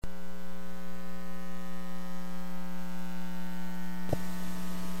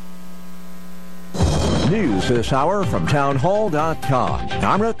News this hour from townhall.com.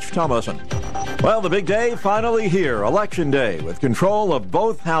 I'm Rich Thomason. Well, the big day finally here, Election Day, with control of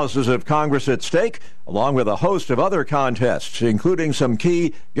both houses of Congress at stake, along with a host of other contests, including some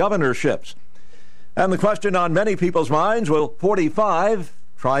key governorships. And the question on many people's minds, will 45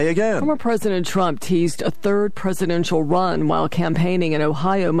 try again? Former President Trump teased a third presidential run while campaigning in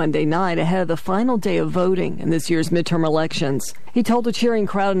Ohio Monday night ahead of the final day of voting in this year's midterm elections. He told a cheering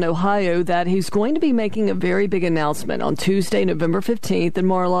crowd in Ohio that he's going to be making a very big announcement on Tuesday, November 15th in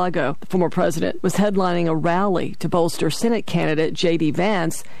Mar-a-Lago. The former president was headlining a rally to bolster Senate candidate J.D.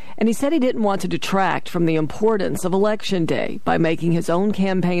 Vance, and he said he didn't want to detract from the importance of Election Day by making his own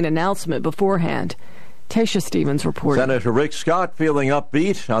campaign announcement beforehand. Tasha Stevens reporting. Senator Rick Scott feeling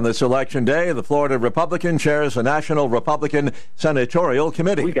upbeat on this election day. The Florida Republican chairs the National Republican Senatorial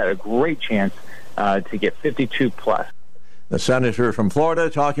Committee. We got a great chance to get 52 plus. The senator from Florida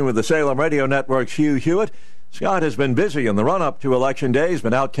talking with the Salem Radio Network's Hugh Hewitt. Scott has been busy in the run-up to Election Day. He's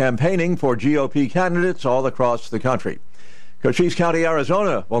been out campaigning for GOP candidates all across the country. Cochise County,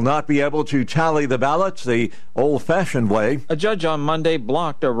 Arizona will not be able to tally the ballots the old-fashioned way. A judge on Monday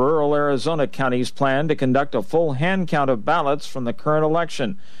blocked a rural Arizona county's plan to conduct a full hand count of ballots from the current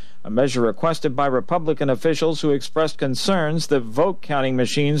election, a measure requested by Republican officials who expressed concerns that vote counting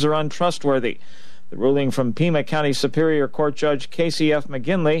machines are untrustworthy. The ruling from Pima County Superior Court Judge Casey F.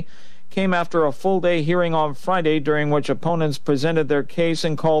 McGinley came after a full-day hearing on Friday during which opponents presented their case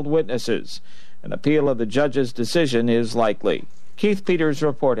and called witnesses. An appeal of the judge's decision is likely. Keith Peters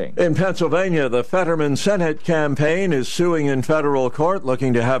reporting. In Pennsylvania, the Fetterman Senate campaign is suing in federal court,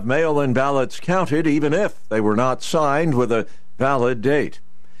 looking to have mail-in ballots counted, even if they were not signed with a valid date.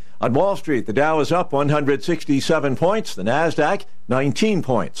 On Wall Street, the Dow is up 167 points, the NASDAQ 19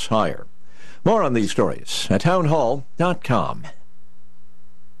 points higher. More on these stories at townhall.com.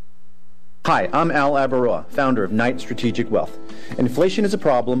 Hi, I'm Al Abaroa, founder of Knight Strategic Wealth. Inflation is a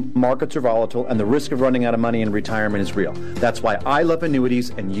problem, markets are volatile, and the risk of running out of money in retirement is real. That's why I love annuities,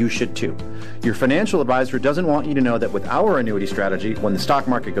 and you should too. Your financial advisor doesn't want you to know that with our annuity strategy, when the stock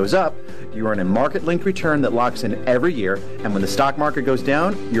market goes up, you earn a market-linked return that locks in every year, and when the stock market goes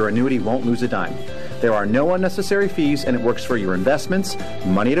down, your annuity won't lose a dime. There are no unnecessary fees, and it works for your investments,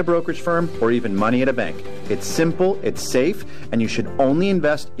 money at a brokerage firm, or even money at a bank. It's simple, it's safe, and you should only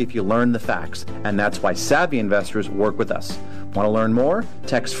invest if you learn the facts. And that's why savvy investors work with us. Want to learn more?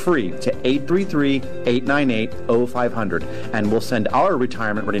 Text FREE to 833-898-0500, and we'll send our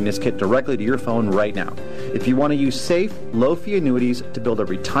retirement readiness kit directly to your phone right now. If you want to use safe, low-fee annuities to build a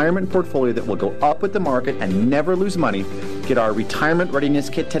retirement portfolio that will go up with the market and never lose money, get our retirement readiness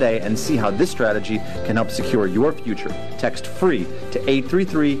kit today and see how this strategy can help secure your future. Text FREE to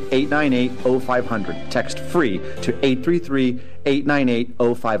 833-898-0500. Text FREE to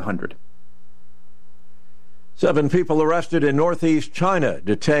 833-898-0500. 7 people arrested in northeast China,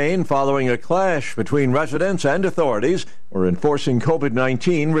 detained following a clash between residents and authorities who are enforcing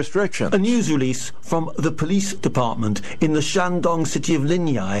COVID-19 restrictions. A news release from the police department in the Shandong city of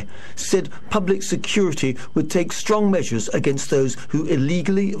Linyai said public security would take strong measures against those who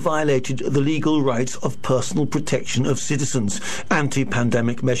illegally violated the legal rights of personal protection of citizens.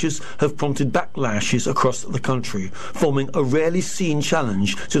 Anti-pandemic measures have prompted backlashes across the country, forming a rarely seen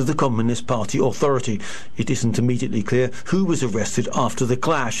challenge to the Communist Party authority. It isn't immediately clear who was arrested after the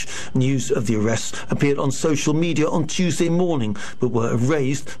clash. News of the arrests appeared on social media on Tuesday morning, but were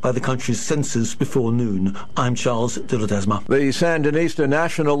erased by the country's censors before noon. I'm Charles de Ledesma. The Sandinista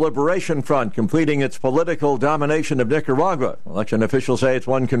National Liberation Front completing its political domination of Nicaragua. Election officials say it's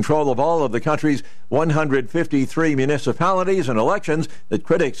won control of all of the country's 153 municipalities in elections that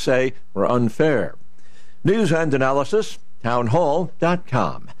critics say were unfair. News and analysis,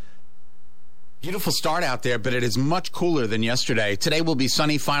 townhall.com. Beautiful start out there, but it is much cooler than yesterday. Today will be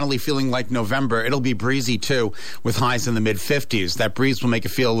sunny, finally feeling like November. It'll be breezy, too, with highs in the mid-50s. That breeze will make it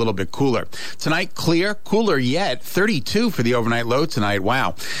feel a little bit cooler. Tonight, clear, cooler yet, 32 for the overnight low tonight.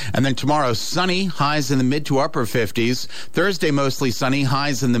 Wow. And then tomorrow, sunny, highs in the mid to upper 50s. Thursday, mostly sunny,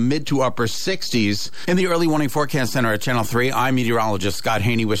 highs in the mid to upper 60s. In the Early Warning Forecast Center at Channel 3, I'm meteorologist Scott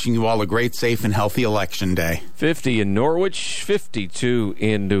Haney, wishing you all a great, safe, and healthy election day. 50 in Norwich, 52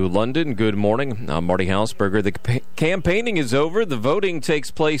 in New London. Good morning. I'm Marty Hausberger. The campaigning is over. The voting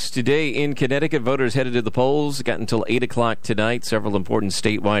takes place today in Connecticut. Voters headed to the polls. Got until 8 o'clock tonight. Several important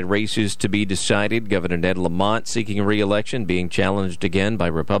statewide races to be decided. Governor Ned Lamont seeking re-election, being challenged again by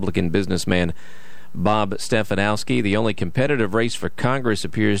Republican businessman Bob Stefanowski. The only competitive race for Congress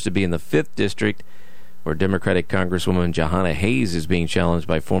appears to be in the 5th District, where Democratic Congresswoman Jahana Hayes is being challenged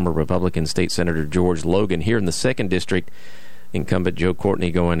by former Republican State Senator George Logan. Here in the 2nd District, Incumbent Joe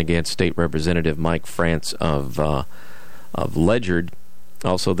Courtney going against State Representative Mike France of Ledyard.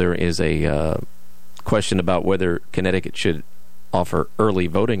 Also, there is a question about whether Connecticut should offer early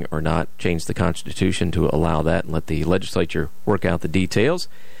voting or not, change the Constitution to allow that and let the legislature work out the details.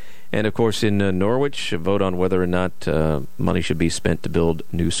 And, of course, in Norwich, a vote on whether or not money should be spent to build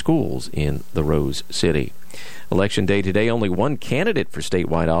new schools in the Rose City. Election day today, only one candidate for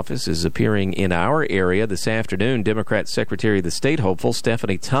statewide office is appearing in our area this afternoon. Democrat Secretary of the State hopeful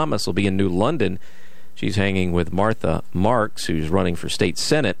Stephanie Thomas will be in New London. She's hanging with Martha Marks, who's running for state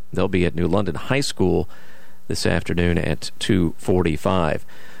senate. They'll be at New London High School this afternoon at 2:45.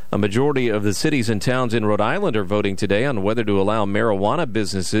 A majority of the cities and towns in Rhode Island are voting today on whether to allow marijuana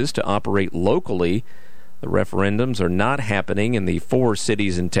businesses to operate locally. The referendums are not happening in the 4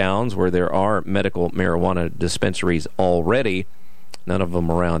 cities and towns where there are medical marijuana dispensaries already. None of them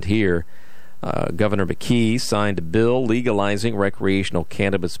around here. Governor McKee signed a bill legalizing recreational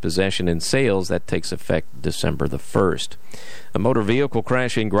cannabis possession and sales. That takes effect December the 1st. A motor vehicle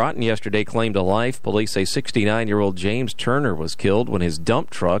crash in Groton yesterday claimed a life. Police say 69-year-old James Turner was killed when his dump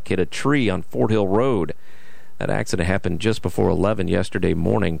truck hit a tree on Fort Hill Road. That accident happened just before 11 yesterday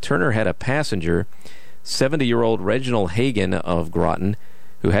morning. Turner had a passenger, 70-year-old Reginald Hagan of Groton,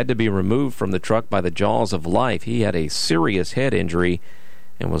 who had to be removed from the truck by the jaws of life. He had a serious head injury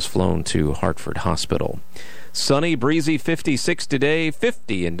and was flown to Hartford Hospital. Sunny, breezy, 56 today,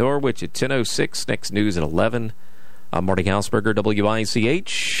 50 in Norwich at 10:06. Next news at 11. I'm Marty Hausberger,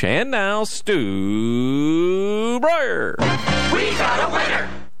 WICH. And now, Stu Bryer. We got a winner!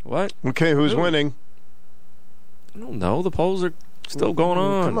 What? Okay, who's winning? I don't know. The polls are still going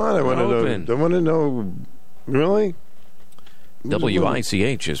on. Come on, I want to know. I want to know. Really?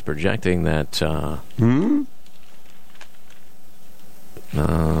 WICH is projecting that...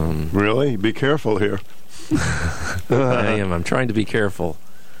 Really? Be careful here. I am. I'm trying to be careful.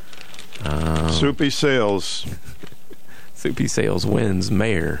 Soupy Sales. Soupy Sales wins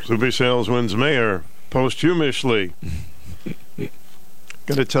mayor. Soupy Sales wins mayor posthumously.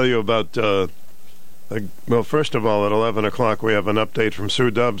 Got to tell you about... well, first of all, at 11 o'clock, we have an update from Sue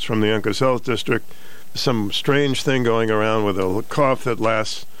Dubbs from the Yonkers Health District. Some strange thing going around with a cough that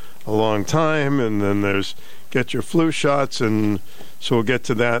lasts a long time, and then there's get your flu shots, and so we'll get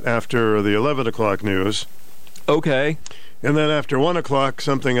to that after the 11 o'clock news. Okay. And then after 1 o'clock,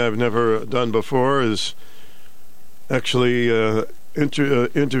 something I've never done before is actually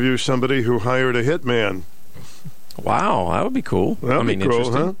interview somebody who hired a hitman. Wow, that would be cool. That'd be cool,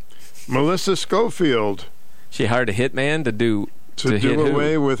 interesting. huh? Melissa Schofield. She hired a hitman to do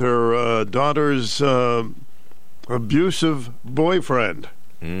away with her daughter's abusive boyfriend.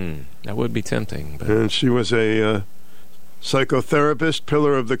 That would be tempting. But. And she was a psychotherapist,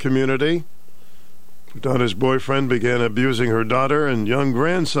 pillar of the community. Her daughter's boyfriend began abusing her daughter and young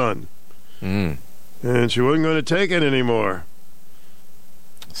grandson. And she wasn't going to take it anymore.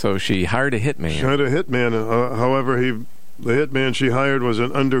 So she hired a hitman. She hired a hitman. However, the hitman she hired was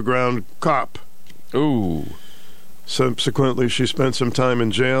an underground cop. Ooh. Subsequently, she spent some time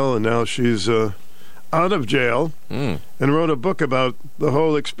in jail, and now she's out of jail and wrote a book about the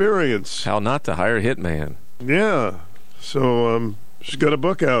whole experience. How not to hire a hitman. Yeah. So she's got a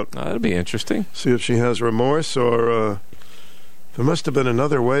book out. That'll be interesting. See if she has remorse, or there must have been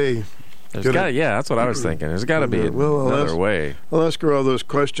another way. Yeah, that's what I was thinking. There's got to be another way. I'll ask her all those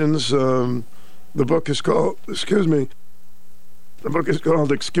questions. The book is called, excuse me.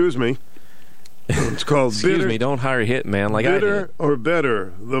 It's called Excuse me, don't hire a hitman like I did. Bitter or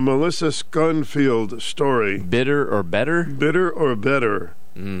Better, the Melissa Schofield story. Bitter or Better? Bitter or Better.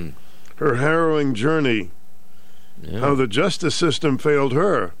 Her harrowing journey. Yeah. How the justice system failed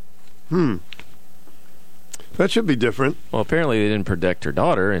her. That should be different. Well, apparently they didn't protect her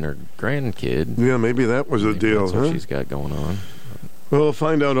daughter and her grandkid. Yeah, maybe that was the deal. That's what she's got going on. Well, we'll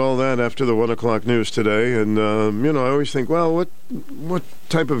find out all that after the 1 o'clock news today. And, I always think, well, what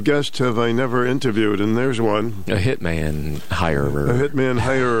type of guest have I never interviewed? And there's one. A hitman hirer. A hitman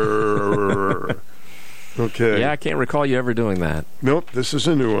hirer. Okay. Yeah, I can't recall you ever doing that. Nope, this is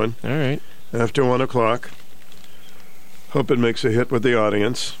a new one. All right. After 1 o'clock. Hope it makes a hit with the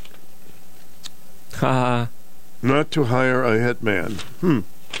audience. Not to hire a hitman.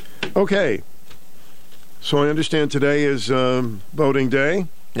 Okay. So I understand today is voting day.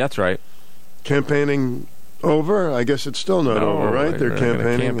 That's right. Campaigning over? I guess it's still not over, right? They're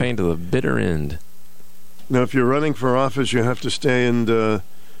campaigning. Campaign to the bitter end. Now, if you're running for office, you have to stay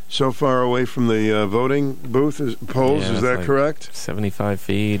so far away from the voting booth polls. Is that correct? 75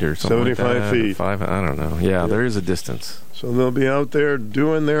 feet or something 75 like that. feet. 5, I don't know. Yeah, there is a distance. So they'll be out there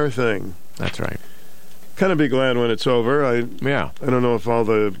doing their thing. That's right. kind of be glad when it's over. I don't know if all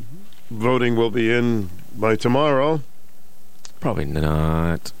the voting will be in by tomorrow. Probably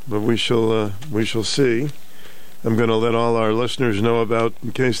not. But we shall see. I'm going to let all our listeners know about,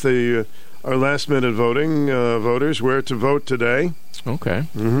 in case they are last-minute voting voters, where to vote today. Okay.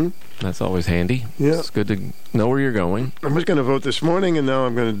 Mm-hmm. That's always handy. Yeah. It's good to know where you're going. I was going to vote this morning, and now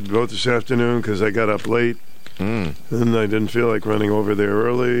I'm going to vote this afternoon because I got up late. And I didn't feel like running over there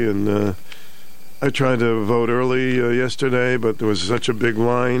early. And I tried to vote early yesterday, but there was such a big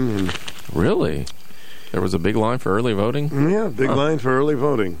line. And really? There was a big line for early voting? Yeah, big line for early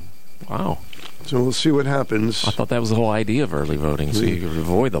voting. Wow. So we'll see what happens. I thought that was the whole idea of early voting, so you could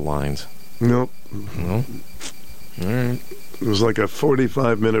avoid the lines. Nope. No? All right. It was like a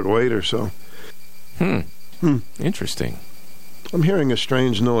 45-minute wait or so. Interesting. I'm hearing a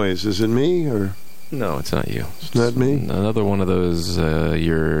strange noise. Is it me or... No, it's not you. It's not me? Another one of those,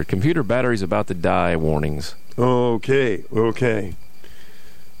 your computer battery's about to die warnings. Okay.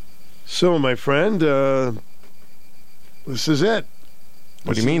 So, my friend, this is it.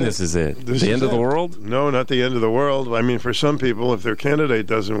 What do you mean this is it? This the is end of the world? No, not the end of the world. I mean, for some people, if their candidate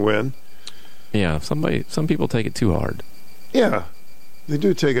doesn't win. Yeah, some people take it too hard. Yeah, they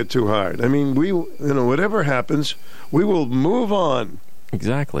do take it too hard. I mean, whatever happens, we will move on.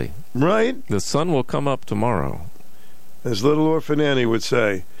 Exactly. Right? The sun will come up tomorrow. As little orphan Annie would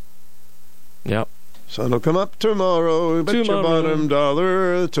say. Yep. Sun will come up tomorrow. Bet your bottom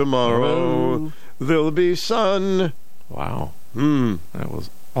dollar tomorrow. There'll be sun. Wow. That was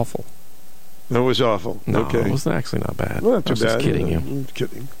awful. That was awful. No, okay. It was actually not bad. Well, not too I was bad. Just kidding you. I'm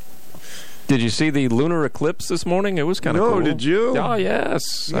kidding. Did you see the lunar eclipse this morning? It was kind of cool. No, did you? Oh,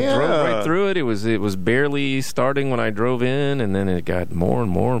 yes. Yeah. I drove right through it. It was barely starting when I drove in, and then it got more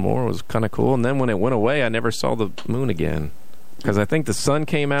and more and more. It was kind of cool. And then when it went away, I never saw the moon again because I think the sun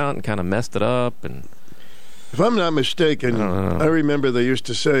came out and kind of messed it up. And if I'm not mistaken, I remember they used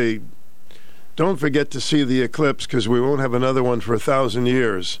to say, don't forget to see the eclipse because we won't have another one for 1,000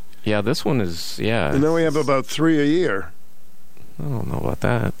 years. Yeah, this one is, And then we have about 3 a year. I don't know about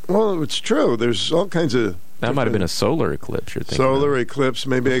that. Well, it's true. There's all kinds of... That might have been a solar eclipse you're thinking Solar of. eclipse.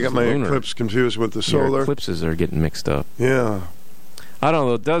 Maybe I got my eclipse confused with the solar. Your eclipses are getting mixed up. Yeah. I don't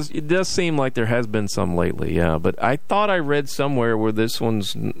know. It does seem like there has been some lately, yeah. But I thought I read somewhere where this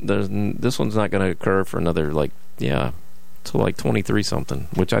one's not going to occur for another, till 23 something,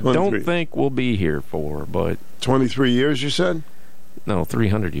 which I 23. don't think we'll be here for. But 23 years, you said? No,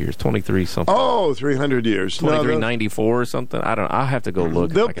 300 years, 23 something. Oh, 300 years. 2394 or something. I don't. I'll have to go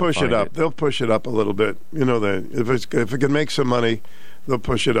look. They'll push it up. They'll push it up a little bit. You know that if it can make some money, they'll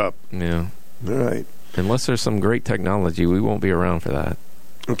push it up. Yeah. All right. Unless there's some great technology, we won't be around for that.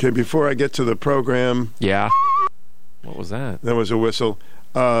 Okay, before I get to the program. Yeah. What was that? That was a whistle.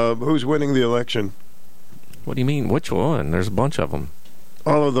 Who's winning the election? What do you mean? Which one? There's a bunch of them.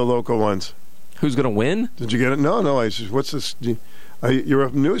 All of the local ones. Who's going to win? Did you get it? No. I said, what's this? You're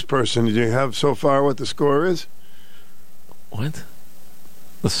a news person. Did you have so far what the score is? What?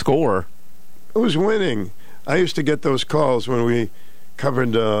 The score? Who's winning? I used to get those calls when we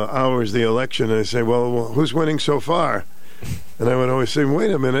covered the election. And I say, well, who's winning so far? And I would always say,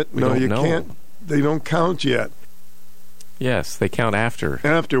 wait a minute. No, you can't. They don't count yet. Yes, they count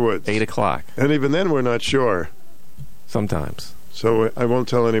afterwards. 8 o'clock. And even then, we're not sure. Sometimes. So I won't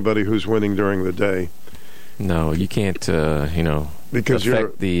tell anybody who's winning during the day. No, you can't, because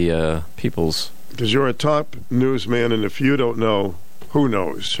affect the people's... Because you're a top newsman, and if you don't know, who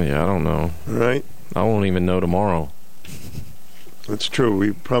knows? Yeah, I don't know. All right? I won't even know tomorrow. That's true.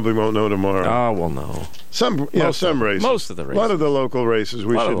 We probably won't know tomorrow. Oh, we'll know. Some races. Most of the races. A lot of the local races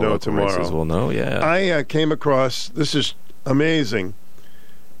we should know tomorrow. Races we'll know, yeah. I came across, this is amazing,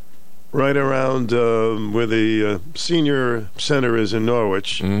 right around where the senior center is in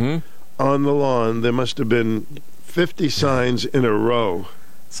Norwich. Mm-hmm. On the lawn, there must have been 50 signs in a row.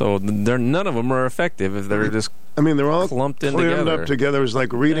 So none of them are effective if they're just they're all clumped in clammed together. up together. It's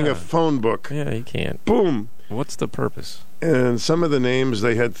like reading a phone book. Yeah, you can't. Boom. What's the purpose? And some of the names,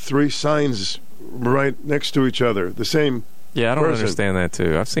 they had 3 signs right next to each other. The same Yeah, I don't person. understand that,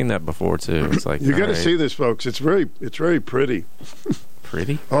 too. I've seen that before, too. It's like you got to see this, folks. It's very pretty.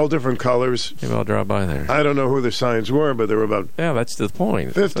 Pretty? All different colors. Maybe I'll drive by there. I don't know who the signs were, but there were about... Yeah, that's the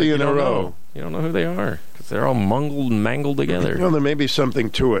point. 50 in a row. You don't know who they are because they're all mungled and mangled together. Well, there may be something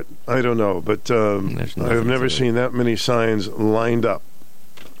to it. I don't know, but I've never seen that many signs lined up.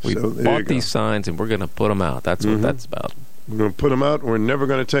 We bought these signs, and we're going to put them out. That's what that's about. We're going to put them out, and we're never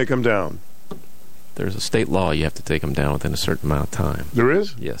going to take them down. There's a state law you have to take them down within a certain amount of time. There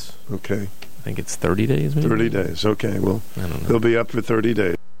is? Yes. Okay. I think it's 30 days, maybe? 30 days. Okay, well, I don't know. they'll be up for 30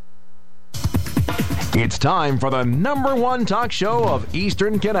 days. It's time for the number one talk show of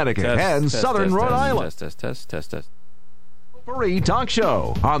Eastern Connecticut and Southern Rhode Island. Test. Free talk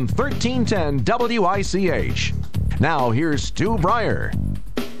show on 1310 WICH. Now here's Stu Bryer.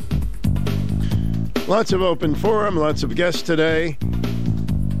 Lots of open forum, lots of guests today.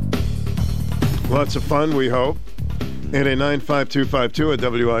 Lots of fun, we hope. 889-5252 at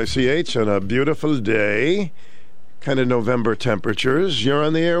WICH on a beautiful day. Kind of November temperatures. You're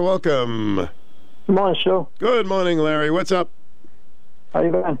on the air. Welcome. Good morning, Stu. Good morning, Larry. What's up? How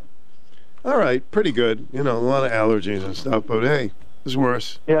you doing? All right, pretty good. You know, a lot of allergies and stuff, but hey, it's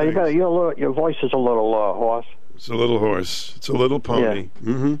worse. Yeah, your voice is a little hoarse. It's a little hoarse. It's a little pony.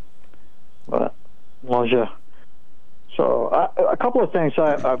 Yeah. Mm-hmm. Well, so a couple of things.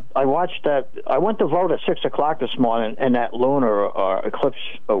 I watched that. I went to vote at 6 o'clock this morning, and that lunar eclipse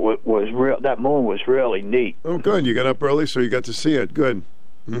was real. That moon was really neat. Oh, good. You got up early, so you got to see it. Good.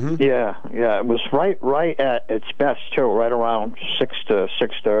 Mm-hmm. Yeah. It was right at its best too. Right around 6 to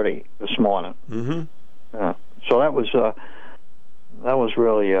 6:30 this morning. Mm-hmm. Yeah. So that was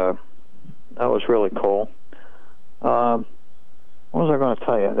really cool. What was I going to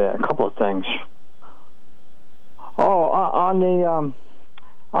tell you there? A couple of things. Oh, on the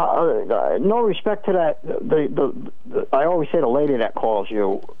no respect to that. I always say the lady that calls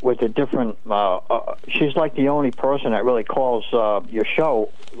you with a different. She's like the only person that really calls your show.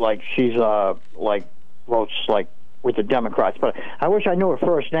 Like she's like votes like with the Democrats. But I wish I knew her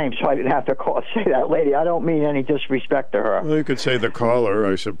first name so I didn't have to say that lady. I don't mean any disrespect to her. Well, you could say the caller,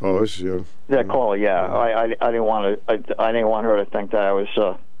 I suppose. Yeah. The caller, yeah. I didn't want to. I didn't want her to think that I was.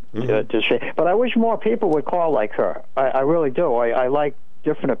 To say, but I wish more people would call like her. I really do. I like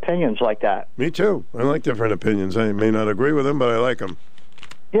different opinions like that. Me too. I like different opinions. I may not agree with them, but I like them.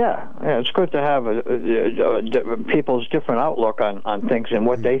 Yeah, it's good to have people's different outlook on things and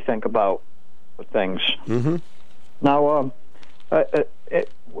what they think about things. Mm-hmm. Now, an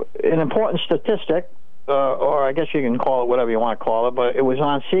important statistic, or I guess you can call it whatever you want to call it, but it was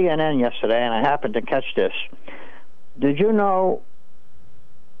on CNN yesterday, and I happened to catch this. Did you know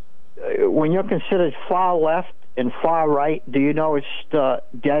when you're considered far left and far right, do you know it's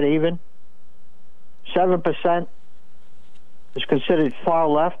dead even? 7% is considered far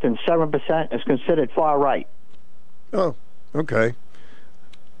left and 7% is considered far right. Oh, okay.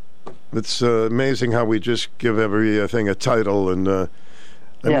 It's amazing how we just give everything a title, and I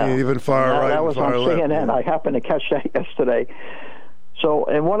mean, even far right that was and far on left. CNN. I happened to catch that yesterday. So,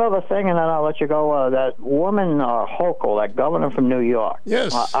 and one other thing, and then I'll let you go. That woman, Hochul, that governor from New York.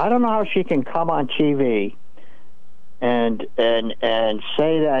 Yes. I don't know how she can come on TV and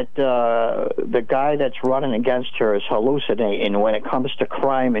say that the guy that's running against her is hallucinating when it comes to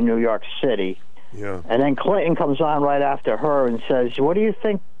crime in New York City. Yeah. And then Clinton comes on right after her and says, "What do you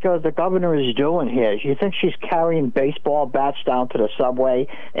think the governor is doing here? Do you think she's carrying baseball bats down to the subway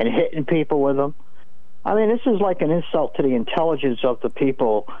and hitting people with them?" I mean, this is like an insult to the intelligence of the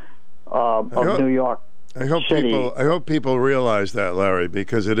people of New York City. I hope people realize that, Larry,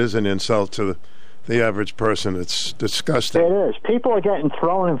 because it is an insult to the average person. It's disgusting. It is. People are getting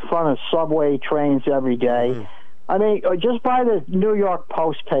thrown in front of subway trains every day. Mm. I mean, just buy the New York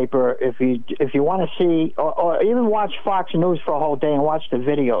Post paper if you want to see, or even watch Fox News for a whole day and watch the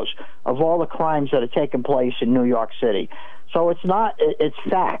videos of all the crimes that are taking place in New York City. So it's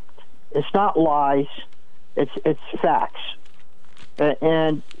fact. It's not lies. It's facts.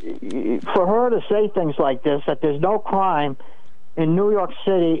 And for her to say things like this, that there's no crime in New York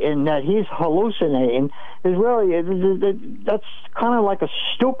City and that he's hallucinating, is really, that's kind of like a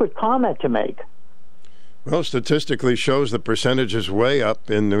stupid comment to make. Well, statistically shows the percentage is way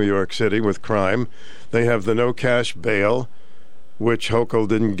up in New York City with crime. They have the no cash bail, which Hochul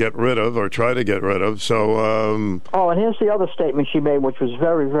didn't get rid of or try to get rid of. So, and here's the other statement she made, which was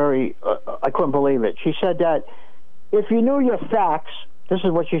very, very, I couldn't believe it. She said that if you knew your facts, this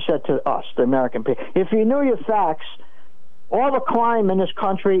is what she said to us, the American people, if you knew your facts, all the crime in this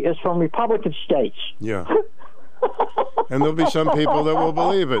country is from Republican states. Yeah. And there'll be some people that will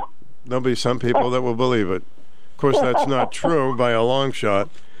believe it. There'll be some people that will believe it. Of course, that's not true by a long shot.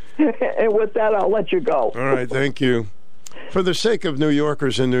 And with that, I'll let you go. All right, thank you. For the sake of New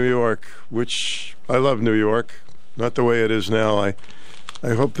Yorkers in New York, which I love New York, not the way it is now. I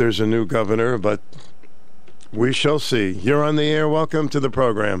hope there's a new governor, but we shall see. You're on the air. Welcome to the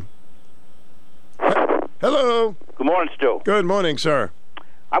program. Hello. Good morning, Stu. Good morning, sir.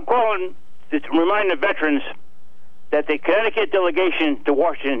 I'm calling to remind the veterans that the Connecticut delegation to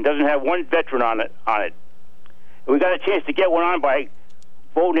Washington doesn't have one veteran on it. We got a chance to get one on by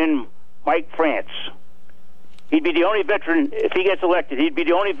voting in Mike France. He'd be the only veteran, if he gets elected, he'd be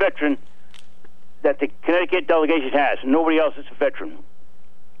the only veteran that the Connecticut delegation has. Nobody else is a veteran.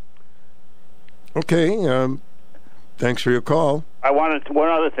 Okay. Thanks for your call. I wanted one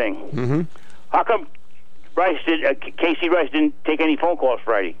other thing. Mm-hmm. How come Casey Rice didn't take any phone calls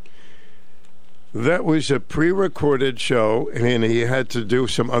Friday? That was a pre-recorded show, and he had to do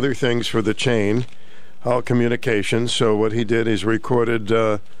some other things for the chain, Hall Communications. So what he did is recorded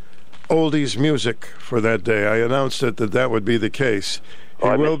oldies music for that day. I announced it that would be the case. He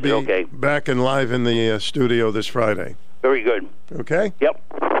will be back and live in the studio this Friday. Very good. Okay?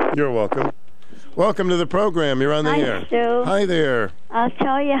 Yep. You're welcome. Welcome to the program. You're on the air. Hi, Stu. Hi there. I'll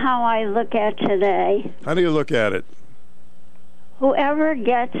tell you how I look at today. How do you look at it? Whoever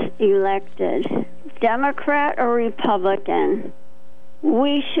gets elected, Democrat or Republican,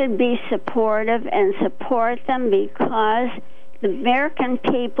 we should be supportive and support them because the American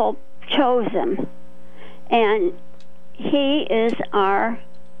people chose him. And he is our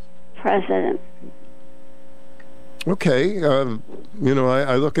president. Okay.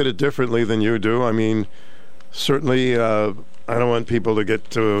 I look at it differently than you do. I mean, certainly I don't want people to get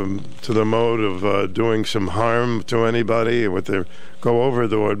to the mode of doing some harm to anybody or go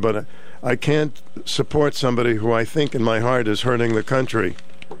overboard, but I can't support somebody who I think in my heart is hurting the country.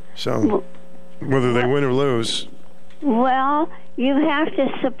 So, whether they win or lose. Well, you have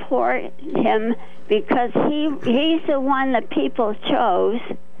to support him because he's the one that people chose.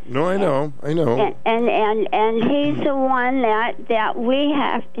 No, I know. And he's the one that we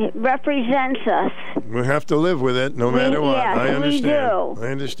have represents us. We have to live with it, no matter what. Yes, I understand. We do.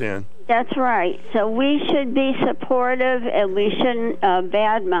 I understand. That's right. So we should be supportive, and we shouldn't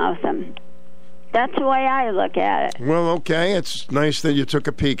badmouth him. That's the way I look at it. Well, okay. It's nice that you took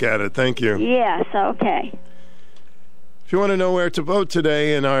a peek at it. Thank you. Yes. Okay. If you want to know where to vote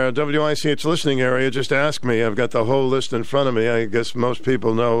today in our WICH listening area, just ask me. I've got the whole list in front of me. I guess most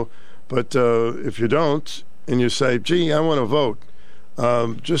people know. But if you don't, and you say, gee, I want to vote,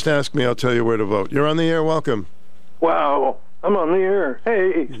 just ask me. I'll tell you where to vote. You're on the air. Welcome. Wow. I'm on the air.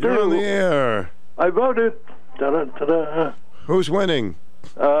 Hey, Stu. You're on the air. I voted. Da-da-da-da. Who's winning?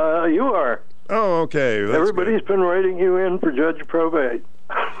 You are. Oh, okay. Everybody's been writing you in for Judge Probate.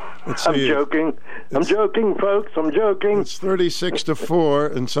 I'm joking. I'm joking, folks. I'm joking. It's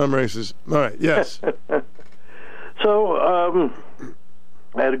 36-4 in some races. All right, yes. So,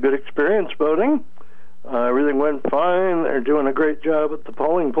 I had a good experience voting. Everything went fine. They're doing a great job at the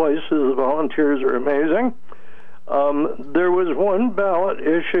polling places. The volunteers are amazing. There was one ballot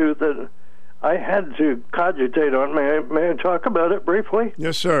issue that I had to cogitate on. May I talk about it briefly?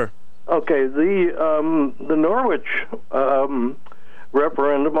 Yes, sir. Okay, the Norwich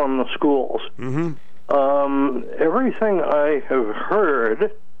referendum on the schools. Mm-hmm. Everything I have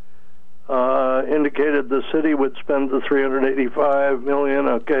heard indicated the city would spend the $385 million.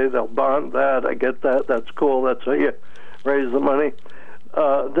 Okay, they'll bond that. I get that. That's cool. That's how you raise the money.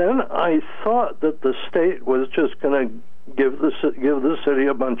 Then I thought that the state was just going to give the city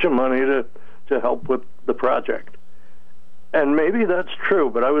a bunch of money to help with the project. And maybe that's true,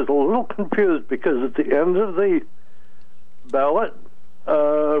 but I was a little confused because at the end of the ballot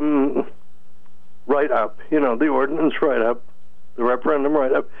write-up, the ordinance write-up, the referendum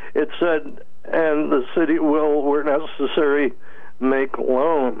write-up, it said, and the city will, where necessary, make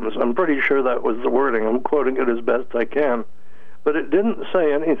loans. I'm pretty sure that was the wording. I'm quoting it as best I can. But it didn't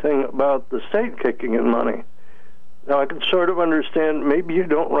say anything about the state kicking in money. Now, I can sort of understand maybe you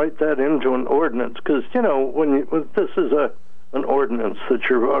don't write that into an ordinance because, when this is an ordinance that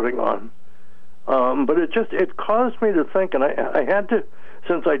you're voting on. But it caused me to think, and I had to,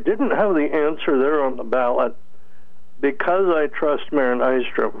 since I didn't have the answer there on the ballot, because I trust Mayor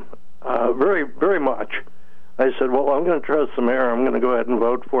Nystrom very, very much, I said, well, I'm going to trust the mayor. I'm going to go ahead and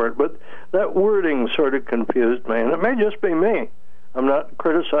vote for it. But that wording sort of confused me, and it may just be me. I'm not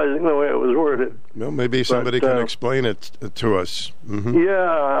criticizing the way it was worded. Well, maybe somebody can explain it to us. Mm-hmm.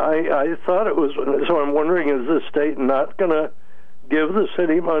 Yeah, I thought it was. So I'm wondering, is the state not going to give the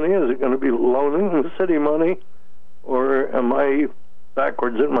city money? Is it going to be loaning the city money? Or am I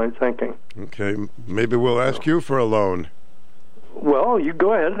backwards in my thinking? Okay, maybe we'll ask you for a loan. Well, you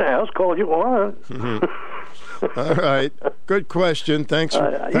go ahead and ask all you want. Mm-hmm. All right. Good question. Thanks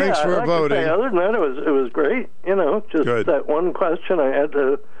for voting. Say, other than that, it was great. Just Good. That one question, I had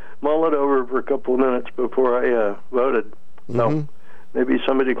to mull it over for a couple of minutes before I voted. So maybe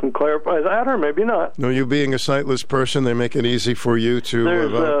somebody can clarify that, or maybe not. No, you being a sightless person, they make it easy for you to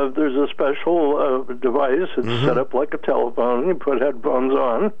vote. There's a special device. It's set up like a telephone. You put headphones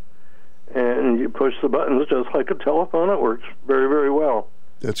on, and you push the buttons just like a telephone. It works very, very well.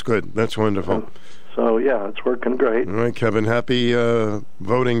 That's good. That's wonderful. So, yeah, it's working great. All right, Kevin. Happy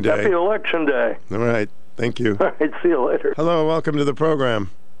voting day. Happy Election Day. All right. Thank you. All right, see you later. Hello, welcome to the program.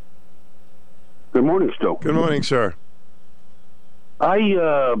 Good morning, Stu. Good morning, sir. I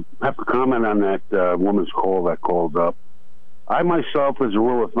have to comment on that woman's call that called up. I myself, as a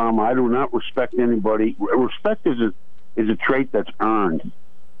rule of thumb, I do not respect anybody. Respect is a trait that's earned.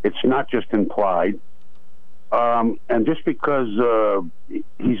 It's not just implied. And just because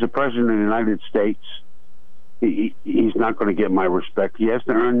he's the president of the United States, he's not going to get my respect. He has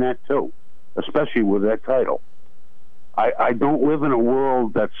to earn that too, especially with that title. I don't live in a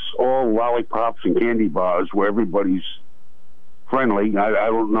world that's all lollipops and candy bars where everybody's friendly. I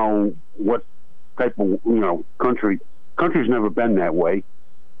don't know what type of country's never been that way.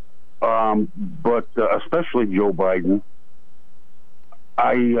 But especially Joe Biden.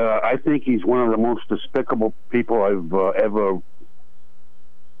 I think he's one of the most despicable people I've ever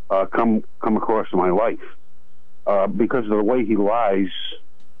come across in my life because of the way he lies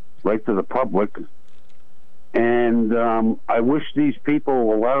right to the public. And I wish a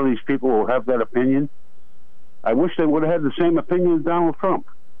lot of these people who have that opinion, I wish they would have had the same opinion as Donald Trump,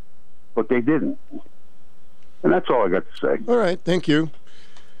 but they didn't. And that's all I got to say. All right, thank you.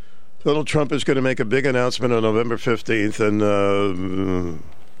 Donald Trump is going to make a big announcement on November 15th, and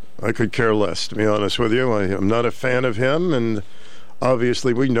I could care less, to be honest with you. I'm not a fan of him, and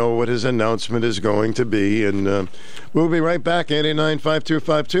obviously we know what his announcement is going to be. And we'll be right back,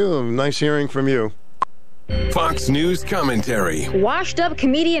 889-5252. Nice hearing from you. Fox News commentary. Washed-up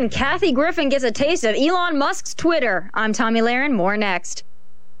comedian Kathy Griffin gets a taste of Elon Musk's Twitter. I'm Tommy Lahren. More next.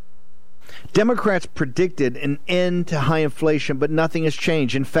 Democrats predicted an end to high inflation, but nothing has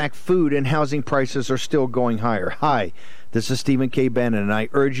changed. In fact, food and housing prices are still going higher. Hi, this is Stephen K. Bannon, and I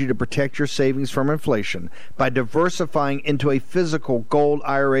urge you to protect your savings from inflation by diversifying into a physical gold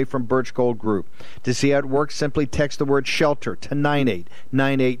IRA from Birch Gold Group. To see how it works, simply text the word SHELTER to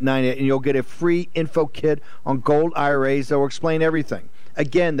 989898, and you'll get a free info kit on gold IRAs that will explain everything.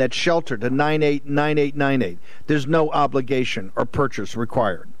 Again, that's SHELTER to 989898. There's no obligation or purchase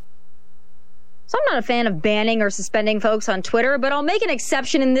required. So I'm not a fan of banning or suspending folks on Twitter, but I'll make an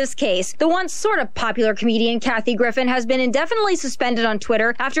exception in this case. The once sort of popular comedian Kathy Griffin has been indefinitely suspended on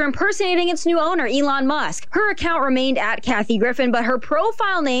Twitter after impersonating its new owner, Elon Musk. Her account remained at Kathy Griffin, but her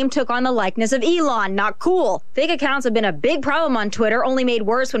profile name took on the likeness of Elon. Not cool. Fake accounts have been a big problem on Twitter, only made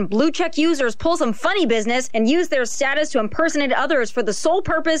worse when blue check users pull some funny business and use their status to impersonate others for the sole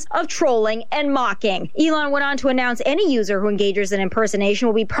purpose of trolling and mocking. Elon went on to announce any user who engages in impersonation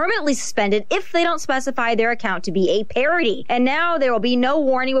will be permanently suspended if they don't specify their account to be a parody. And now there will be no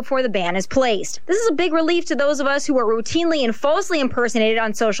warning before the ban is placed. This is a big relief to those of us who are routinely and falsely impersonated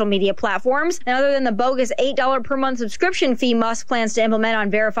on social media platforms. And other than the bogus $8 per month subscription fee Musk plans to implement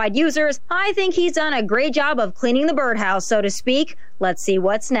on verified users, I think he's done a great job of cleaning the birdhouse, so to speak. Let's see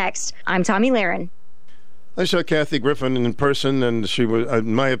what's next. I'm Tommy Lahren. I saw Kathy Griffin in person, and she was,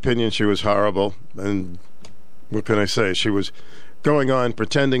 in my opinion, she was horrible. And what can I say? She was going on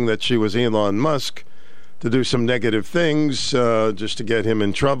pretending that she was Elon Musk to do some negative things just to get him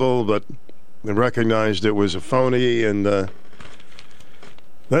in trouble, but they recognized it was a phony, and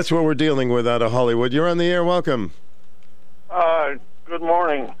that's what we're dealing with out of Hollywood. You're on the air. Welcome. Good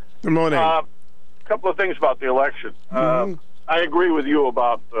morning. Good morning. A couple of things about the election. I agree with you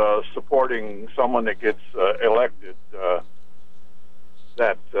about supporting someone that gets elected,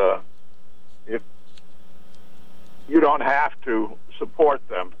 that if you don't have to support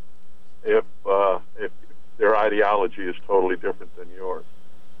them if their ideology is totally different than yours.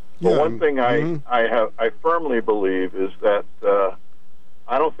 But one thing I firmly believe is that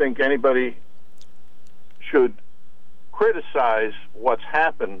I don't think anybody should criticize what's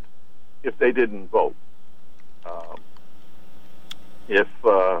happened if they didn't vote. If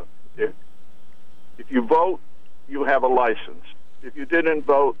you vote, you have a license. If you didn't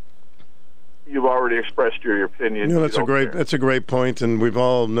vote, you've already expressed your opinion. Yeah, that's a great point, and we've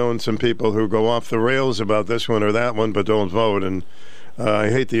all known some people who go off the rails about this one or that one, but don't vote. And I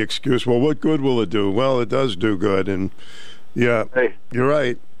hate the excuse. Well, what good will it do? Well, it does do good, and yeah, hey, you're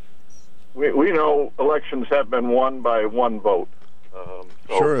right. We know elections have been won by one vote. So,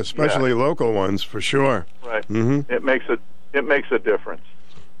 sure, especially local ones, for sure. Right. It makes a difference.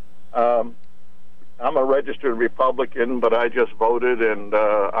 I'm a registered Republican, but I just voted, and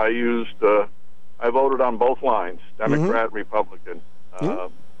I voted on both lines, Democrat, Republican.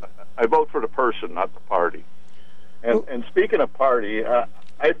 I vote for the person, not the party. And speaking of party,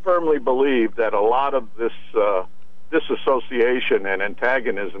 I firmly believe that a lot of this disassociation and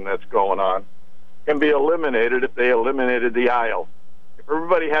antagonism that's going on can be eliminated if they eliminated the aisle. If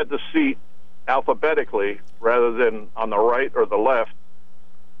everybody had the seat alphabetically rather than on the right or the left,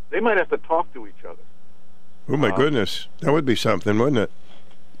 they might have to talk to each other. Oh, my goodness. That would be something, wouldn't it?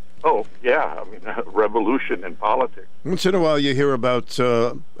 Oh, yeah. I mean, a revolution in politics. Once in a while you hear about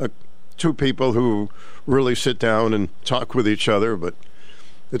two people who really sit down and talk with each other, but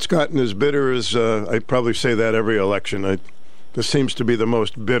it's gotten as bitter as I'd probably say that every election. This seems to be the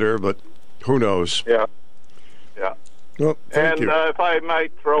most bitter, but who knows? Yeah. Yeah. Well, thank you. And if I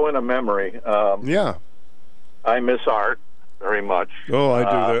might throw in a memory, yeah, I miss Art very much. Oh,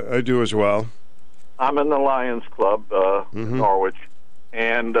 I do as well. I'm in the Lions Club in Norwich,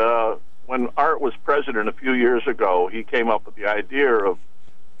 and when Art was president a few years ago, he came up with the idea of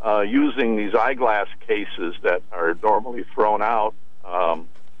using these eyeglass cases that are normally thrown out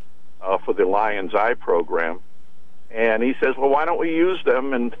for the Lions Eye program. And he says, well, why don't we use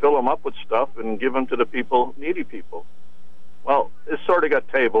them and fill them up with stuff and give them to the people, needy people? Well, it sort of got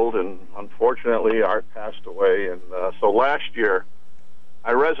tabled, and unfortunately Art passed away. And so last year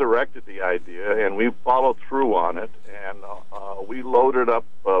I resurrected the idea, and we followed through on it. And we loaded up,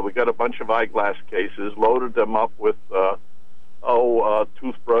 we got a bunch of eyeglass cases, loaded them up with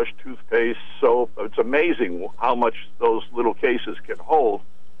toothbrush, toothpaste, soap. It's amazing how much those little cases can hold.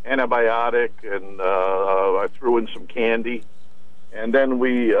 Antibiotic, and I threw in some candy. And then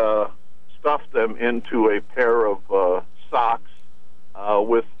we stuffed them into a pair of socks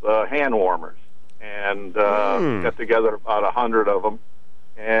with hand warmers. And got together about 100 of them.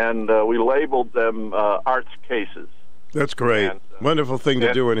 And we labeled them Art's cases. That's great. And, wonderful thing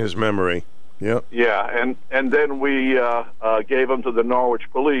to do in his memory. Yep. Yeah, and then we gave them to the Norwich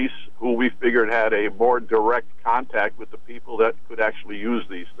police, who we figured had a more direct contact with the people that could actually use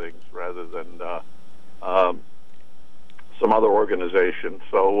these things rather than some other organization.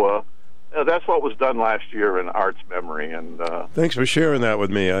 So that's what was done last year in Art's memory. And thanks for sharing that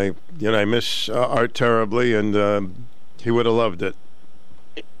with me. I miss Art terribly, and he would have loved it.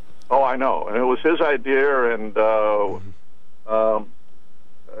 Oh, I know, and it was his idea, and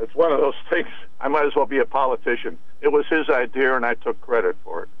it's one of those things. I might as well be a politician. It was his idea, and I took credit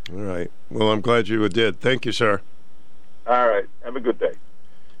for it. All right. Well, I'm glad you did. Thank you, sir. All right. Have a good day.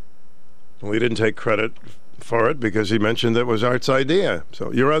 Well, he didn't take credit for it because he mentioned it was Art's idea.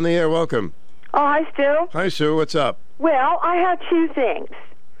 So you're on the air. Welcome. Oh, hi, Stu. Hi, Sue. What's up? Well, I have two things.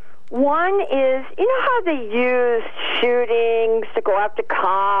 One is, you know how they use shootings to go after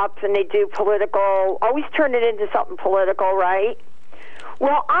cops, and they do always turn it into something political, right?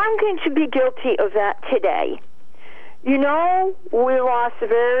 Well, I'm going to be guilty of that today. You know, we lost a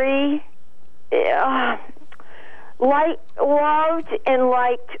very loved and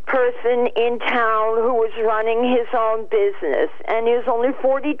liked person in town who was running his own business, and he was only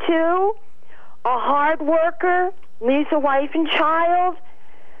 42, a hard worker, leaves a wife and child,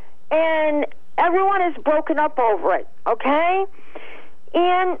 and everyone is broken up over it, okay?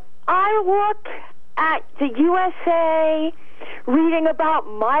 And I look at the USA, reading about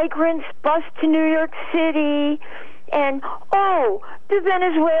migrants bust to New York City, and, the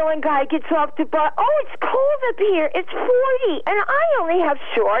Venezuelan guy gets off the bus. Oh, it's cold up here. It's 40, and I only have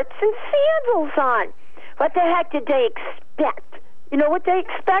shorts and sandals on. What the heck did they expect? You know what they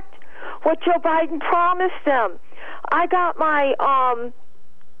expect? What Joe Biden promised them. I got my,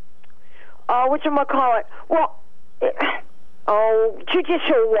 whatchamacallit? Well,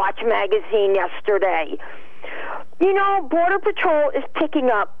 Judicial Watch magazine yesterday. You know, Border Patrol is picking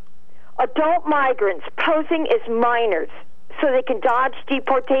up adult migrants posing as minors so they can dodge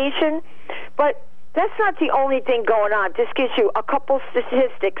deportation. But that's not the only thing going on. This gives you a couple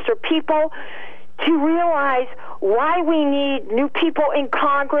statistics for people to realize why we need new people in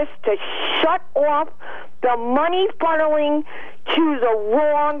Congress to shut off the money funneling to the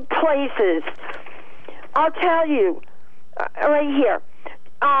wrong places. I'll tell you, right here.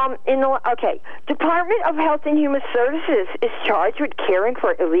 Department of Health and Human Services is charged with caring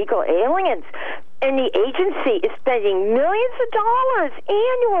for illegal aliens, and the agency is spending millions of dollars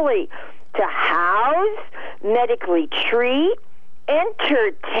annually to house, medically treat,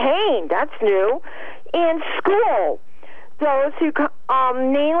 entertain, that's new, and school those who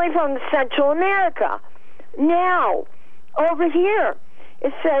mainly from Central America. Now, over here,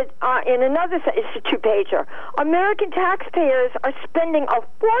 it said in another, it's a two-pager, American taxpayers are spending a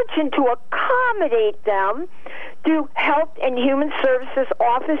fortune to accommodate them through Health and Human Services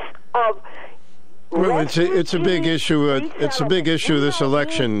Office of... Well, it's a big issue. It's a big issue this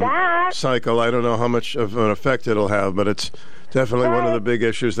election cycle. I don't know how much of an effect it'll have, but it's definitely one of the big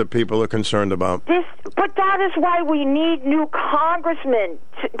issues that people are concerned about. But that is why we need new congressmen,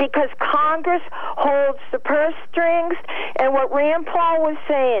 because Congress holds the purse strings. And what Rand Paul was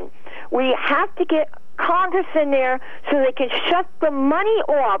saying, We have to get Congress in there so they can shut the money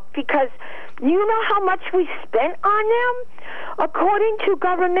off, because you know how much we spent on them? According to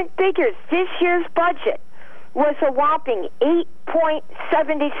government figures, this year's budget was a whopping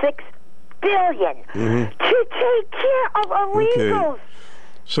 $8.76 billion to take care of illegals. Okay.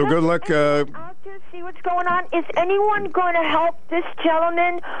 So good luck. Out there, see what's going on. Is anyone going to help this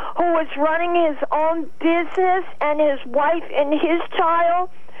gentleman who was running his own business and his wife and his child?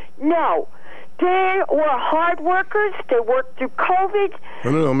 No. They were hard workers. They worked through COVID. I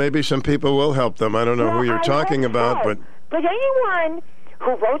don't know. Maybe some people will help them. I don't know who you're talking about, but anyone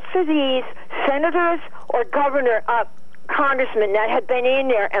who votes for these senators or congressmen that have been in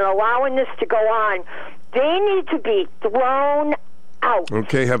there and allowing this to go on, they need to be thrown out.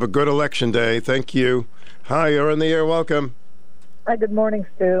 Okay, have a good election day. Thank you. Hi, you're in the air. Welcome. Hi, good morning,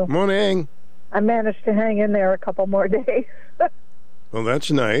 Stu. Morning. I managed to hang in there a couple more days. Well, that's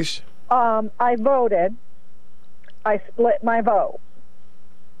nice. I voted. I split my vote.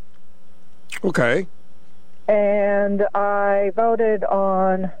 Okay. And I voted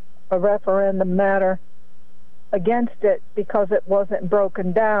on a referendum matter against it because it wasn't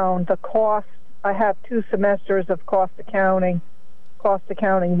broken down. The cost, I have 2 semesters of cost accounting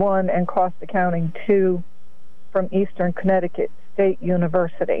 1 and cost accounting 2 from Eastern Connecticut State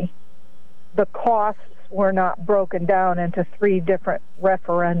University. The costs were not broken down into 3 different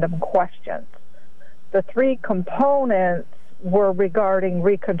referendum questions. The 3 components were regarding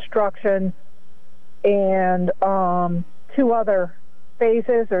Reconstruction and 2 other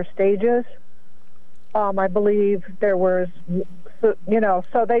phases or stages. I believe there was,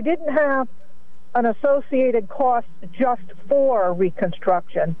 so they didn't have an associated cost just for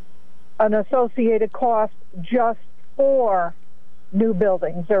Reconstruction, an associated cost just for new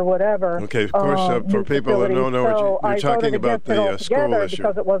buildings or whatever. Okay, of course, for people that don't know what you're talking about, the school issue.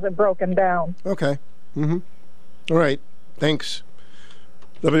 Because it wasn't broken down. Okay. All right. Thanks.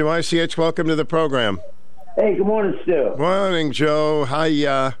 WICH, welcome to the program. Hey, good morning, Stu. Morning, Joe.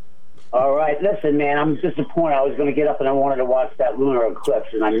 Hi. All right. Listen, man, I'm disappointed. I was going to get up and I wanted to watch that lunar eclipse,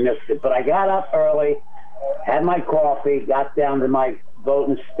 and I missed it. But I got up early, had my coffee, got down to my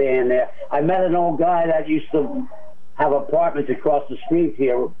voting stand there. I met an old guy that used to have apartments across the street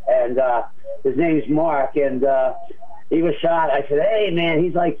here, and his name's Mark, and he was shot. I said, hey, man,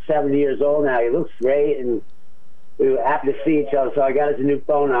 he's like 70 years old now. He looks great, and we were happy to see each other, so I got his new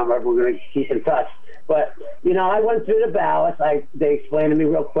phone number. We're going to keep in touch. But, I went through the ballots. They explained to me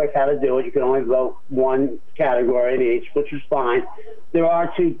real quick how to do it. You can only vote 1 category in each, which was fine. There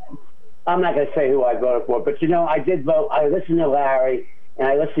are 2. I'm not going to say who I voted for, but, I did vote. I listened to Larry, and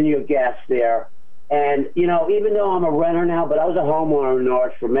I listened to your guest there. And, even though I'm a renter now, but I was a homeowner in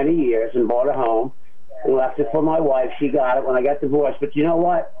Norwich for many years and bought a home and left it for my wife. She got it when I got divorced. But you know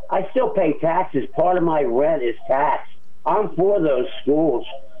what? I still pay taxes. Part of my rent is tax. I'm for those schools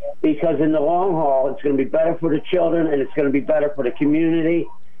because in the long haul, it's going to be better for the children and it's going to be better for the community.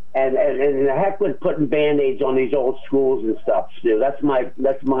 And the heck with putting Band-Aids on these old schools and stuff, Stu. That's my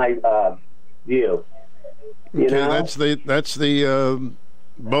view. That's the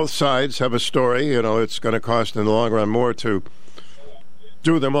both sides have a story. It's going to cost in the long run more to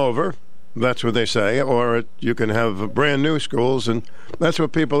do them over. That's what they say. Or you can have brand new schools, and that's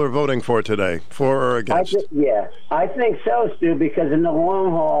what people are voting for today, for or against. I think so, Stu, because in the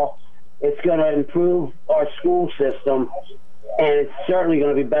long haul, it's going to improve our school system, and it's certainly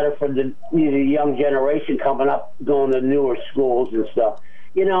going to be better for the young generation coming up, going to newer schools and stuff.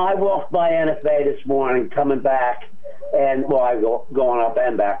 I walked by NFA this morning coming back, and, going up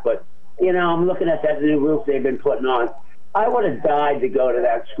and back, but, I'm looking at that new roof they've been putting on. I would have died to go to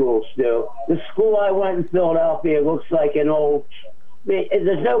that school, Stu. The school I went in Philadelphia looks like an old...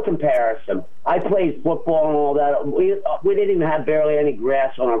 there's no comparison. I played football and all that. We didn't even have barely any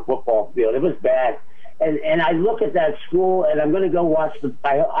grass on our football field. It was bad. And I look at that school, and I'm going to go watch the...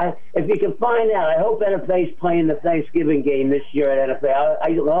 if you can find out, I hope NFA's playing the Thanksgiving game this year at NFA.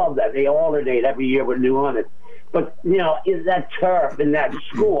 I love that. They alternate every year with new on it. But, is that turf in that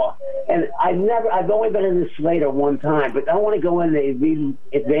school? And I've only been in the Slater one time, but I want to go in there and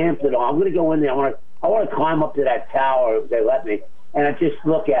revamp it all. I'm going to go in there. I want to climb up to that tower if they let me. And I just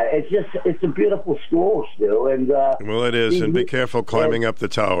look at it. It's a beautiful school, Stu. And well, it is. And be careful climbing up the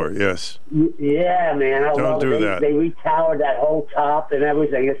tower. Yes. Yeah, man. Don't do that. They retowered that whole top and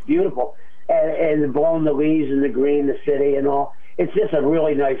everything. It's beautiful. And blowing the leaves and the green, the city and all. It's just a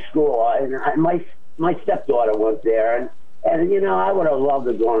really nice school. And my stepdaughter went there, and I would have loved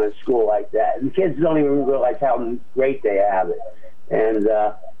to go to school like that. And kids don't even realize how great they have it. And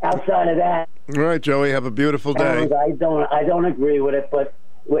outside of that, all right, Joey, have a beautiful day. I don't agree with it, but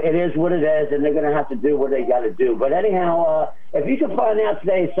it is what it is, and they're going to have to do what they got to do. But anyhow, if you can find out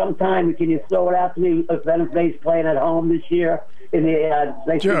today sometime, can you throw it out to me if anybody's playing at home this year in the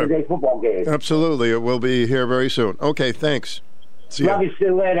Thanksgiving Day football game? Absolutely. It will be here very soon. Okay, thanks. See Love you. See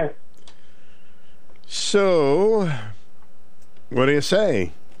you later. So, what do you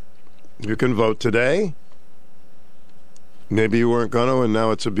say? You can vote today. Maybe you weren't going to, and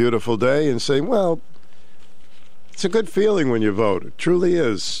now it's a beautiful day, and say, well, it's a good feeling when you vote. It truly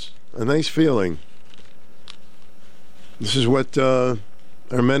is a nice feeling. This is what our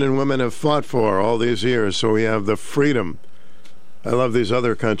men and women have fought for all these years, so we have the freedom. I love these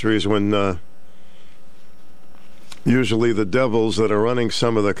other countries when usually the devils that are running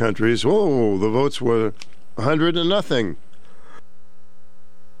some of the countries, whoa, the votes were 100-0.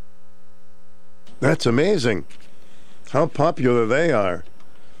 That's amazing how popular they are.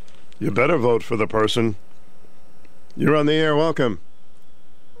 You better vote for the person. You're on the air. Welcome.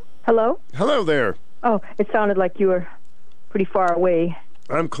 Hello? Hello there. Oh, it sounded like you were pretty far away.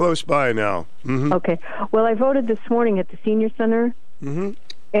 I'm close by now. Mm-hmm. Okay. Well, I voted this morning at the senior center, mm-hmm.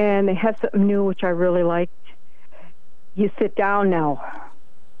 and they have something new which I really liked. You sit down now.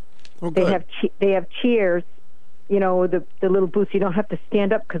 Oh, they have chairs, the little booths. You don't have to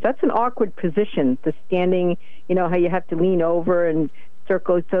stand up because that's an awkward position. The standing, how you have to lean over and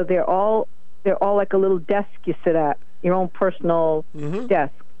circle. So they're all like a little desk you sit at, your own personal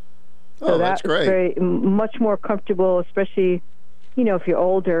desk. So that's great. Very much more comfortable, especially, if you're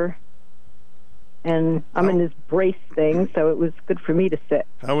older. And I'm in this brace thing, so it was good for me to sit.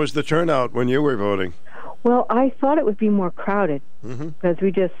 How was the turnout when you were voting? Well, I thought it would be more crowded because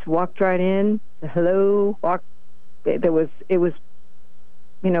we just walked right in. Hello, walked. It was,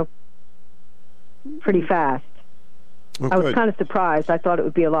 pretty fast. Oh, I was kind of surprised. I thought it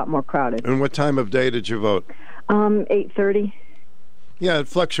would be a lot more crowded. And what time of day did you vote? 8:30. Yeah, it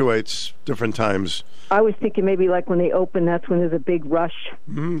fluctuates different times. I was thinking maybe like when they open, that's when there's a big rush.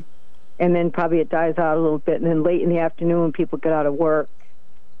 Mm-hmm. And then probably it dies out a little bit. And then late in the afternoon when people get out of work,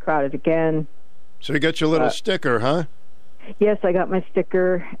 crowded again. So you got your little sticker, huh? Yes, I got my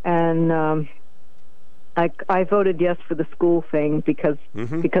sticker. And I voted yes for the school thing because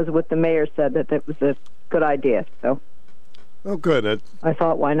of what the mayor said, that was a good idea. So. Oh, good. I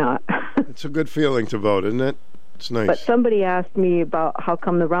thought, why not? It's a good feeling to vote, isn't it? It's nice. But somebody asked me about how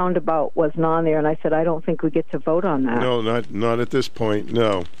come the roundabout wasn't on there, and I said, I don't think we get to vote on that. No, not at this point,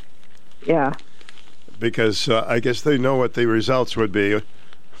 no. Yeah. Because I guess they know what the results would be,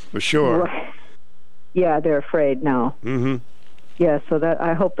 for sure. Right. Yeah, they're afraid now. Mm-hmm. Yeah, so that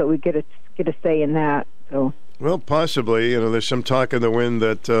I hope that we get a say in that. So. Well, possibly. There's some talk in the wind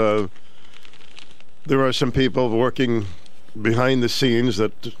that there are some people working behind the scenes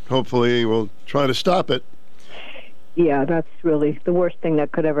that hopefully will try to stop it. Yeah, that's really the worst thing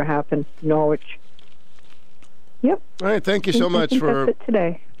that could ever happen, Norwich. Yep. All right, thank you so much for that's it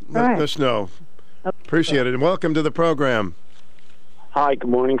today. letting us know. Appreciate it, and welcome to the program. Hi, good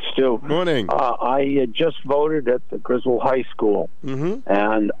morning, Stu. Morning. I just voted at the Griswold High School,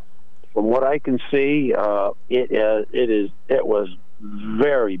 and from what I can see, it was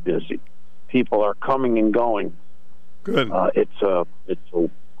very busy. People are coming and going. Good. It's a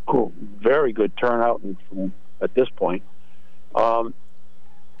cool, very good turnout at this point. I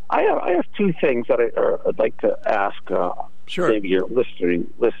have two things that I'd like to ask. Sure. Maybe your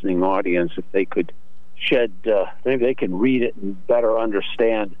listening audience, if they could shed, maybe they can read it and better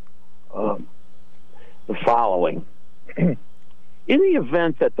understand the following. In the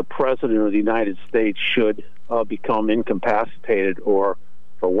event that the President of the United States should become incapacitated or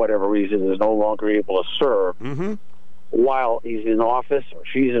for whatever reason is no longer able to serve while he's in office or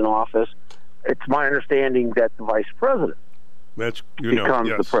she's in office, it's my understanding that the Vice President becomes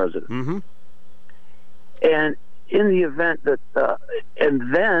the President. Mm-hmm. And in the event that,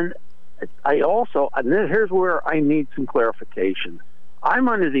 and then I also, and then here's where I need some clarification. I'm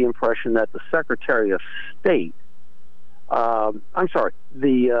under the impression that the Secretary of State, the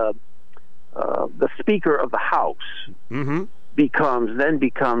Speaker of the House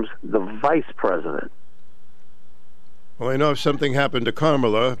becomes the Vice President. Well, I know if something happened to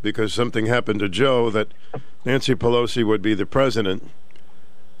Kamala, because something happened to Joe, that Nancy Pelosi would be the president.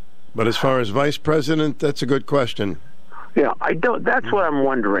 But as far as vice president, that's a good question. Yeah, I don't. That's what I'm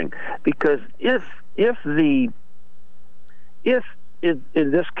wondering, because if in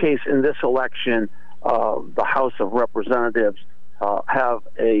this case, in this election, the House of Representatives have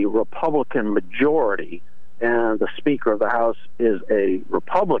a Republican majority, and the Speaker of the House is a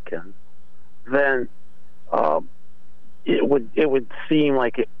Republican, then it would seem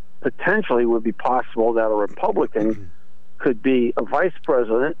like it potentially would be possible that a Republican could be a vice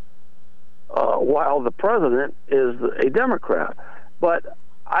president while the president is a Democrat. But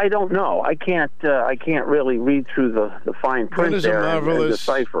I don't know. I can't really read through the fine print there and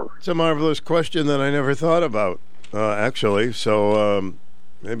decipher. It's a marvelous question that I never thought about, actually. So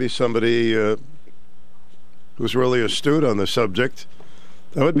maybe somebody who's really astute on the subject.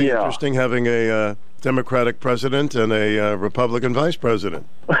 That would be interesting, having a Democratic president and a Republican vice president.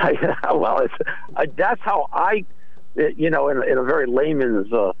 Well, that's how I, in a very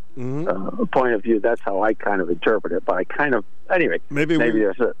layman's point of view, that's how I kind of interpret it. But I kind of, anyway, maybe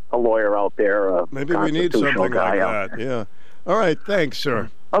there's a lawyer out there. Maybe we need something like that. Yeah. All right. Thanks, sir.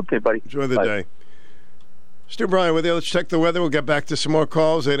 Okay, buddy. Enjoy the day. Stu Bryer with you. Let's check the weather. We'll get back to some more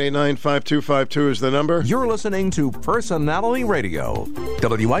calls. 889-5252 is the number. You're listening to Personality Radio.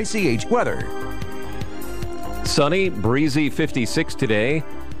 WICH weather. Sunny, breezy, 56 today.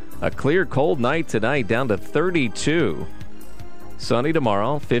 A clear, cold night tonight, down to 32. Sunny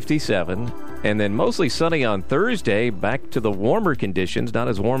tomorrow, 57. And then mostly sunny on Thursday, back to the warmer conditions. Not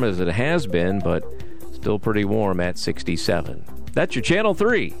as warm as it has been, but still pretty warm at 67. That's your Channel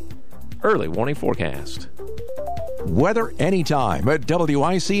 3 early warning forecast. Weather anytime at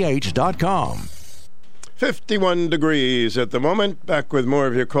WICH.com. 51 degrees at the moment. Back with more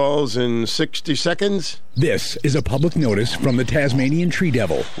of your calls in 60 seconds. This is a public notice from the Tasmanian Tree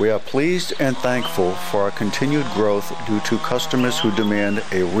Devil. We are pleased and thankful for our continued growth due to customers who demand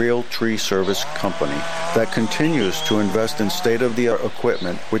a real tree service company that continues to invest in state-of-the-art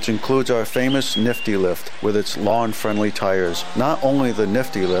equipment, which includes our famous Nifty Lift with its lawn-friendly tires. Not only the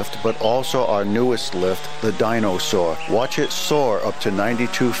Nifty Lift, but also our newest lift, the Dinosaur. Watch it soar up to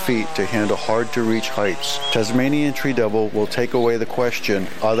 92 feet to handle hard-to-reach heights. Tasmanian Tree Devil will take away the question,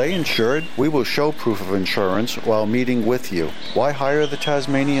 are they insured? We will show proof of insurance while meeting with you. Why hire the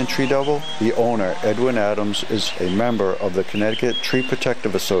Tasmanian Tree Devil? The owner, Edwin Adams, is a member of the Connecticut Tree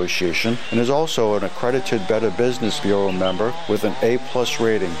Protective Association and is also an accredited Better Business Bureau member with an A+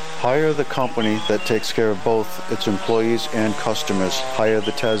 rating. Hire the company that takes care of both its employees and customers. Hire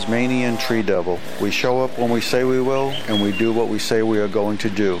the Tasmanian Tree Devil. We show up when we say we will, and we do what we say we are going to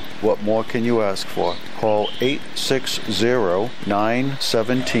do. What more can you ask for? Call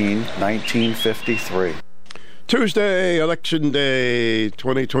 860-917-1953. Tuesday, Election Day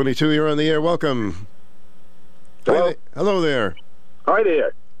 2022. You're on the air. Welcome. Hello. Hello there. Hi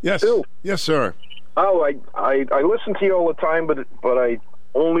there. Yes. Bill. Yes, sir. Oh, I listen to you all the time, but I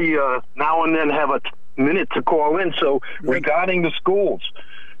only now and then have a minute to call in. So regarding the schools,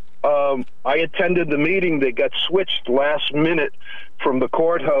 I attended the meeting that got switched last minute from the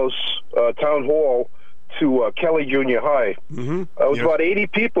courthouse town hall to Kelly Junior High. Mm-hmm. There was about 80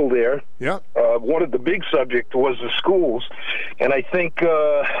 people there. Yeah. One of the big subjects was the schools, and I think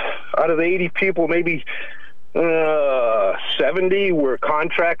out of the 80 people, maybe 70 were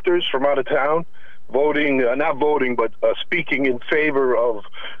contractors from out of town, not voting, but speaking in favor of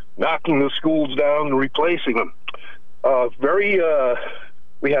knocking the schools down and replacing them.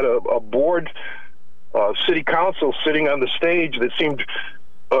 We had a board, city council sitting on the stage that seemed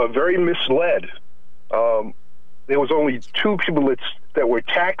very misled. There was only two people that were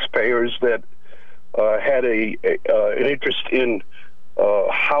taxpayers that had an interest in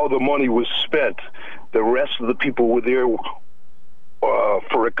how the money was spent. The rest of the people were there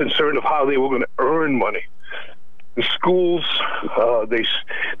for a concern of how they were going to earn money. The schools, they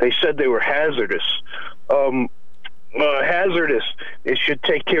said they were hazardous. Hazardous. They should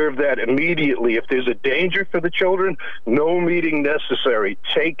take care of that immediately. If there's a danger for the children, no meeting necessary.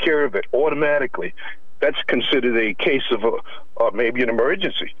 Take care of it automatically. That's considered a case of maybe an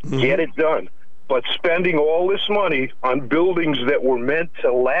emergency. Mm-hmm. Get it done. But spending all this money on buildings that were meant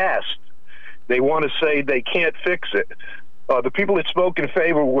to last, they want to say they can't fix it. The people that spoke in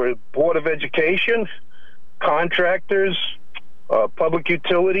favor were Board of Education, contractors, public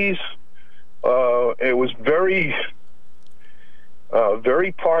utilities. It was very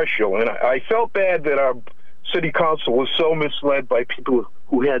partial, and I felt bad that our city council was so misled by people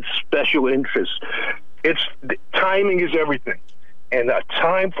who had special interests. Timing is everything, and the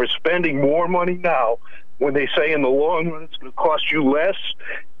time for spending more money now, when they say in the long run it's going to cost you less,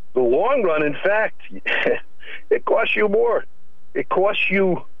 the long run, in fact, it costs you more. It costs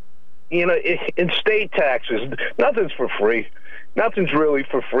you, in state taxes. Nothing's for free. Nothing's really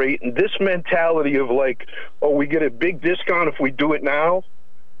for free. And this mentality of we get a big discount if we do it now.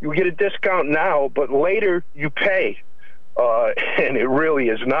 You get a discount now, but later you pay. And it really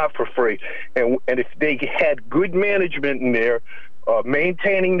is not for free. And if they had good management in there,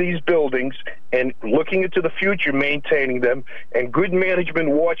 maintaining these buildings and looking into the future, maintaining them, and good management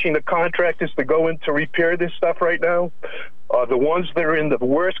watching the contractors to go in to repair this stuff right now, The ones that are in the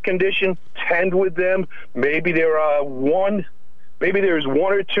worst condition, tend with them. Maybe there's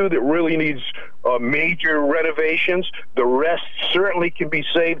one or two that really needs major renovations. The rest certainly can be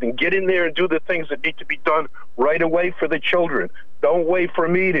saved, and get in there and do the things that need to be done right away for the children. Don't wait for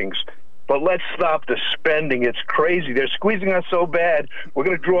meetings. But let's stop the spending. It's crazy. They're squeezing us so bad. We're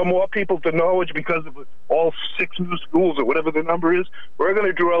going to draw more people to Norwich because of all 6 new schools or whatever the number is. We're going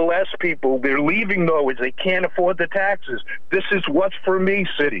to draw less people. They're leaving Norwich. They can't afford the taxes. This is what's for me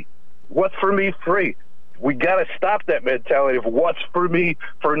city. What's for me free. We got to stop that mentality of what's for me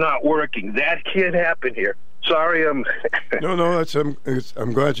for not working. That can't happen here. Sorry, I'm... No,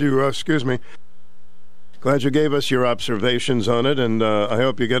 I'm glad you, excuse me. Glad you gave us your observations on it, and I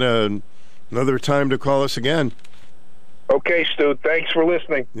hope you get another time to call us again. Okay, Stu. Thanks for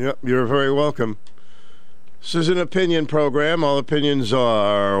listening. Yep, you're very welcome. This is an opinion program. All opinions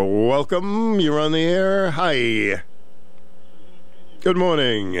are welcome. You're on the air. Hi. Good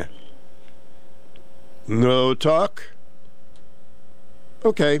morning. No talk?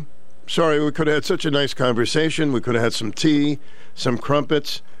 Okay. Sorry, we could have had such a nice conversation. We could have had some tea, some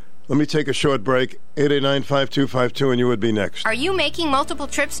crumpets. Let me take a short break. 889-5252, and you would be next. Are you making multiple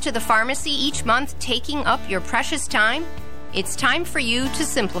trips to the pharmacy each month, taking up your precious time? It's time for you to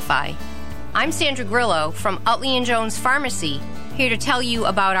simplify. I'm Sandra Grillo from Utley & Jones Pharmacy, here to tell you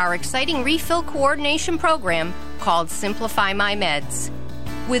about our exciting refill coordination program called Simplify My Meds.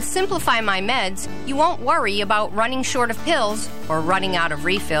 With Simplify My Meds, you won't worry about running short of pills or running out of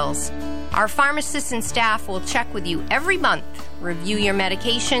refills. Our pharmacists and staff will check with you every month, review your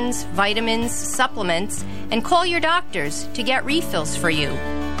medications, vitamins, supplements, and call your doctors to get refills for you.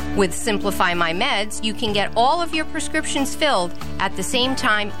 With Simplify My Meds, you can get all of your prescriptions filled at the same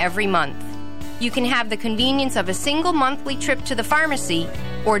time every month. You can have the convenience of a single monthly trip to the pharmacy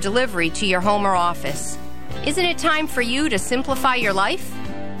or delivery to your home or office. Isn't it time for you to simplify your life?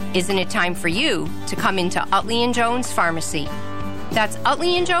 Isn't it time for you to come into Utley & Jones Pharmacy? That's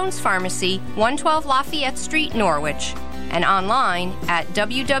Utley & Jones Pharmacy, 112 Lafayette Street, Norwich, and online at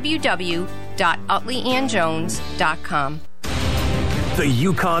www.utleyandjones.com. The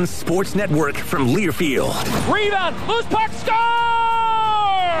Yukon Sports Network from Learfield. Rebound, loose puck, score!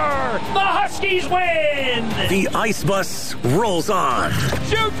 The Huskies win! The Ice Bus rolls on.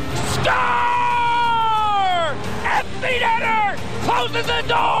 Shoot, score! Empty netter! Closes the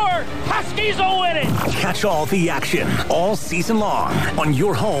door! Huskies will win it! Catch all the action all season long on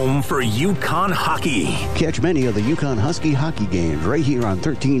your home for Yukon hockey. Catch many of the Yukon Husky hockey games right here on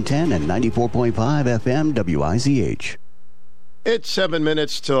 1310 and 94.5 FM WICH. It's 7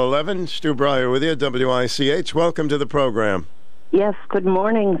 minutes till 11. Stu Bryer with you, WICH. Welcome to the program. Yes, good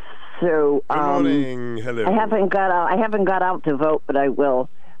morning, Sue. Good morning. Hello. I haven't got out to vote, but I will.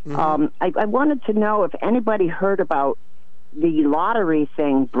 Mm-hmm. I wanted to know if anybody heard about the lottery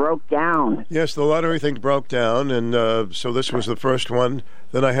thing broke down. Yes, the lottery thing broke down, and so this was the first one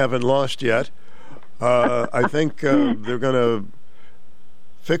that I haven't lost yet. I think they're going to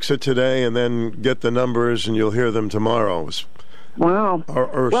fix it today and then get the numbers, and you'll hear them tomorrow. Wow.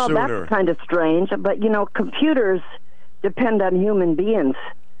 Or well, sooner. That's kind of strange, but, computers depend on human beings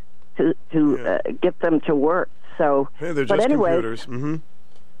to get them to work. So, hey, they're but just anyway, computers. Mm-hmm.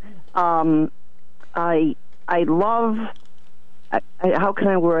 I love... how can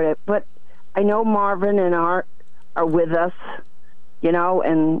I word it? But I know Marvin and Art are with us, and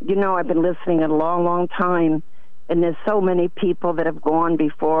I've been listening a long, long time, and there's so many people that have gone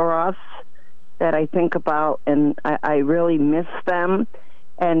before us that I think about, and I really miss them.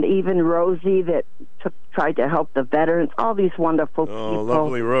 And even Rosie that tried to help the veterans, all these wonderful people. Oh,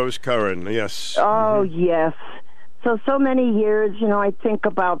 lovely Rose Curran, yes. Oh, yes. So many years, I think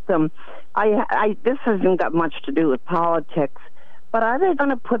about them. This hasn't got much to do with politics, but are they going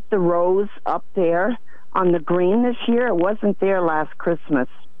to put the rose up there on the green this year? It wasn't there last Christmas.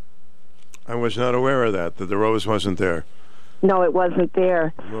 I was not aware of that the rose wasn't there. No, it wasn't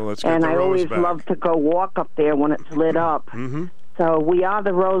there. Well, let's get and the I rose always back. love to go walk up there when it's lit up. Mm-hmm. So we are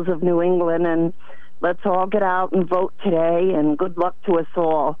the Rose of New England, and let's all get out and vote today, and good luck to us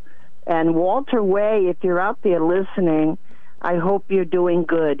all. And Walter Way, if you're out there listening, I hope you're doing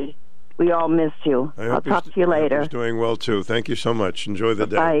good. We all miss you. I'll talk to you later. He's doing well, too. Thank you so much. Enjoy the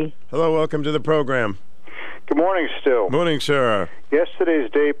day. Bye. Hello, welcome to the program. Good morning, Stu. Morning, sir.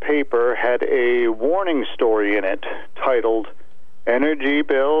 Yesterday's day paper had a warning story in it titled Energy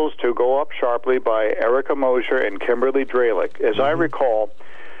Bills to Go Up Sharply by Erica Mosher and Kimberly Dralick. As I recall,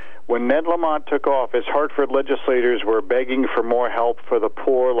 When Ned Lamont took office, Hartford legislators were begging for more help for the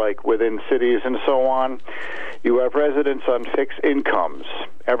poor, like within cities and so on. You have residents on fixed incomes.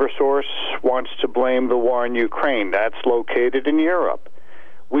 Eversource wants to blame the war in Ukraine. That's located in Europe.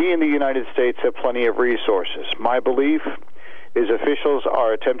 We in the United States have plenty of resources. My belief is officials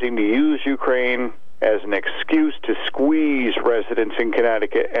are attempting to use Ukraine as an excuse to squeeze residents in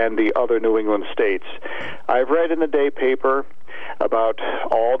Connecticut and the other New England states. I've read in the day paper about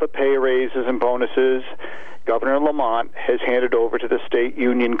all the pay raises and bonuses Governor Lamont has handed over to the state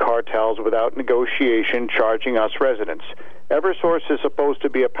union cartels without negotiation, charging us residents. Eversource is supposed to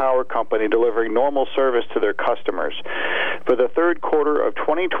be a power company delivering normal service to their customers. For the third quarter of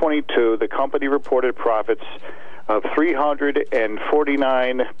 2022, the company reported profits of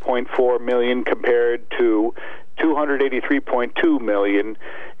 $349.4 million compared to $283.2 million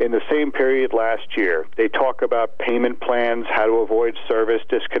in the same period last year. They talk about payment plans, how to avoid service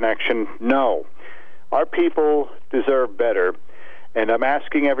disconnection. No. Our people deserve better, and I'm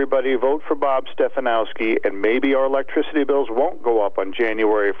asking everybody, vote for Bob Stefanowski, and maybe our electricity bills won't go up on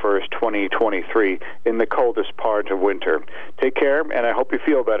January 1st, 2023, in the coldest part of winter. Take care, and I hope you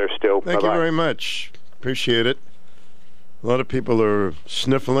feel better, Stu. Thank you very much. Appreciate it. A lot of people are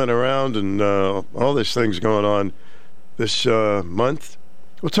sniffling around and all these things going on this month.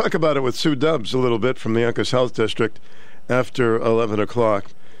 We'll talk about it with Sue Dubs a little bit from the Uncas Health District after 11 o'clock.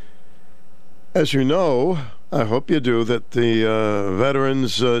 As you know, I hope you do, that the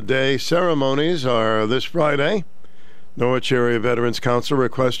Veterans Day ceremonies are this Friday. Norwich Area Veterans Council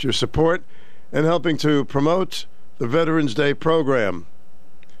requests your support in helping to promote the Veterans Day program.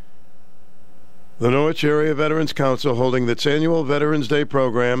 The Norwich Area Veterans Council holding its annual Veterans Day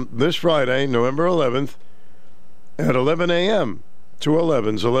program this Friday, November 11th, at 11 a.m.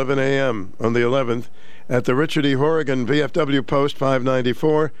 11 a.m. on the 11th at the Richard E. Horrigan VFW Post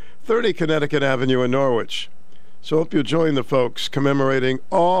 594, 30 Connecticut Avenue in Norwich. So hope you join the folks commemorating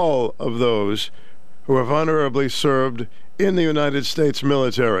all of those who have honorably served in the United States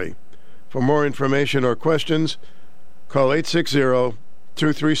military. For more information or questions, call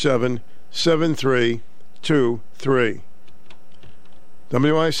 860-237-7323.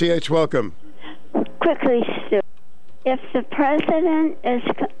 WICH, welcome. Quickly, Stu. If the president is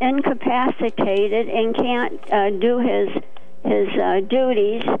incapacitated and can't do his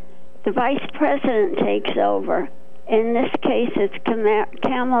duties, the vice president takes over. In this case, it's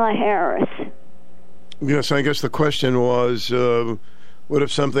Kamala Harris. Yes, I guess the question was, what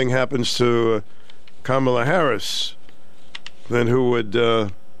if something happens to Kamala Harris? Then who would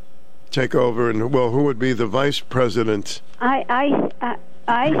take over, and who would be the vice president? I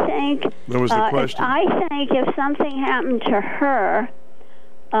think that was the question. I think if something happened to her,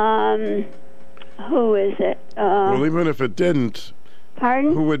 who is it? Well, even if it didn't,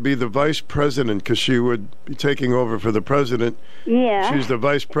 pardon? Who would be the vice president? Because she would be taking over for the president. Yeah. She's the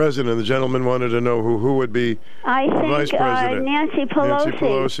vice president. The gentleman wanted to know who would be the vice president. Nancy Pelosi. Nancy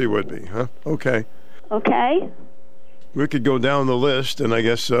Pelosi would be, huh? Okay. Okay. We could go down the list, and I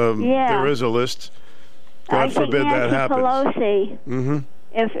guess there is a list. God forbid that happens. Pelosi. Mm-hmm.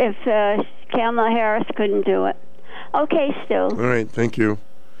 If Kamala Harris couldn't do it. Okay, Stu. All right, thank you.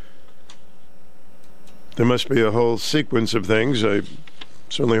 There must be a whole sequence of things. I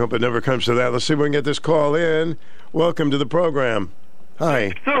certainly hope it never comes to that. Let's see if we can get this call in. Welcome to the program.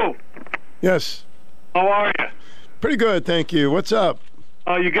 Hi. Stu. Yes. How are you? Pretty good, thank you. What's up?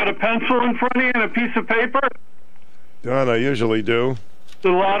 You got a pencil in front of you and a piece of paper? Don, I usually do. The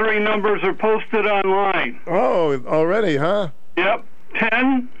lottery numbers are posted online. Oh, already, huh? Yep.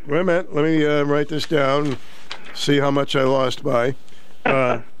 10. Wait a minute. Let me write this down. See how much I lost by.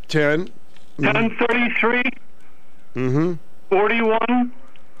 10. 10, 33. Mm-hmm. 41.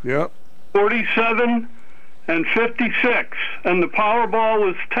 Yep. 47 and 56. And the Powerball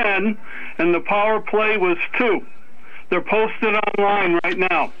was 10, and the Power Play was 2. They're posted online right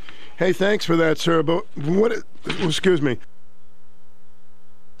now. Hey, thanks for that, sir. But excuse me.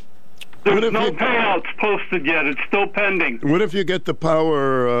 There's no payouts posted yet. It's still pending. What if you get the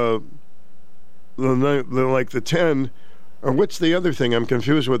Power, like the 10, or what's the other thing? I'm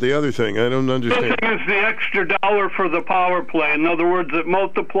confused with the other thing. I don't understand. The thing is the extra dollar for the Power Play. In other words, it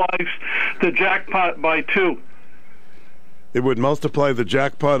multiplies the jackpot by 2. It would multiply the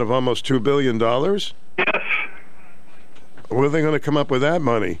jackpot of almost $2 billion? Yes. Where are they going to come up with that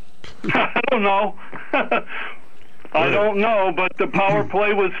money? I don't know. I don't know, but the Power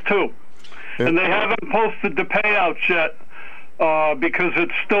Play was 2. And they haven't posted the payouts yet because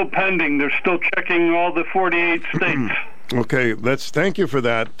it's still pending. They're still checking all the 48 states. Okay, thank you for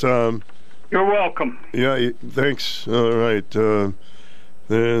that. You're welcome. Yeah, thanks. All right.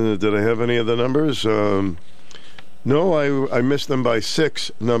 Did I have any of the numbers? No, I missed them by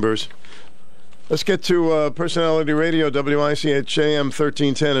 6 numbers. Let's get to Personality Radio, WICH AM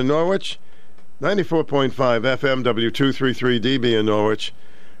 1310 in Norwich, 94.5 FM, W233DB in Norwich.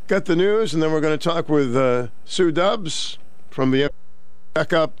 Got the news, and then we're going to talk with Sue Dubs from the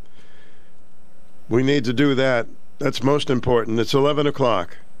backup. We need to do that. That's most important. It's 11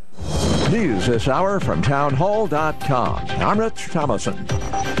 o'clock. News this hour from townhall.com. I'm Rich Thomason.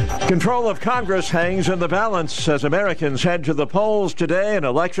 Control of Congress hangs in the balance as Americans head to the polls today, an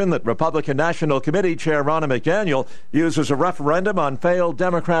election that Republican National Committee Chair Ronna McDaniel uses a referendum on failed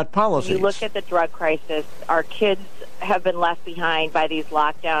Democrat policies. You look at the drug crisis, our kids have been left behind by these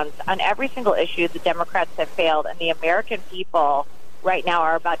lockdowns. On every single issue, the Democrats have failed, and the American people right now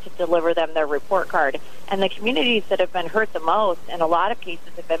are about to deliver them their report card. And the communities that have been hurt the most, in a lot of cases,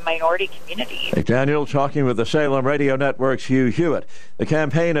 have been minority communities. McDaniel talking with the Salem Radio Network's Hugh Hewitt. The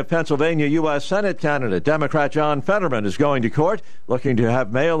campaign of Pennsylvania U.S. Senate candidate Democrat John Fetterman is going to court, looking to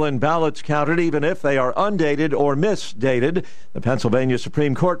have mail-in ballots counted even if they are undated or misdated. The Pennsylvania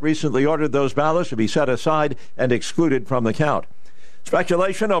Supreme Court recently ordered those ballots to be set aside and excluded from the count.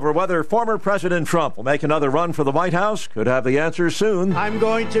 Speculation over whether former President Trump will make another run for the White House could have the answer soon. I'm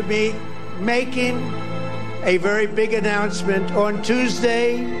going to be making a very big announcement on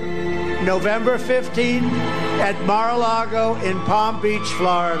Tuesday, November 15th, at Mar-a-Lago in Palm Beach,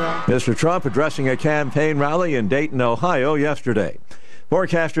 Florida. Mr. Trump addressing a campaign rally in Dayton, Ohio yesterday.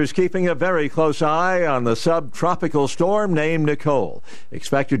 Forecasters keeping a very close eye on the subtropical storm named Nicole,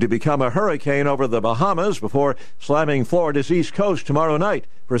 expected to become a hurricane over the Bahamas before slamming Florida's east coast tomorrow night,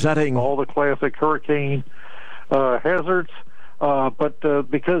 presenting all the classic hurricane hazards. But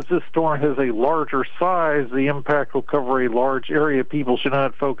because this storm has a larger size, the impact will cover a large area. People should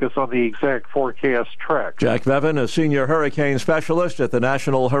not focus on the exact forecast track. Jack Bevan, a senior hurricane specialist at the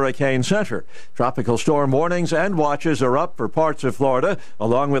National Hurricane Center. Tropical storm warnings and watches are up for parts of Florida,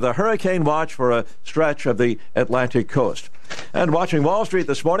 along with a hurricane watch for a stretch of the Atlantic coast. And watching Wall Street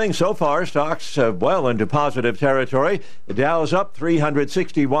this morning, so far stocks well into positive territory. The Dow's up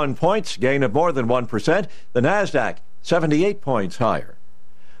 361 points, gain of more than 1%. The Nasdaq 78 points higher.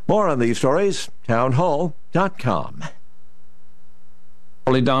 More on these stories, townhall.com.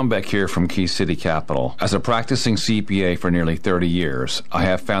 Charlie Dombeck here from Key City Capital. As a practicing CPA for nearly 30 years, I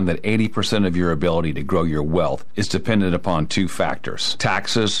have found that 80% of your ability to grow your wealth is dependent upon 2 factors: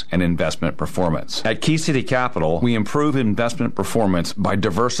 taxes and investment performance. At Key City Capital, we improve investment performance by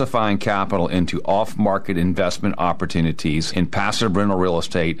diversifying capital into off-market investment opportunities in passive rental real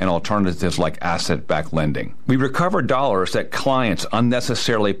estate and alternatives like asset-backed lending. We recover dollars that clients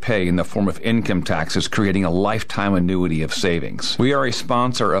unnecessarily pay in the form of income taxes, creating a lifetime annuity of savings. We are a sponsor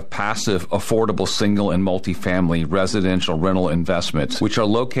of passive, affordable single and multifamily residential rental investments, which are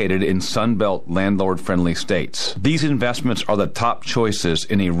located in Sunbelt landlord-friendly states. These investments are the top choices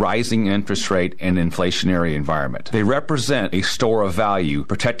in a rising interest rate and inflationary environment. They represent a store of value,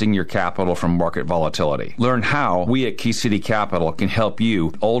 protecting your capital from market volatility. Learn how we at Key City Capital can help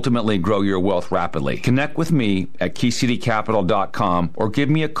you ultimately grow your wealth rapidly. Connect with me at keycitycapital.com or give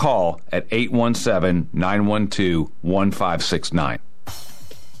me a call at 817-912-1569.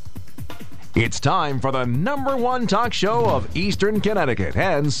 It's time for the #1 talk show of Eastern Connecticut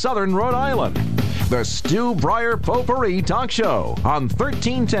and Southern Rhode Island. The Stu Bryer Potpourri Talk Show on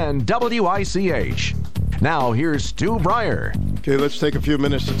 1310 WICH. Now here's Stu Bryer. Okay, let's take a few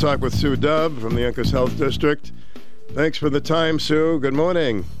minutes to talk with Sue Dubb from the Uncas Health District. Thanks for the time, Sue. Good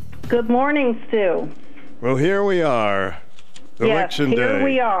morning. Good morning, Stu. Well, here we are. Election yes, here day.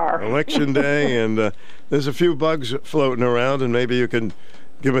 We are. Election day, and there's a few bugs floating around, and maybe you can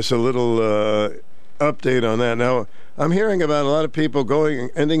give us a little update on that. Now, I'm hearing about a lot of people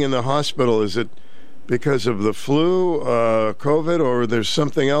ending in the hospital. Is it because of the flu, COVID, or there's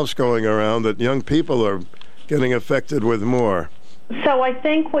something else going around that young people are getting affected with more? So I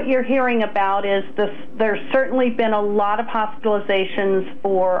think what you're hearing about is there's certainly been a lot of hospitalizations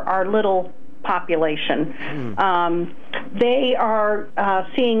for our little population. They are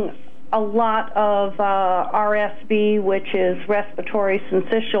seeing a lot of RSV, which is respiratory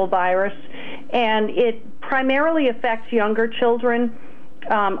syncytial virus, and it primarily affects younger children,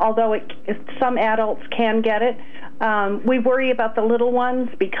 although some adults can get it. We worry about the little ones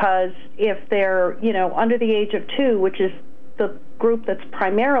because if they're, under the age of 2, which is the group that's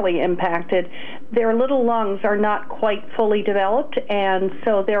primarily impacted, their little lungs are not quite fully developed, and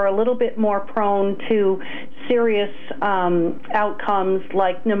so they're a little bit more prone to serious outcomes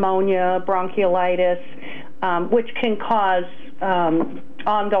like pneumonia, bronchiolitis, which can cause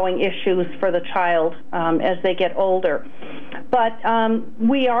ongoing issues for the child as they get older. But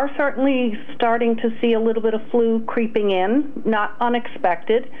we are certainly starting to see a little bit of flu creeping in, not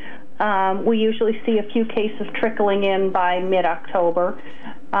unexpected. We usually see a few cases trickling in by mid-October.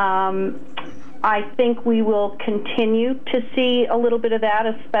 I think we will continue to see a little bit of that,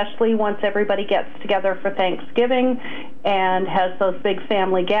 especially once everybody gets together for Thanksgiving and has those big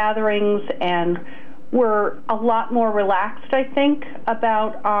family gatherings, and we're a lot more relaxed, I think,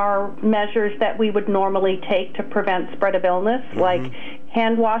 about our measures that we would normally take to prevent spread of illness. Like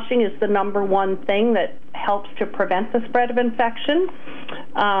hand washing is the number one thing that helps to prevent the spread of infection.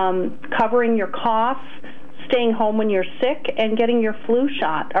 Covering your cough, staying home when you're sick, and getting your flu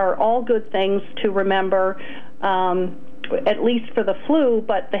shot are all good things to remember, at least for the flu.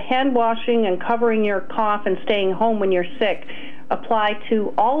 But the hand washing and covering your cough and staying home when you're sick apply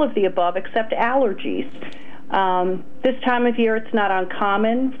to all of the above except allergies. This time of year, it's not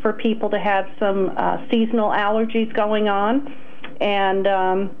uncommon for people to have some seasonal allergies going on. And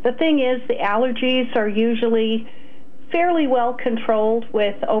the thing is, the allergies are usually fairly well controlled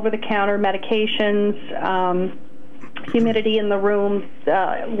with over-the-counter medications, humidity in the room,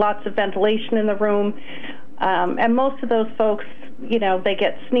 lots of ventilation in the room. And most of those folks, they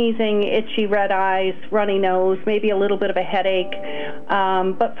get sneezing, itchy red eyes, runny nose, maybe a little bit of a headache.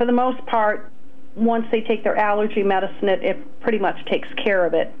 But for the most part, once they take their allergy medicine, it pretty much takes care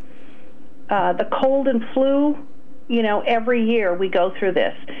of it. The cold and flu, every year we go through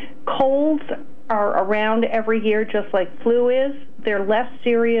this. Colds are around every year just like flu is. They're less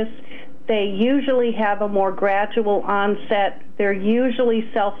serious. They usually have a more gradual onset. They're usually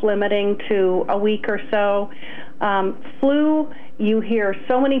self-limiting to a week or so. Flu, you hear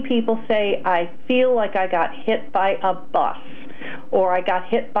so many people say, I feel like I got hit by a bus or I got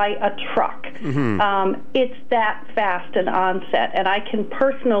hit by a truck. It's that fast an onset. And I can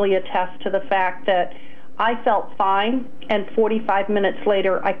personally attest to the fact that I felt fine, and 45 minutes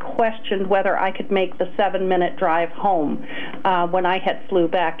later, I questioned whether I could make the 7-minute drive home when I had flu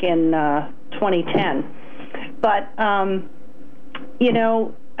back in 2010. But,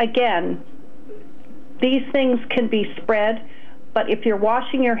 again, these things can be spread, but if you're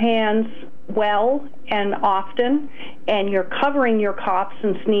washing your hands well and often, and you're covering your coughs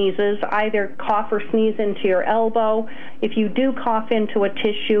and sneezes, either cough or sneeze into your elbow. If you do cough into a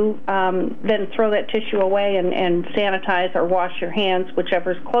tissue, then throw that tissue away and sanitize or wash your hands,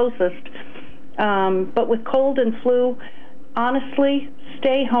 whichever's closest. But with cold and flu, honestly,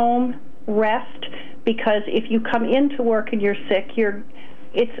 stay home, rest, because if you come into work and you're sick,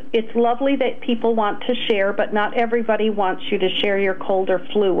 it's lovely that people want to share, but not everybody wants you to share your cold or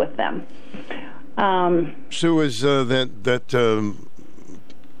flu with them. Sue, is that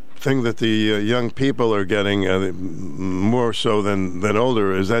thing that the young people are getting more so than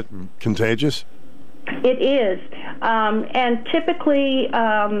older, is that contagious? It is. And typically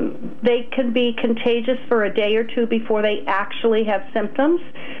they can be contagious for a day or two before they actually have symptoms.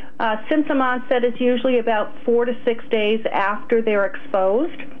 Symptom onset is usually about 4 to 6 days after they're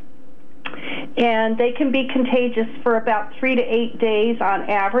exposed. And they can be contagious for about 3 to 8 days on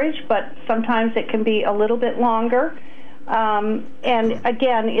average, but sometimes it can be a little bit longer. And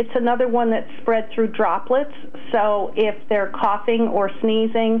again, it's another one that's spread through droplets. So if they're coughing or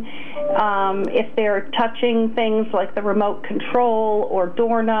sneezing, if they're touching things like the remote control or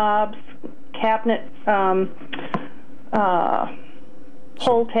doorknobs, cabinet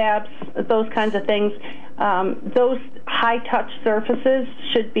pull tabs, those kinds of things, those high-touch surfaces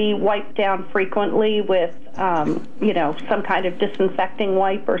should be wiped down frequently with, some kind of disinfecting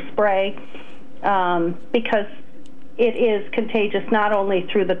wipe or spray, because it is contagious not only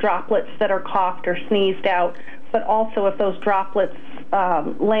through the droplets that are coughed or sneezed out, but also if those droplets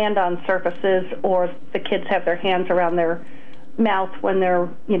land on surfaces or the kids have their hands around their mouth when they're,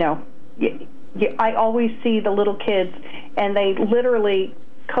 I always see the little kids, and they literally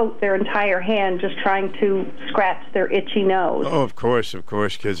coat their entire hand just trying to scratch their itchy nose. Oh, of course,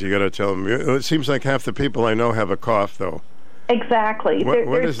 kids. You got to tell them. It seems like half the people I know have a cough, though. Exactly.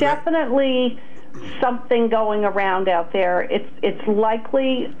 There's definitely something going around out there. It's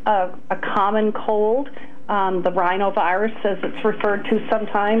likely a common cold, the rhinovirus, as it's referred to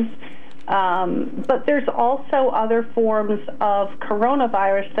sometimes. But there's also other forms of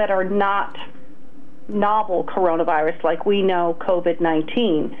coronavirus that are not novel coronavirus like we know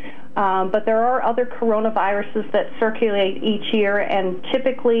COVID-19. But there are other coronaviruses that circulate each year and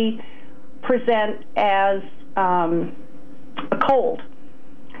typically present as a cold.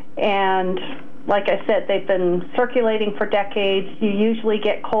 And like I said, they've been circulating for decades. You usually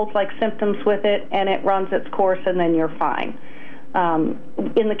get cold-like symptoms with it, and it runs its course, and then you're fine.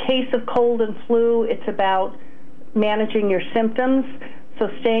 In the case of cold and flu, it's about managing your symptoms. So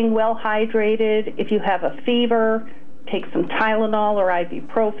staying well hydrated. If you have a fever, take some Tylenol or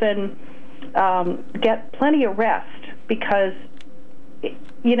ibuprofen. Get plenty of rest because,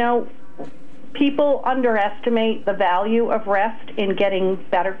 people underestimate the value of rest in getting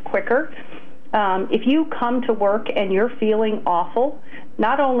better quicker. If you come to work and you're feeling awful,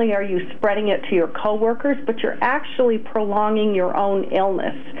 not only are you spreading it to your coworkers, but you're actually prolonging your own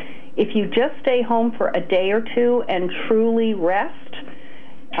illness. If you just stay home for a day or two and truly rest,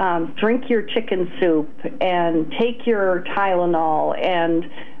 drink your chicken soup and take your Tylenol and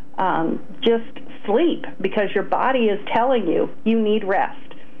just sleep because your body is telling you need rest.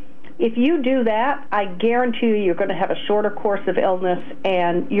 If you do that, I guarantee you're going to have a shorter course of illness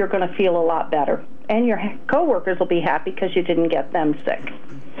and you're going to feel a lot better. And your coworkers will be happy because you didn't get them sick.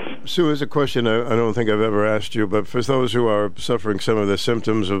 Sue, here's a question I don't think I've ever asked you, but for those who are suffering some of the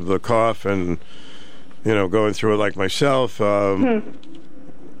symptoms of the cough and, going through it like myself, are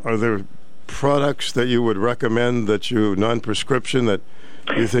there products that you would recommend non-prescription, that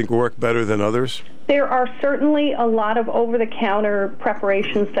you think work better than others? There are certainly a lot of over-the-counter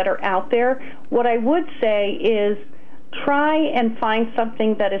preparations that are out there. What I would say is try and find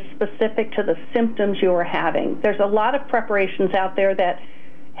something that is specific to the symptoms you are having. There's a lot of preparations out there that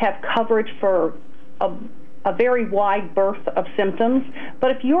have coverage for a very wide berth of symptoms.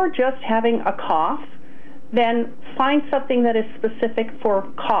 But if you're just having a cough, then find something that is specific for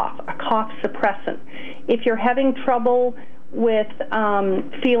cough, a cough suppressant. If you're having trouble with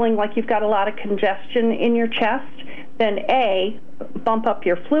feeling like you've got a lot of congestion in your chest, then A, bump up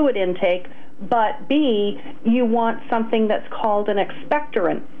your fluid intake, but B, you want something that's called an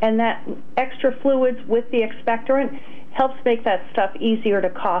expectorant. And that extra fluids with the expectorant helps make that stuff easier to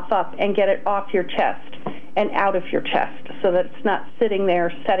cough up and get it off your chest and out of your chest so that it's not sitting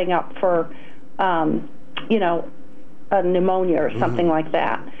there setting up for, a pneumonia or something like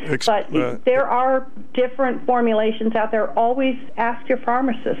that. But there are different formulations out there. Always ask your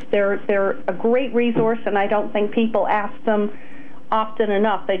pharmacist. They're a great resource, and I don't think people ask them often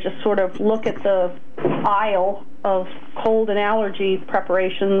enough. They just sort of look at the aisle of cold and allergy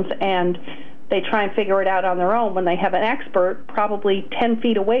preparations, and they try and figure it out on their own when they have an expert probably 10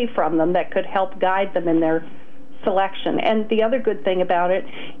 feet away from them that could help guide them in their selection. And the other good thing about it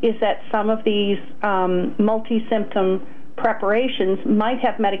is that some of these multi-symptom preparations might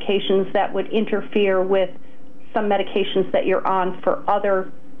have medications that would interfere with some medications that you're on for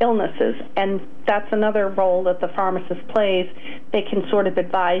other illnesses, and that's another role that the pharmacist plays. They can sort of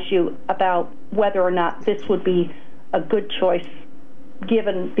advise you about whether or not this would be a good choice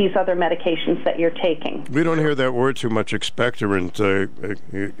given these other medications that you're taking. We don't hear that word too much, expectorant.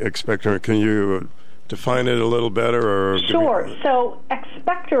 Expectorant, can you define it a little better? Or sure. So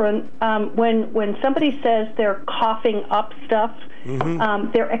expectorant, when somebody says they're coughing up stuff,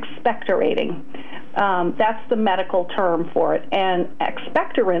 they're expectorating. That's the medical term for it. And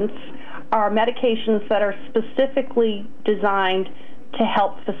expectorants are medications that are specifically designed to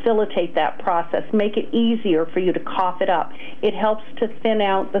help facilitate that process, make it easier for you to cough it up. It helps to thin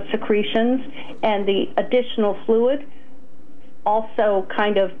out the secretions, and the additional fluid also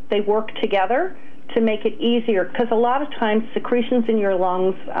they work together to make it easier, because a lot of times secretions in your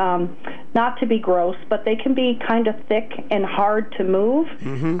lungs, not to be gross, but they can be kind of thick and hard to move,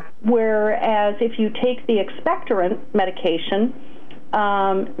 whereas if you take the expectorant medication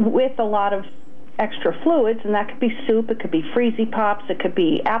with a lot of extra fluids, and that could be soup, it could be Freezy Pops, it could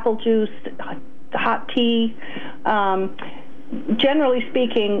be apple juice, hot tea. Generally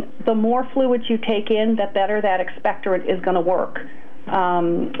speaking, the more fluids you take in, the better that expectorant is going to work.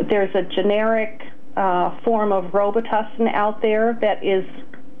 There's a generic form of Robitussin out there that is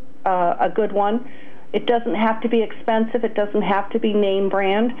a good one. It doesn't have to be expensive. It doesn't have to be name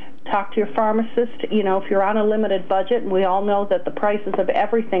brand. Talk to your pharmacist. If you're on a limited budget, and we all know that the prices of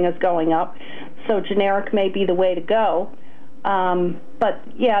everything is going up, so generic may be the way to go. But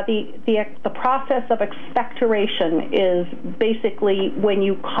yeah, the process of expectoration is basically when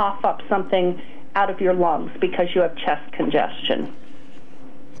you cough up something out of your lungs because you have chest congestion.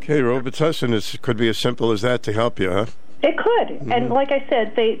 Okay, Robitussin could be as simple as that to help you, huh? It could. And like I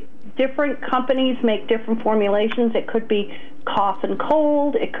said, different companies make different formulations. It could be cough and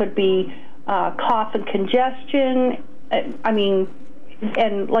cold. It could be cough and congestion.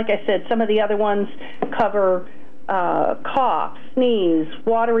 And like I said, some of the other ones cover cough, sneeze,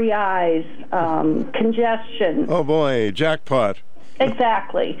 watery eyes, congestion. Oh, boy, jackpot.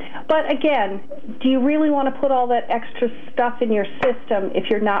 Exactly. But again, do you really want to put all that extra stuff in your system if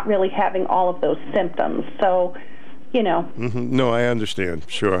you're not really having all of those symptoms? So, No, I understand.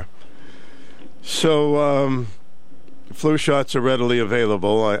 Sure. So, flu shots are readily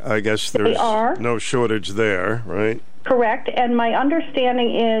available. I guess there's no shortage there, right? Correct. And my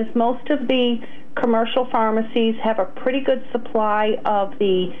understanding is most of the commercial pharmacies have a pretty good supply of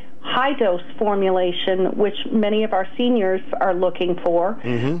the high-dose formulation, which many of our seniors are looking for.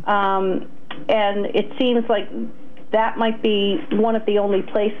 And it seems like that might be one of the only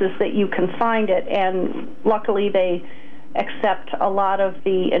places that you can find it. And luckily they accept a lot of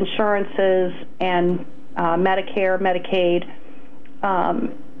the insurances and Medicare, Medicaid.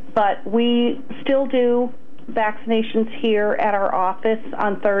 But we still do vaccinations here at our office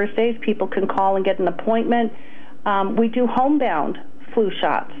on Thursdays. People can call and get an appointment. We do homebound flu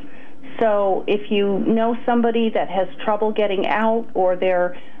shots. So if you know somebody that has trouble getting out, or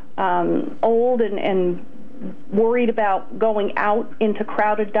they're old and worried about going out into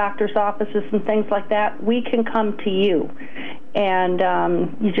crowded doctor's offices and things like that, we can come to you. And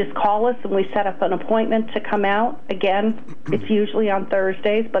you just call us and we set up an appointment to come out. Again, it's usually on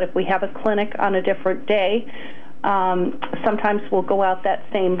Thursdays, but if we have a clinic on a different day, sometimes we'll go out that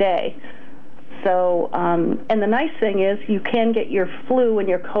same day. So, and the nice thing is you can get your flu and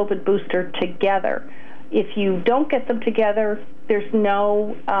your COVID booster together. If you don't get them together, there's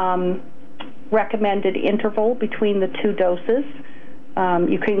no recommended interval between the two doses.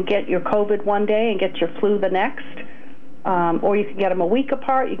 You can get your COVID one day and get your flu the next, or you can get them a week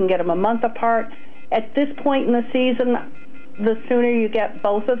apart, you can get them a month apart. At this point in the season, the sooner you get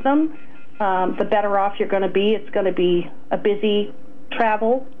both of them, the better off you're going to be. It's going to be a busy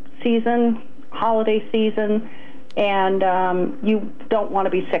travel season, holiday season, and you don't want to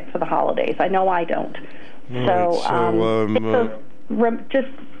be sick for the holidays. I know I don't.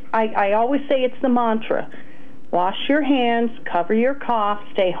 I always say it's the mantra: wash your hands, cover your cough,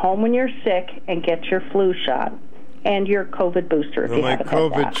 stay home when you're sick, and get your flu shot and your COVID booster. If you my haven't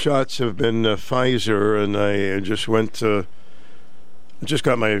COVID had that. shots have been Pfizer, and I just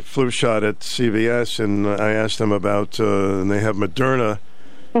got my flu shot at CVS, and I asked them about, and they have Moderna,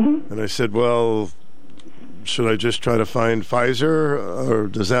 and I said, well, should I just try to find Pfizer, or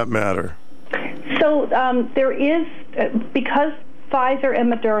does that matter? So there is, because Pfizer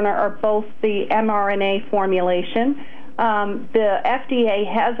and Moderna are both the mRNA formulation, the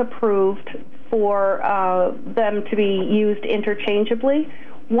FDA has approved for them to be used interchangeably.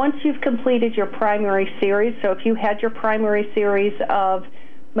 Once you've completed your primary series, so if you had your primary series of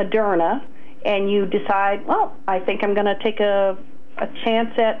Moderna and you decide, well, I think I'm going to take a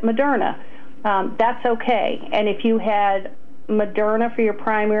chance at Moderna, that's okay. And if you had Moderna for your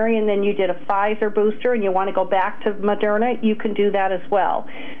primary and then you did a Pfizer booster and you want to go back to Moderna, you can do that as well.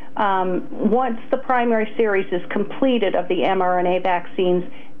 Once the primary series is completed of the mRNA vaccines,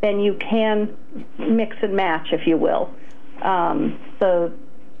 then you can mix and match, if you will, the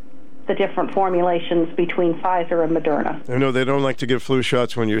different formulations between Pfizer and Moderna. I know they don't like to give flu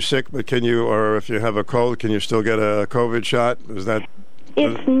shots when you're sick, but can you, or if you have a cold, can you still get a COVID shot? Is that...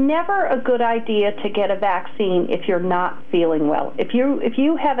 It's never a good idea to get a vaccine if you're not feeling well. If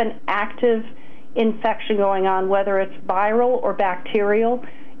you have an active infection going on, whether it's viral or bacterial,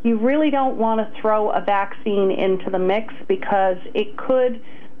 you really don't want to throw a vaccine into the mix, because it could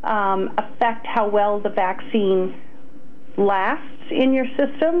affect how well the vaccine lasts in your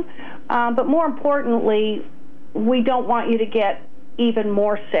system. But more importantly, we don't want you to get even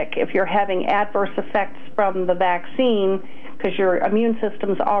more sick if you're having adverse effects from the vaccine, because your immune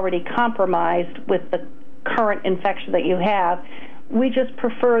system's already compromised with the current infection that you have. We just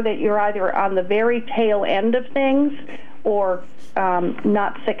prefer that you're either on the very tail end of things or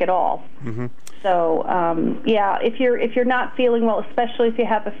not sick at all. So, if you're not feeling well, especially if you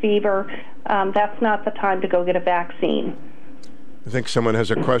have a fever, that's not the time to go get a vaccine. I think someone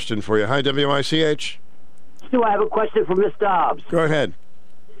has a question for you. Hi, WICH. Stu, I have a question for Miss Dobbs. Go ahead.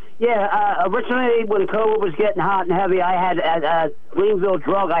 Yeah, originally when COVID was getting hot and heavy, I had at Greenville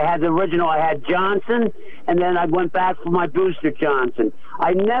Drug, I had the original, I had Johnson, and then I went back for my booster Johnson.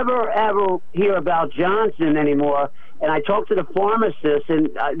 I never, ever hear about Johnson anymore, and I talked to the pharmacist, and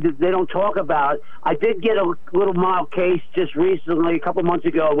they don't talk about it. I did get a little mild case just recently, a couple months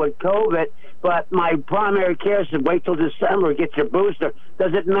ago with COVID, but my primary care said wait till December, get your booster.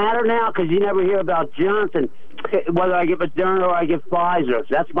 Does it matter now? Because you never hear about Johnson, whether I get Moderna or I get Pfizer.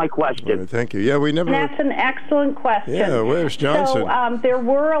 That's my question. Right, thank you. Yeah, we never... That's an excellent question. Yeah, where's Johnson? So there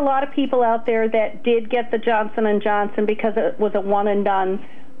were a lot of people out there that did get the Johnson & Johnson because it was a one-and-done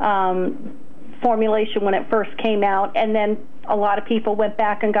formulation when it first came out, and then a lot of people went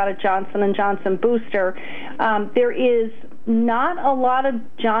back and got a Johnson & Johnson booster. There is not a lot of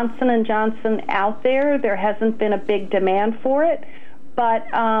Johnson & Johnson out there. There hasn't been a big demand for it, but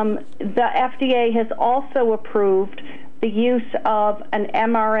the FDA has also approved the use of an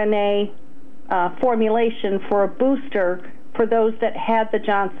mRNA formulation for a booster for those that had the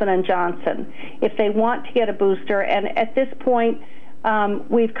Johnson & Johnson, if they want to get a booster. And at this point,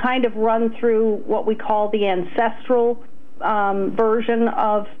 we've kind of run through what we call the ancestral version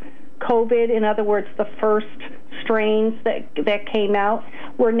of COVID. In other words, the first strains that came out.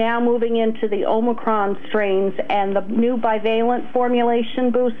 We're now moving into the Omicron strains, and the new bivalent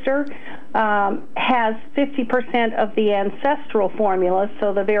formulation booster has 50% of the ancestral formula,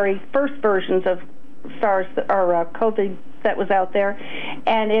 so the very first versions of SARS or COVID that was out there,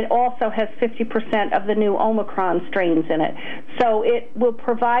 and it also has 50% of the new Omicron strains in it. So it will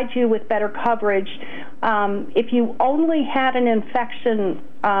provide you with better coverage. If you only had an infection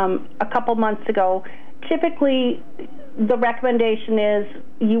a couple months ago, typically the recommendation is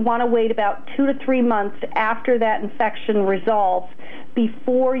you want to wait about 2 to 3 months after that infection resolves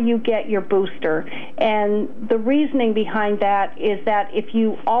before you get your booster. And the reasoning behind that is that if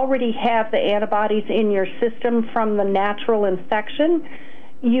you already have the antibodies in your system from the natural infection,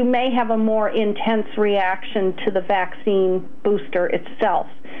 you may have a more intense reaction to the vaccine booster itself.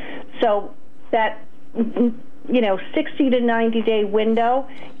 So that 60 to 90 day window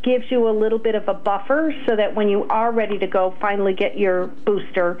gives you a little bit of a buffer so that when you are ready to go finally get your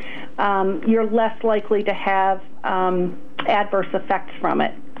booster, you're less likely to have adverse effects from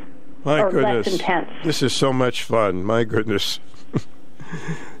it. My or goodness, less intense. This is so much fun. My goodness.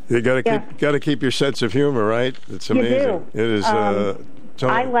 You got to keep your sense of humor, right? It's amazing. You do. It is.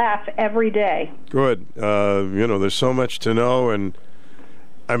 I laugh every day. Good. There's so much to know, and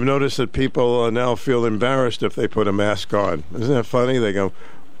I've noticed that people now feel embarrassed if they put a mask on. Isn't that funny? They go,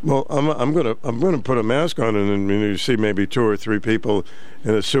 "Well, I'm gonna put a mask on," and then you see maybe 2 or 3 people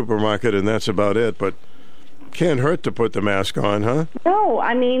in a supermarket, and that's about it. But can't hurt to put the mask on, huh? No,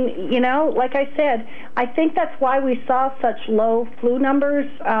 I mean, like I said, I think that's why we saw such low flu numbers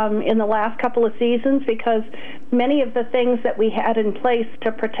in the last couple of seasons, because many of the things that we had in place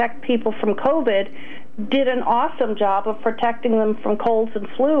to protect people from COVID did an awesome job of protecting them from colds and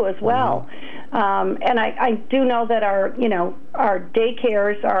flu as well. And I do know that our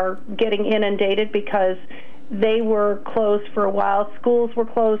daycares are getting inundated because they were closed for a while. Schools were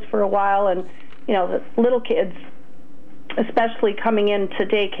closed for a while, and the little kids, especially coming into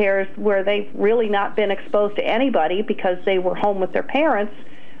daycares where they've really not been exposed to anybody because they were home with their parents,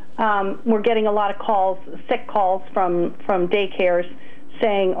 we're getting a lot of sick calls from daycares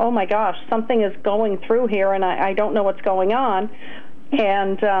saying, "Oh my gosh, something is going through here and I don't know what's going on."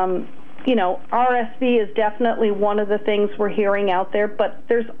 And RSV is definitely one of the things we're hearing out there, but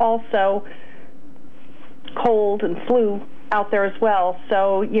there's also cold and flu out there as well.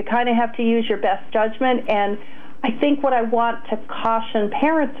 So you kind of have to use your best judgment. And I think what I want to caution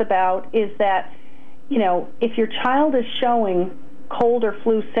parents about is that, if your child is showing cold or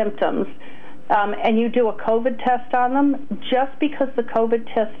flu symptoms, and you do a COVID test on them, just because the COVID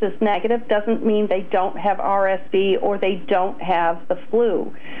test is negative doesn't mean they don't have RSV or they don't have the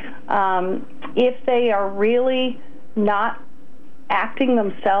flu. If they are really not acting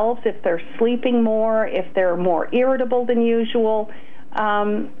themselves, if they're sleeping more, if they're more irritable than usual,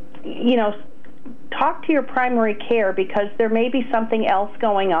 talk to your primary care, because there may be something else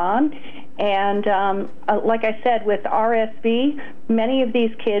going on. And like I said, with RSV, many of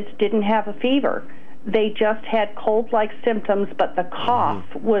these kids didn't have a fever. They just had cold-like symptoms, but the cough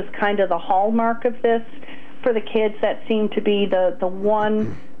was kind of the hallmark of this for the kids. That seemed to be the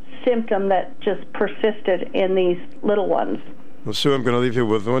one symptom that just persisted in these little ones. Well, Sue, I'm going to leave you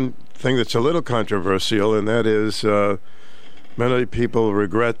with one thing that's a little controversial, and that is many people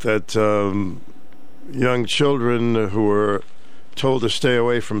regret that young children who were told to stay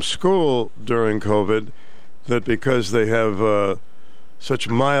away from school during COVID, that because they have such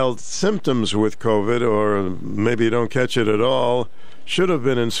mild symptoms with COVID, or maybe you don't catch it at all, should have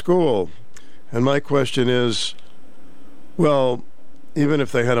been in school. And my question is, well, even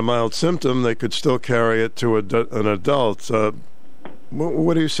if they had a mild symptom, they could still carry it to an adult.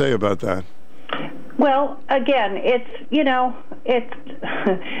 What do you say about that? Well, again,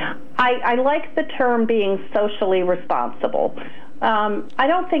 I like the term being socially responsible. I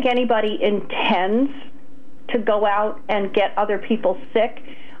don't think anybody intends to go out and get other people sick.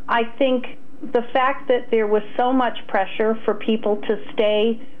 I think the fact that there was so much pressure for people to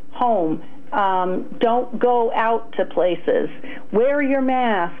stay home, don't go out to places, wear your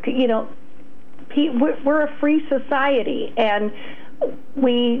mask, we're a free society, and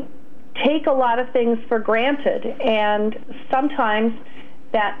we take a lot of things for granted, and sometimes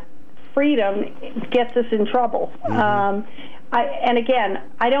that freedom gets us in trouble. Mm-hmm. And again,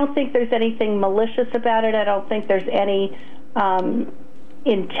 I don't think there's anything malicious about it. I don't think there's any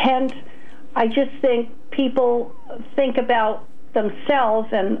intent. I just think people think about themselves,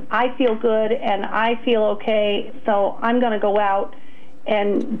 and I feel good and I feel okay, so I'm going to go out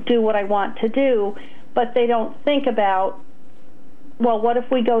and do what I want to do. But they don't think about, well, what if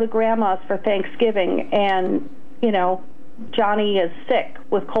we go to Grandma's for Thanksgiving and, you know, Johnny is sick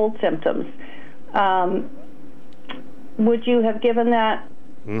with cold symptoms? Would you have given that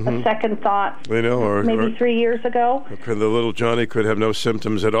a second thought or maybe 3 years ago? The little Johnny could have no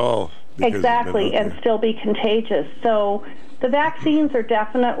symptoms at all. Exactly, and still be contagious. So the vaccines are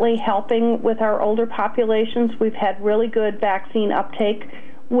definitely helping with our older populations. We've had really good vaccine uptake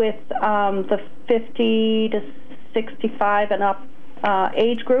with the 50 to 65 and up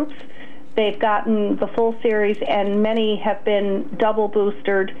age groups. They've gotten the full series, and many have been double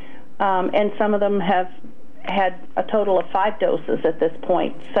boosted, and some of them have had a total of 5 doses at this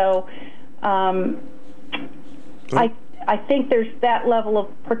point. So I think there's that level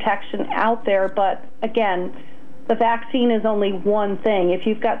of protection out there, but again, the vaccine is only one thing. If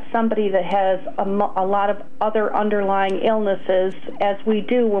you've got somebody that has a lot of other underlying illnesses, as we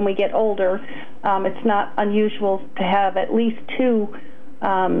do when we get older, it's not unusual to have at least 2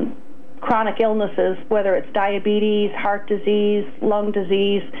 chronic illnesses, whether it's diabetes, heart disease, lung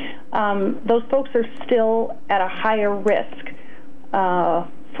disease. Those folks are still at a higher risk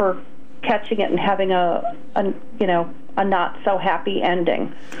for catching it and having a not so happy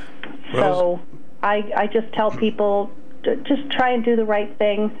ending. So I just tell people to just try and do the right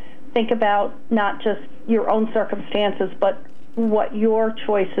thing. Think about not just your own circumstances, but what your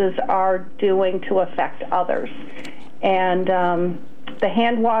choices are doing to affect others. And the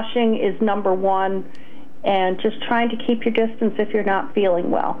hand washing is number one, and just trying to keep your distance if you're not feeling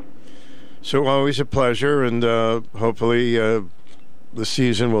well. So always a pleasure, and hopefully the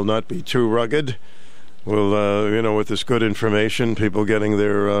season will not be too rugged. We'll, with this good information, people getting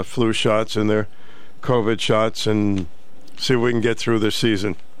their flu shots and their COVID shots, and see if we can get through this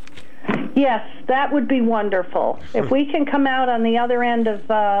season. Yes, that would be wonderful. If we can come out on the other end of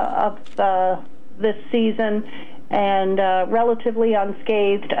this season and relatively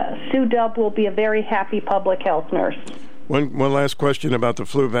unscathed, Sue Dubb will be a very happy public health nurse. One last question about the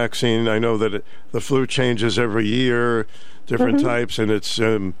flu vaccine. I know that the flu changes every year, different types, and it's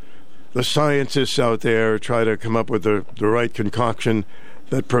the scientists out there try to come up with the right concoction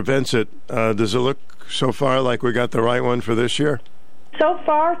that prevents it. Does it look so far like we got the right one for this year? So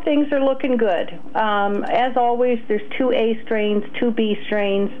far, things are looking good. As always, there's 2 A strains, 2 B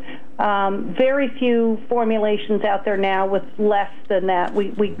strains. Very few formulations out there now with less than that.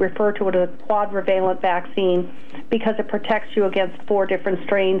 We refer to it as a quadrivalent vaccine because it protects you against 4 different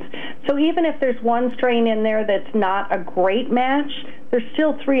strains. So even if there's one strain in there that's not a great match, there's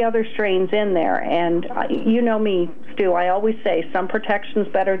still 3 other strains in there. And you know me, Stu, I always say some protection's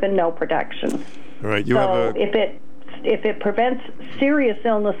better than no protection. All right. If it prevents serious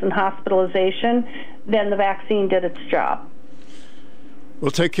illness and hospitalization, then the vaccine did its job.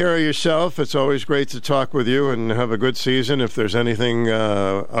 Well, take care of yourself. It's always great to talk with you, and have a good season. If there's anything,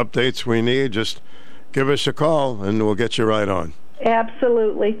 updates we need, just give us a call, and we'll get you right on.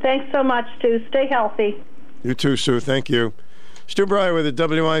 Absolutely. Thanks so much, Stu. Stay healthy. You too, Sue. Thank you. Stu Bryer with the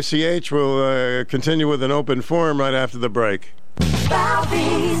WICH. We'll continue with an open forum right after the break.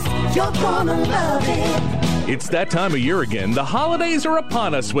 Balvie's, you're gonna love it. It's that time of year again. The holidays are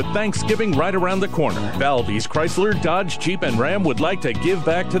upon us with Thanksgiving right around the corner. Balvie's Chrysler, Dodge, Jeep, and Ram would like to give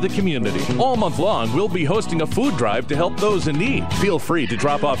back to the community. All month long, we'll be hosting a food drive to help those in need. Feel free to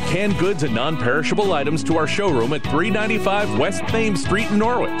drop off canned goods and non-perishable items to our showroom at 395 West Thames Street in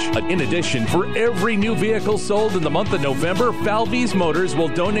Norwich. In addition, for every new vehicle sold in the month of November, Balvie's Motors will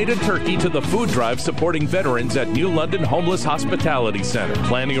donate a turkey to the food drive supporting veterans at New London Homeless Hospitality Center.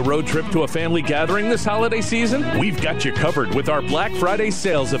 Planning a road trip to a family gathering this holiday season? We've got you covered with our Black Friday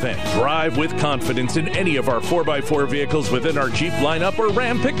sales event. Drive with confidence in any of our 4x4 vehicles within our Jeep lineup or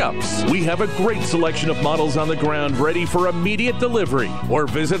Ram pickups. We have a great selection of models on the ground ready for immediate delivery. Or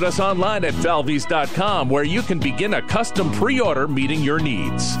visit us online at Falvies.com, where you can begin a custom pre-order meeting your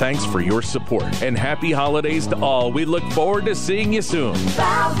needs. Thanks for your support, and happy holidays to all. We look forward to seeing you soon.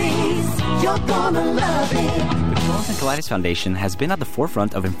 Falvies, you're gonna love it. The Crohn's and Colitis Foundation has been at the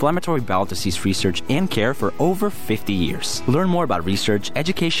forefront of inflammatory bowel disease research and care for over 50 years. Learn more about research,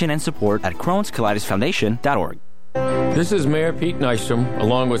 education, and support at Crohn'sColitisFoundation.org. This is Mayor Pete Nystrom,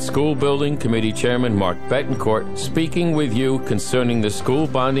 along with School Building Committee Chairman Mark Betancourt, speaking with you concerning the school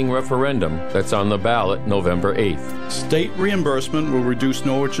bonding referendum that's on the ballot November 8th. State reimbursement will reduce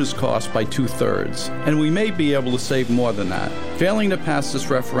Norwich's cost by 2/3, and we may be able to save more than that. Failing to pass this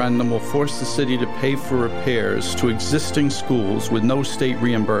referendum will force the city to pay for repairs to existing schools with no state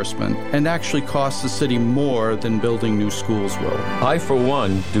reimbursement, and actually cost the city more than building new schools will. I, for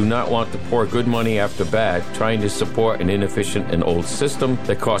one, do not want to pour good money after bad, trying to support an inefficient and old system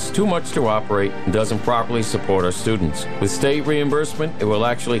that costs too much to operate and doesn't properly support our students. With state reimbursement, it will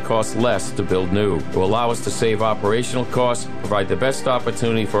actually cost less to build new. It will allow us to save operational costs, provide the best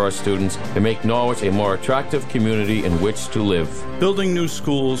opportunity for our students, and make Norwich a more attractive community in which to live. Building new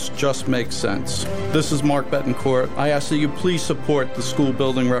schools just makes sense. This is Mark Betancourt. I ask that you please support the school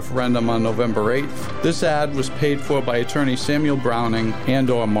building referendum on November 8th. This ad was paid for by attorney Samuel Browning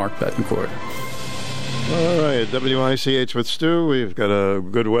and/or Mark Betancourt. All right, WICH with Stu. We've got a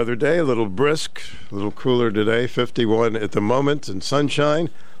good weather day, a little brisk, a little cooler today, 51 at the moment, and sunshine.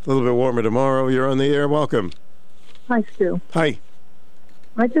 A little bit warmer tomorrow. You're on the air. Welcome. Hi, Stu. Hi.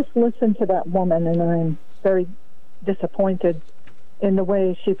 I just listened to that woman, and I'm very disappointed in the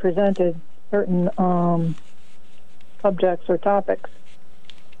way she presented certain subjects or topics.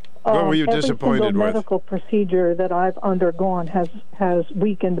 What were you disappointed every single with? medical procedure that I've undergone has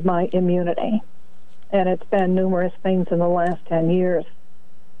weakened my immunity, and it's been numerous things in the last 10 years.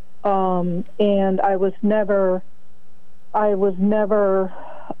 And I was never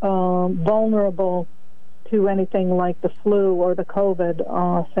vulnerable to anything like the flu or the COVID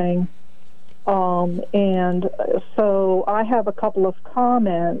thing. And so I have a couple of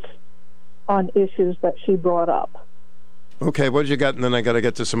comments on issues that she brought up. Okay, what did you got? And then I got to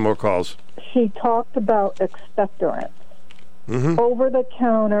get to some more calls. She talked about expectorants.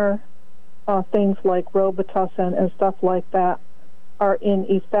 Over-the-counter things like Robitussin and stuff like that are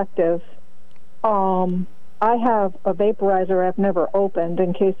ineffective. I have a vaporizer I've never opened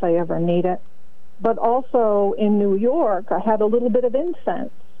in case I ever need it. But also in New York, I had a little bit of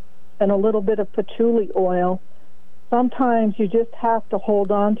incense and a little bit of patchouli oil. Sometimes you just have to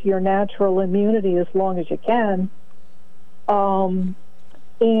hold on to your natural immunity as long as you can.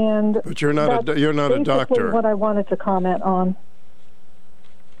 But you're not a doctor. What I wanted to comment on.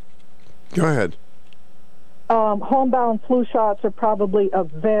 Go ahead. Homebound flu shots are probably a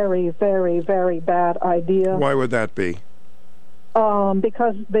very, very, very bad idea. Why would that be?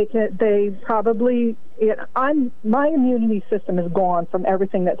 Because my immunity system is gone from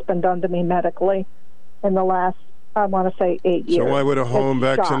everything that's been done to me medically in the last, I want to say, 8 years. So why would a home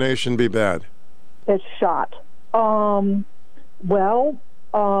vaccination be bad? It's shot.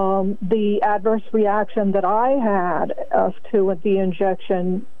 The adverse reaction that I had to the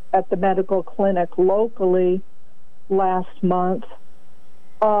injection at the medical clinic locally last month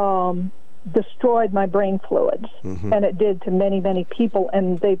destroyed my brain fluids, and it did to many, many people,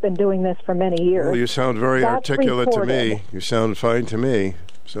 and they've been doing this for many years. Well, you sound very articulate to me. You sound fine to me.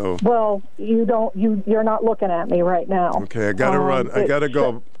 So. Well, you're not looking at me right now. Okay, I got to run. I got to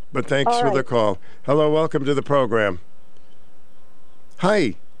go, but thanks for the call. Hello, welcome to the program.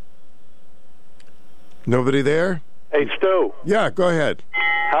 Hi. Nobody there? Hey, Stu. Yeah, go ahead.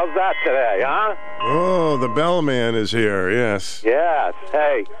 How's that today, huh? Oh, the bellman is here, yes. Yes.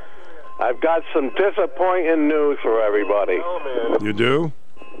 Hey, I've got some disappointing news for everybody. You do?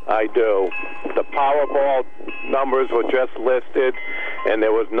 I do. The Powerball numbers were just listed, and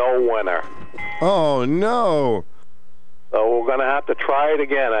there was no winner. Oh, no. So we're going to have to try it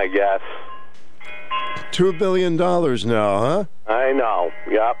again, I guess. $2 billion now, huh? I know.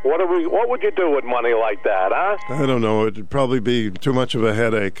 Yeah. What would you do with money like that, huh? I don't know. It'd probably be too much of a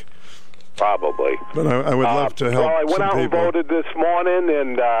headache. Probably. But I would love to help. Well, I went some out people. and voted this morning,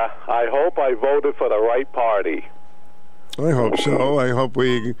 and I hope I voted for the right party. I hope so. I hope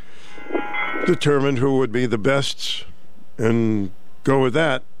we determined who would be the best and go with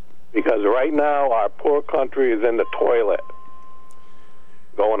that. Because right now, our poor country is in the toilet.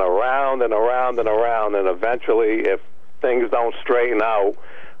 Going around and around and around, and eventually, if things don't straighten out,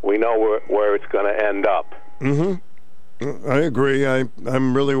 we know where it's going to end up. I agree.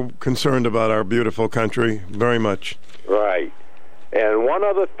 I'm really concerned about our beautiful country, very much. Right. And one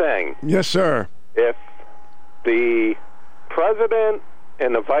other thing. Yes, sir. If the president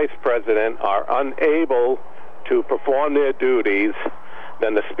and the vice president are unable to perform their duties,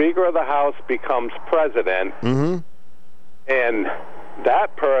 then the Speaker of the House becomes president, and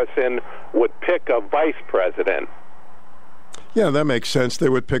that person would pick a vice president. Yeah, that makes sense. They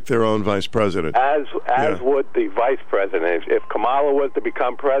would pick their own vice president. As would the vice president. If Kamala was to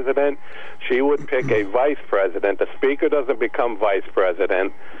become president, she would pick a vice president. The speaker doesn't become vice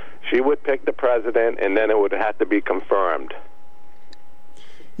president. She would pick the president, and then it would have to be confirmed.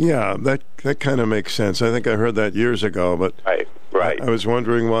 Yeah, that kind of makes sense. I think I heard that years ago, but right. I was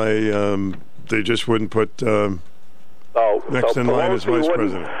wondering why they just wouldn't put next in line as vice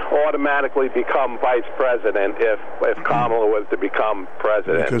president. Automatically become vice president if Kamala was to become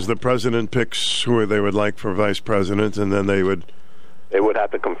president. Because the president picks who they would like for vice president, and then they would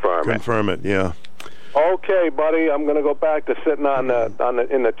have to confirm it. Yeah. Okay, buddy, I'm going to go back to sitting in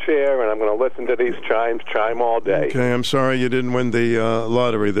the chair, and I'm going to listen to these chimes chime all day. Okay, I'm sorry you didn't win the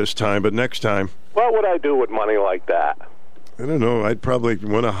lottery this time, but next time. What would I do with money like that? I don't know. I'd probably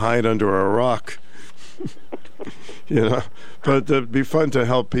want to hide under a rock. You know, but it'd be fun to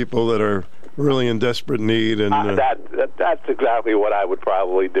help people that are really in desperate need. And that's exactly what I would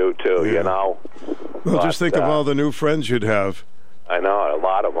probably do too. Yeah. You know. Well, just think of all the new friends you'd have. I know, a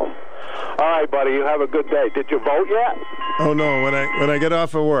lot of them. All right, buddy. You have a good day. Did you vote yet? Oh no, when I get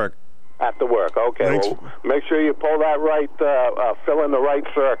off of work. After work, okay. Thanks. Well, make sure you pull that right, fill in the right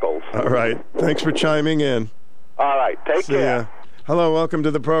circles. All right. Thanks for chiming in. All right. Take care. Hello. Welcome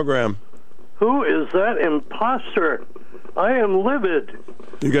to the program. Who is that imposter? I am livid.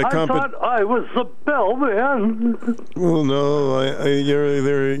 You got I thought I was the bellman. Well, no, you're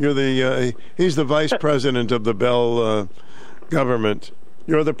the. He's the vice president of the Bell government.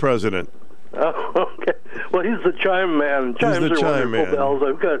 You're the president. Oh, okay. Well, he's the chime man. Chimes the are chime wonderful man. bells.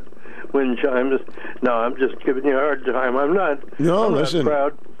 I've got wind chimes. No, I'm just giving you a hard time. I'm not. No, I'm listen. Not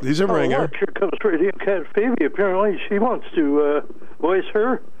proud. He's a ringer. Look, here comes Radio Cat Phoebe. Apparently, she wants to voice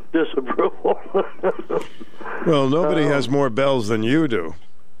her disapproval. Well, nobody has more bells than you do.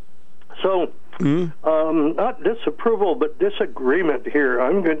 So, not disapproval, but disagreement here.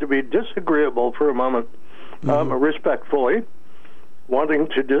 I'm going to be disagreeable for a moment, respectfully, wanting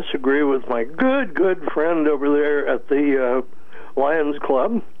to disagree with my good friend over there at the Lions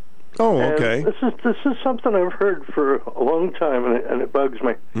Club. Oh, okay. And this is something I've heard for a long time, and it bugs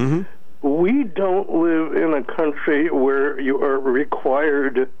me. Mm-hmm. We don't live in a country where you are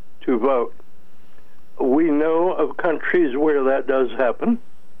required to vote. We know of countries where that does happen.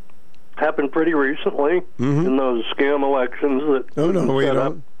 Happened pretty recently in those scam elections that set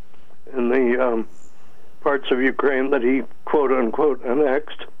up in the parts of Ukraine that he quote-unquote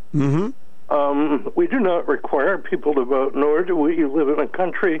annexed. We do not require people to vote, nor do we live in a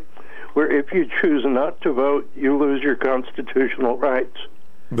country where if you choose not to vote, you lose your constitutional rights.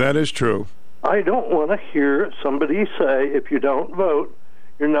 That is true. I don't want to hear somebody say, if you don't vote,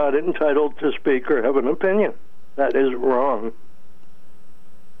 you're not entitled to speak or have an opinion. That is wrong.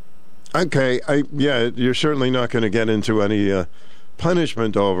 Okay, you're certainly not going to get into any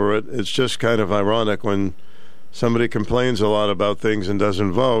punishment over it. It's just kind of ironic when somebody complains a lot about things and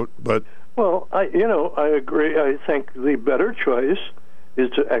doesn't vote. But well, I agree. I think the better choice is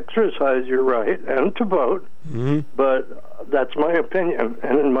to exercise your right and to vote. But that's my opinion,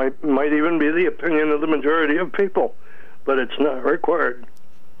 and it might even be the opinion of the majority of people. But it's not required.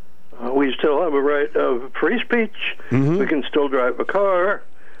 We still have a right of free speech. We can still drive a car.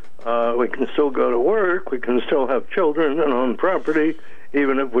 We can still go to work. We can still have children and own property,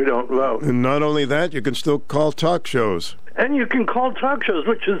 even if we don't vote. And not only that, you can still call talk shows. And you can call talk shows,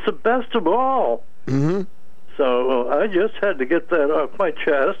 which is the best of all. So I just had to get that off my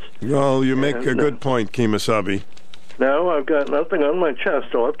chest. Well, you make a good point, Kemosabe. No, I've got nothing on my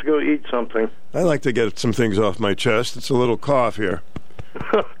chest. I'll have to go eat something. I like to get some things off my chest. It's a little cough here.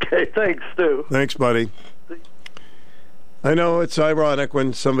 Okay, thanks, Stu. Thanks, buddy. I know it's ironic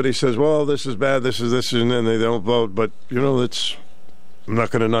when somebody says, well, this is bad, this is this, and then they don't vote. But, I'm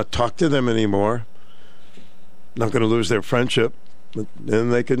not going to not talk to them anymore. I'm not going to lose their friendship.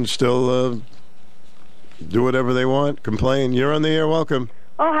 And they can still do whatever they want, complain. You're on the air. Welcome.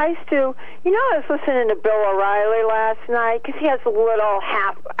 Oh, hi, Stu. I was listening to Bill O'Reilly last night because he has a little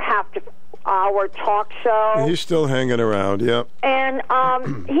half-hour talk show. He's still hanging around, yep. And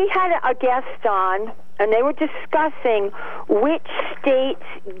he had a guest on, and they were discussing which states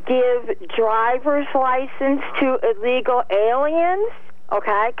give driver's license to illegal aliens,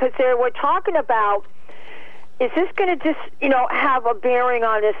 okay? Because they were talking about, is this going to just, have a bearing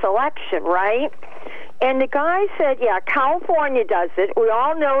on this election, right? And the guy said, yeah, California does it. We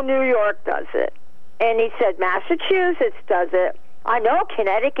all know New York does it. And he said Massachusetts does it. I know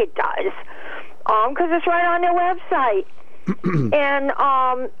Connecticut does, because it's right on their website. And,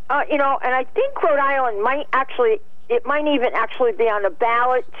 and I think Rhode Island might even actually be on the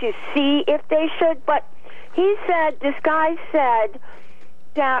ballot to see if they should. But This guy said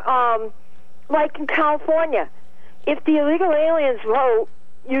that, like in California, if the illegal aliens vote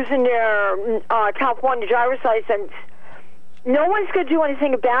using their California driver's license, no one's going to do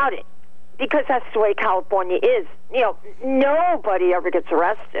anything about it because that's the way California is. Nobody ever gets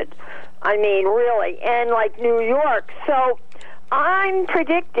arrested. I mean, really. And like New York. So I'm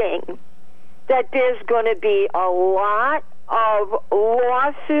predicting that there's going to be a lot of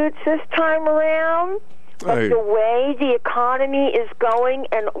lawsuits this time around. But the way the economy is going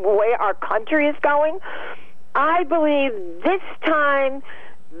and the way our country is going, I believe this time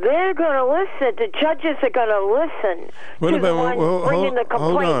they're going to listen. The judges are going to listen to the ones bringing the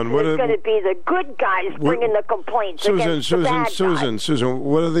complaints. It's going to be the good guys bringing the complaints against the bad guys. Susan,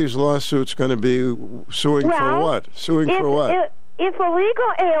 what are these lawsuits going to be suing for what? If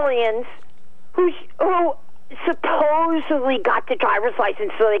illegal aliens who supposedly got the driver's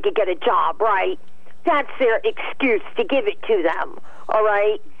license so they could get a job, right? That's their excuse to give it to them, all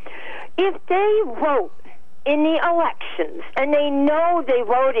right? If they vote in the elections, and they know they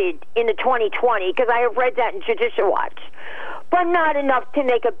voted in the 2020, because I have read that in Judicial Watch, but not enough to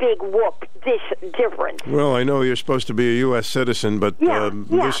make a big whoop difference. Well, I know you're supposed to be a U.S. citizen, but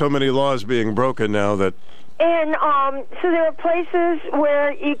there's so many laws being broken now that... And so there are places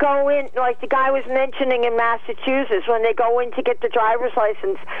where you go in, like the guy was mentioning in Massachusetts, when they go in to get the driver's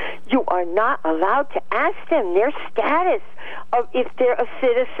license, you are not allowed to ask them their status of if they're a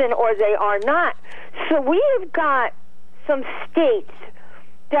citizen or they are not. So we have got some states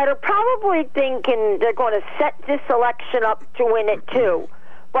that are probably thinking they're going to set this election up to win it too.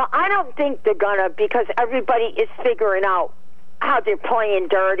 Well, I don't think they're going to, because everybody is figuring out how they're playing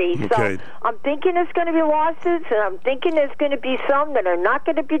dirty. Okay. So I'm thinking there's going to be lawsuits, and I'm thinking there's going to be some that are not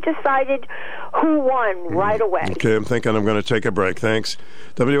going to be decided who won right away. Okay, I'm thinking I'm going to take a break. Thanks.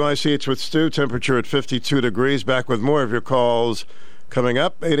 WIC, it's with Stu. Temperature at 52 degrees. Back with more of your calls coming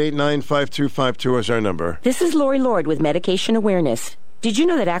up. 889-5252 is our number. This is Lori Lord with Medication Awareness. Did you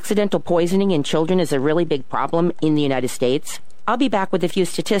know that accidental poisoning in children is a really big problem in the United States? I'll be back with a few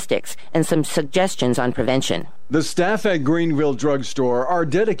statistics and some suggestions on prevention. The staff at Greenville Drug Store are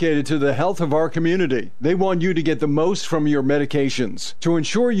dedicated to the health of our community. They want you to get the most from your medications. To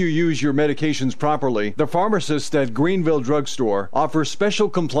ensure you use your medications properly, the pharmacists at Greenville Drug Store offer special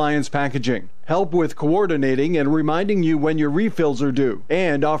compliance packaging, help with coordinating and reminding you when your refills are due,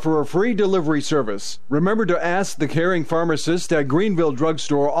 and offer a free delivery service. Remember to ask the caring pharmacist at Greenville Drug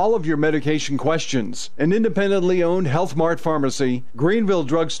Store all of your medication questions. An independently owned Health Mart pharmacy, Greenville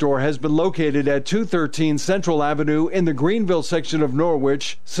Drug Store has been located at 213 Central Avenue in the Greenville section of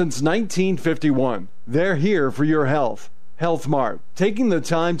Norwich since 1951. They're here for your health. Health Mart, taking the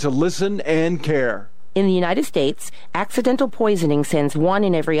time to listen and care. In the United States, accidental poisoning sends 1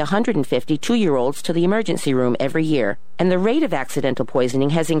 in every 150 2-year-olds to the emergency room every year, and the rate of accidental poisoning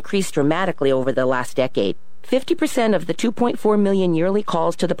has increased dramatically over the last decade. 50% of the 2.4 million yearly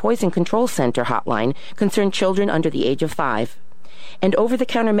calls to the Poison Control Center hotline concern children under the age of 5. And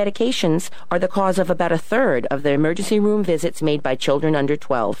over-the-counter medications are the cause of about a third of the emergency room visits made by children under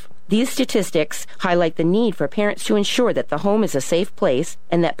 12. These statistics highlight the need for parents to ensure that the home is a safe place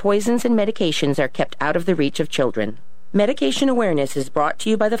and that poisons and medications are kept out of the reach of children. Medication Awareness is brought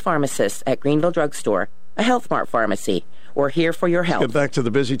to you by the pharmacists at Greenville Drug Store, a Health Mart pharmacy. We're here for your health. Get back to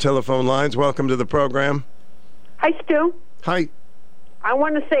the busy telephone lines. Welcome to the program. Hi, Stu. Hi. I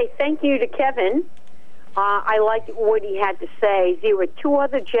want to say thank you to Kevin. I liked what he had to say. There were 2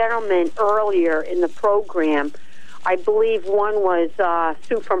 other gentlemen earlier in the program. I believe one was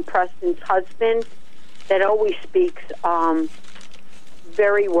Sue from Preston's husband that always speaks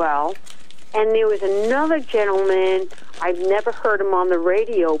very well. And there was another gentleman, I've never heard him on the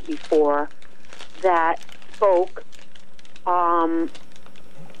radio before, that spoke.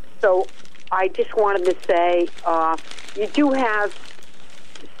 So I just wanted to say you do have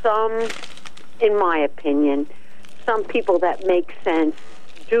some, in my opinion, some people that make sense,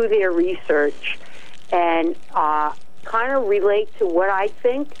 do their research, and kind of relate to what I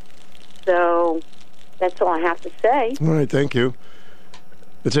think. So that's all I have to say. All right, thank you.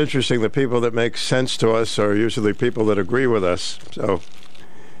 It's interesting, the people that make sense to us are usually people that agree with us. So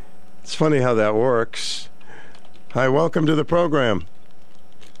it's funny how that works. Hi, welcome to the program.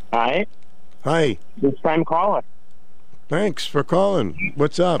 Hi. Hi. First time caller. Thanks for calling.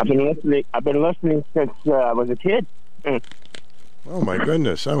 What's up? I've been listening since I was a kid. Oh my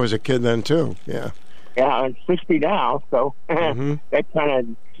goodness, I was a kid then too. Yeah. Yeah, I'm 60 now, so that kind of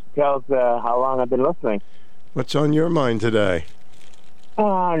tells how long I've been listening. What's on your mind today?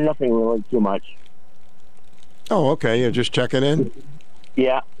 Nothing really too much. Oh, okay. You're just checking in?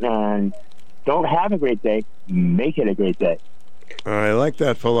 Yeah, and don't have a great day, make it a great day. I like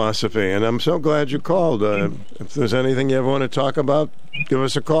that philosophy, and I'm so glad you called. If there's anything you ever want to talk about, give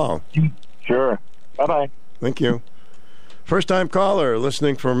us a call. Sure. Bye-bye. Thank you. First-time caller,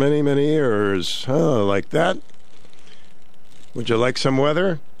 listening for many, many years. Oh, like that? Would you like some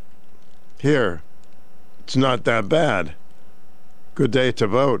weather? Here. It's not that bad. Good day to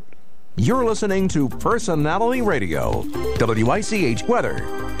vote. You're listening to Personality Radio, WICH Weather.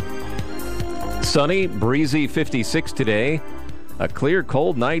 Sunny, breezy 56 today. A clear,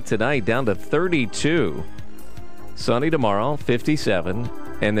 cold night tonight, down to 32. Sunny tomorrow, 57.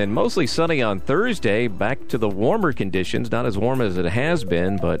 And then mostly sunny on Thursday, back to the warmer conditions. Not as warm as it has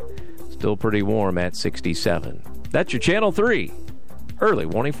been, but still pretty warm at 67. That's your Channel 3 early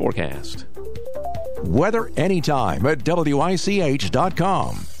warning forecast. Weather anytime at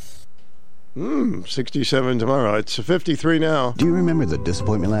WICH.com. 67 tomorrow. It's 53 now. Do you remember the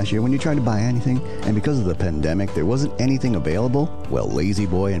disappointment last year when you tried to buy anything and because of the pandemic there wasn't anything available? Well, Lazy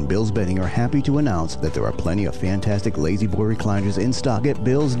Boy and Bill's Bedding are happy to announce that there are plenty of fantastic Lazy Boy recliners in stock at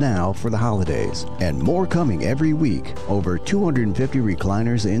Bill's now for the holidays. And more coming every week. Over 250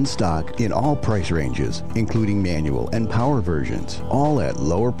 recliners in stock in all price ranges, including manual and power versions, all at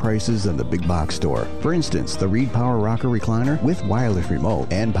lower prices than the big box store. For instance, the Reed Power Rocker recliner with wireless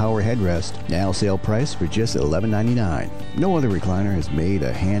remote and power headrest, now sale price for just $11.99. No other recliner has made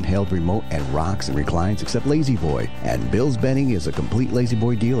a handheld remote and rocks and reclines except Lazy Boy. And Bill's Bedding is a complete Lazy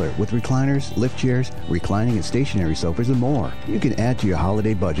Boy dealer with recliners, lift chairs, reclining and stationary sofas, and more. You can add to your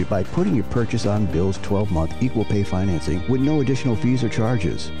holiday budget by putting your purchase on Bill's 12-month equal pay financing with no additional fees or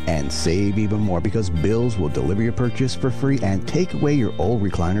charges. And save even more because Bill's will deliver your purchase for free and take away your old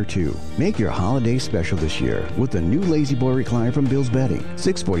recliner too. Make your holiday special this year with the new Lazy Boy recliner from Bill's Bedding,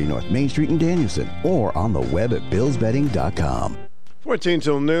 640 North Main Street in Danielson, or on the web at billsbedding.com. 14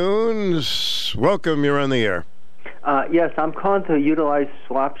 till noon. Welcome, you're on the air. Yes, I'm calling to utilize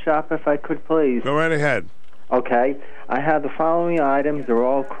Swap Shop, if I could, please. Go right ahead. Okay. I have the following items. They're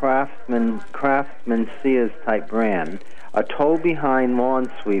all Craftsman Sears type brand. A tow-behind lawn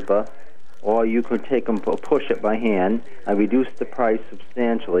sweeper, or you could take them, push it by hand. I reduced the price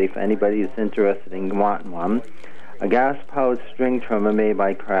substantially if anybody is interested in wanting one. A gas-powered string trimmer made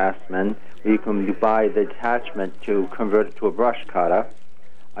by Craftsman, where you can buy the attachment to convert it to a brush cutter.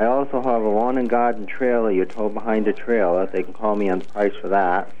 I also have a lawn and garden trailer. You tow behind a trailer. They can call me on the price for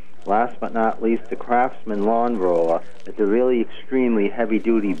that. Last but not least, the Craftsman lawn roller. It's a really extremely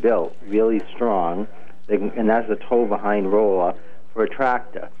heavy-duty built, really strong, and that's a tow behind roller for a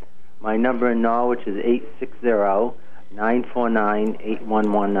tractor. My number in Norwich is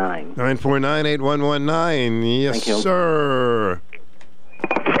 860-949-8119. 949-8119. Yes, Thank you. sir.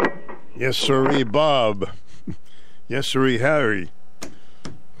 Yes, sirree, Bob. Yes, sirree, Harry.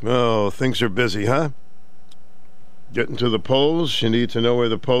 Oh, things are busy, huh? Getting to the polls. You need to know where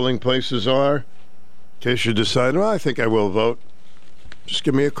the polling places are. In case you decide, well, I think I will vote. Just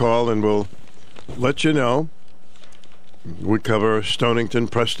give me a call and we'll let you know. We cover Stonington,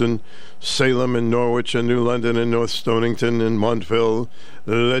 Preston, Salem, and Norwich, and New London, and North Stonington, and Montville,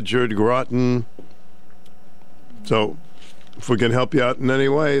 Ledyard, Groton. So, if we can help you out in any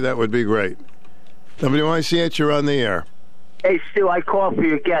way, that would be great. WICH, you're on the air. Hey, Stu, I called for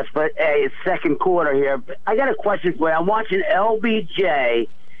your guest, but hey, it's second quarter here. I got a question for you. I'm watching LBJ,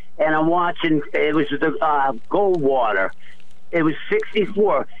 and I'm watching, it was the Goldwater. It was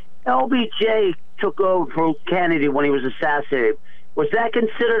 64. LBJ took over for Kennedy when he was assassinated. Was that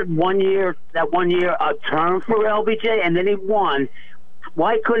considered 1 year, a term for LBJ? And then he won.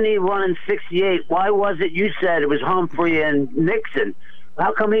 Why couldn't he run in 68? Why was it, you said it was Humphrey and Nixon?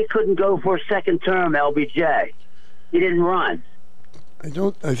 How come he couldn't go for a second term, LBJ? He didn't run.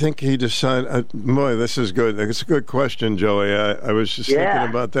 I think he decided, boy, this is good. It's a good question, Joey. I was just thinking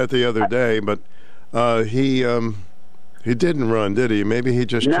about that the other day, but he didn't run, did he? Maybe he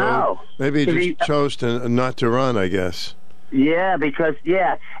just chose to not to run, I guess. Yeah, because,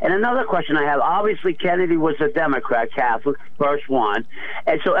 And another question I have, obviously Kennedy was a Democrat, Catholic, first one.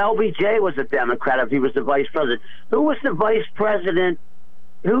 And so LBJ was a Democrat if he was the vice president. Who was the vice president?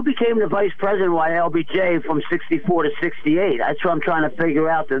 Who became the vice president while LBJ from 64 to 68? That's what I'm trying to figure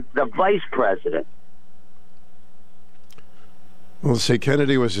out, the vice president. Well, let's see,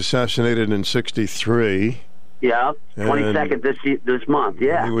 Kennedy was assassinated in 63. Yeah, 22nd this month,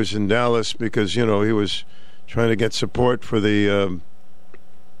 yeah. He was in Dallas because, he was trying to get support for certainly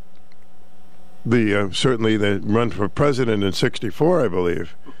the run for president in 64, I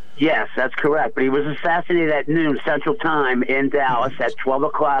believe. Yes, that's correct. But he was assassinated at noon Central Time in Dallas at 12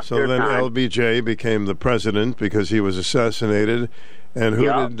 o'clock. So then LBJ became the president because he was assassinated, And who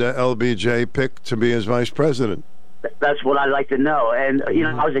did LBJ pick to be his vice president? That's what I'd like to know. And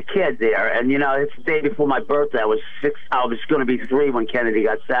I was a kid there, and it's the day before my birthday. I was 6. I was going to be 3 when Kennedy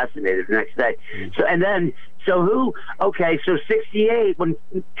got assassinated the next day. So who? Okay, so 68 when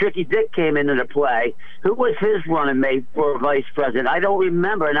Tricky Dick came into play. Who was his running mate for vice president? I don't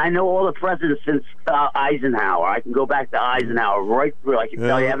remember, and I know all the presidents since Eisenhower. I can go back to Eisenhower right through. I can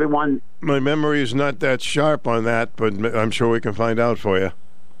tell you everyone. My memory is not that sharp on that, but I'm sure we can find out for you.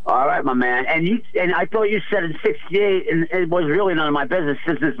 All right, my man. And I thought you said in 68, and it was really none of my business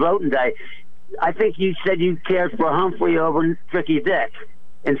since it's voting day. I think you said you cared for Humphrey over Tricky Dick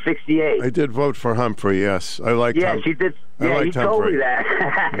in 68. I did vote for Humphrey, yes. I liked Humphrey. Yes, you did. Yeah, you told me that.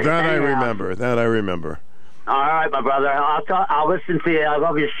 That I remember. That I remember. All right, my brother. I'll listen to you. I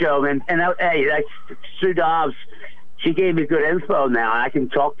love your show, man. And hey, that's Sue Dobbs. She gave me good info now. I can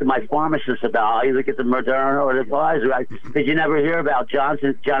talk to my pharmacist about. I'll either get the Moderna or the Pfizer. Because you never hear about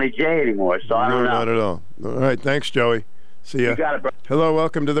Johnny J anymore, so I don't know. Not at all. All right, thanks, Joey. See ya. You got it, bro. Hello,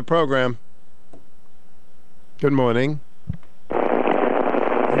 welcome to the program. Good morning.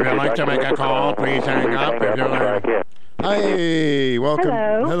 If you'd like to make a call, please hang up. Hi, welcome.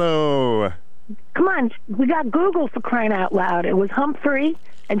 Hello. Come on, we got Google for crying out loud. It was Humphrey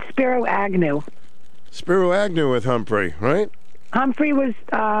and Spiro Agnew. Spiro Agnew with Humphrey, right? Humphrey was,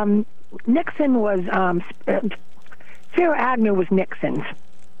 Nixon was, Spiro Agnew was Nixon's.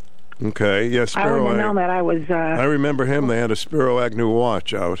 Okay, yes, I Spiro wouldn't have known that. I was, I remember him. They had a Spiro Agnew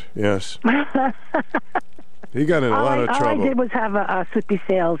watch out, yes. He got in a lot of trouble. All I did was have a Soupy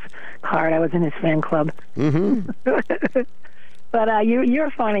Sales card. I was in his fan club. Mm-hmm. But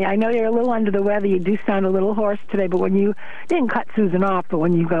you're funny. I know you're a little under the weather. You do sound a little hoarse today, but when you didn't cut Susan off, but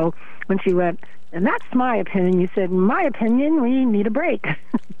when she went, and that's my opinion, you said, in my opinion, we need a break.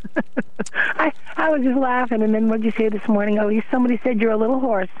 I was just laughing, and then what did you say this morning? Oh, somebody said you're a little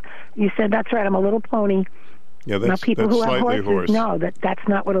hoarse. You said, that's right, I'm a little pony. Yeah, now, people who have slightly horses know that's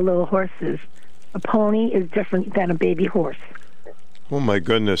not what a little horse is. A pony is different than a baby horse. Oh, my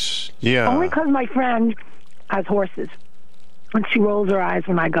goodness. Yeah. Only because my friend has horses. And she rolls her eyes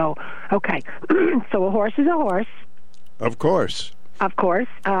when I go, okay, so a horse is a horse. Of course. Of course.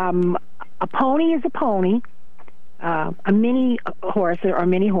 A pony is a pony. A mini horse or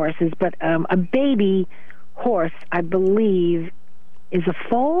mini horses, but a baby horse, I believe, is a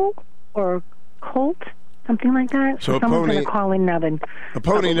foal or colt, something like that. So someone's going to call in now. A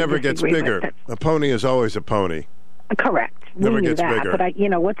pony never gets bigger. A pony is always a pony. Correct. Never we knew gets that. bigger.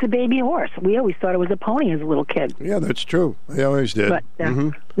 But what's a baby horse? We always thought it was a pony as a little kid. Yeah, that's true. I always did. But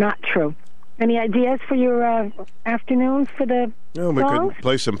not true. Any ideas for your afternoon for the No, we songs? could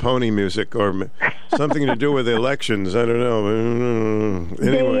play some pony music or something to do with elections. I don't know.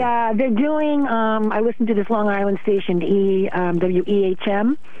 Anyway. They're doing, I listened to this Long Island station,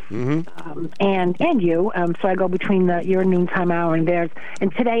 WEHM, and you, so I go between your noontime hour and theirs.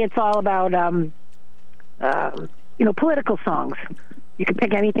 And today it's all about, political songs. You can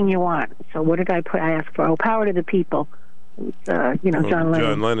pick anything you want. So what did I put? I asked for, Power to the People. John Lennon.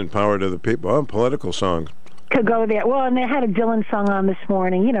 John Lennon, Power to the People. Oh, political songs. Could go there. Well, and they had a Dylan song on this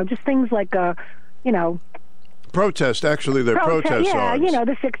morning. Just things like, protest. Actually, they're protest songs. Yeah,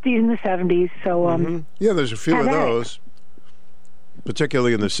 the 60s and the 70s. So, yeah, there's a few of those.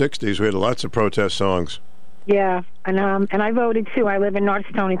 Particularly in the 60s, we had lots of protest songs. Yeah, and I voted too. I live in North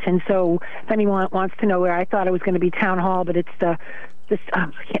Stonington, so if anyone wants to know where, I thought it was going to be Town Hall, but it's I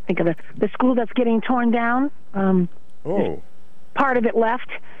can't think of the school that's getting torn down. Part of it left,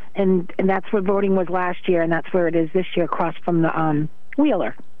 and that's where voting was last year, and that's where it is this year, across from the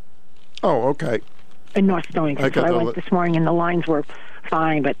Wheeler. Oh, okay. In North Stonington. So I went this morning, and the lines were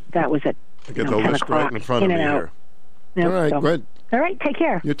fine, but that was at I get the list right in front of me here. Yep, all right, good. All right, take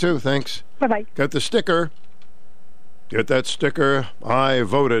care. You too, thanks. Bye-bye. Got the sticker. Get that sticker. I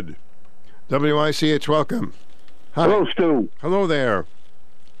voted. WICH, welcome. Hi. Hello, Stu. Hello there.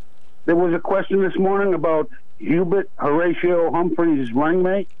 There was a question this morning about Hubert Horatio Humphrey's running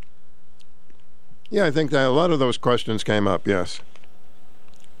mate. Yeah, I think that a lot of those questions came up, yes.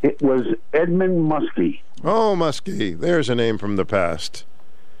 It was Edmund Muskie. Oh, Muskie. There's a name from the past.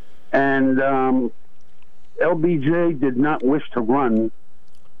 And LBJ did not wish to run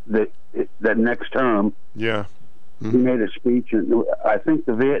that next term. Yeah. He made a speech, and I think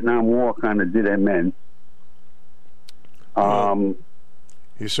the Vietnam War kind of did him in.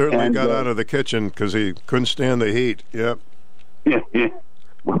 He certainly got out of the kitchen because he couldn't stand the heat. Yep. Yeah.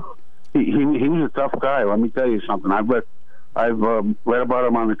 Well, he was a tough guy. Let me tell you something. I've read about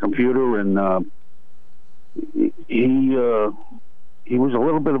him on the computer, and he was a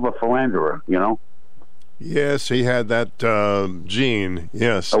little bit of a philanderer. Yes, he had that gene.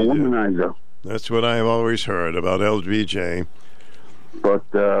 Yes. A womanizer. That's what I have always heard about LBJ. But,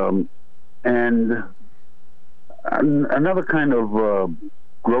 and another kind of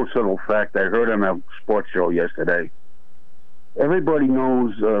gross little fact I heard on a sports show yesterday. Everybody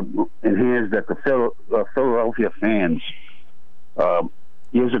knows and hears that the Philadelphia fans,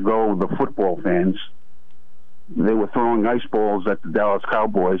 years ago, the football fans, they were throwing ice balls at the Dallas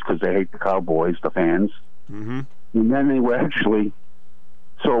Cowboys because they hate the Cowboys, the fans. Mm-hmm. And then they were actually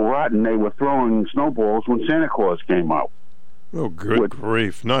so rotten they were throwing snowballs when Santa Claus came out. Oh, good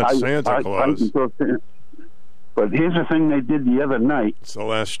grief. Not Santa Claus. But here's the thing they did the other night. It's the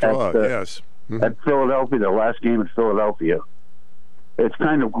last straw, yes. Mm-hmm. At Philadelphia, the last game at Philadelphia. It's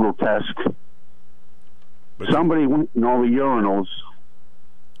kind of grotesque. Somebody went in all the urinals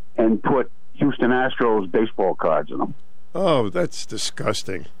and put Houston Astros baseball cards in them. Oh, that's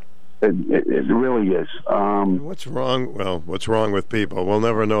disgusting. It really is. What's wrong? Well, what's wrong with people? We'll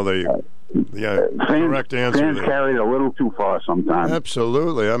never know the correct answer. Fans carry it a little too far sometimes.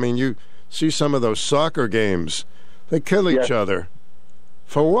 Absolutely. I mean, you see some of those soccer games. They kill each other.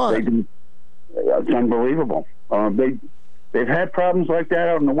 For what? It's unbelievable. They've had problems like that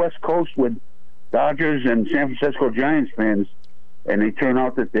out on the West Coast with Dodgers and San Francisco Giants fans, and they turn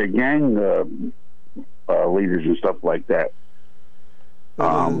out that they're gang leaders and stuff like that.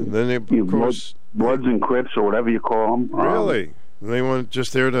 Then they, of course, Bloods and Crips or whatever you call them. Really? They weren't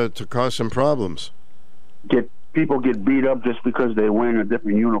just there to cause some problems. People get beat up just because they're wearing a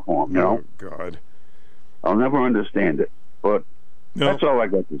different uniform, you know? Oh, God. I'll never understand it, but that's all I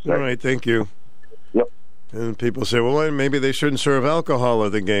got to say. All right, thank you. Yep. And people say, well, maybe they shouldn't serve alcohol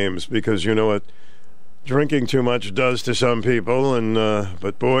at the games because you know what drinking too much does to some people, and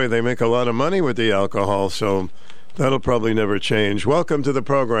but boy, they make a lot of money with the alcohol, so that'll probably never change. Welcome to the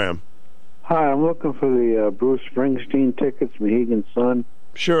program. Hi, I'm looking for the Bruce Springsteen tickets, Mohegan Sun.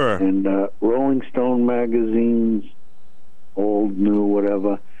 Sure. And Rolling Stone magazines, old, new,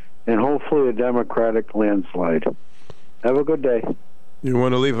 whatever, and hopefully a Democratic landslide. Have a good day. You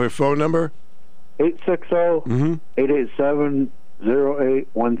want to leave a phone number? 860-887-0813.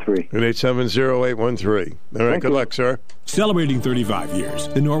 887-0813. All right, good luck, sir. Celebrating 35 years,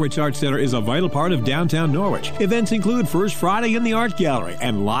 the Norwich Arts Center is a vital part of downtown Norwich. Events include First Friday in the Art Gallery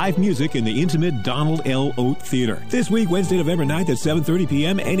and live music in the intimate Donald L. Oat Theater. This week, Wednesday, November 9th at 7:30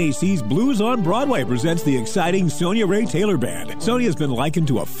 p.m., NAC's Blues on Broadway presents the exciting Sonia Ray Taylor Band. Sonia has been likened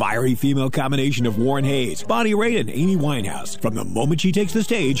to a fiery female combination of Warren Hayes, Bonnie Raitt, and Amy Winehouse. From the moment she takes the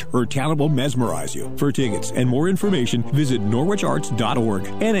stage, her talent will mesmerize you. For tickets and more information, visit norwicharts.org.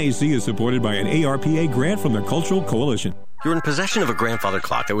 NAC is supported by an ARPA grant from the Cultural Coalition. You're in possession of a grandfather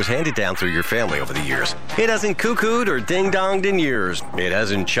clock that was handed down through your family over the years. It hasn't cuckooed or ding-donged in years. It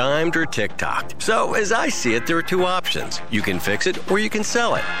hasn't chimed or tick-tocked. So, as I see it, there are two options. You can fix it or you can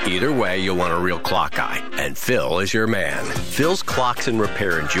sell it. Either way, you'll want a real clock guy. And Phil is your man. Phil's Clocks and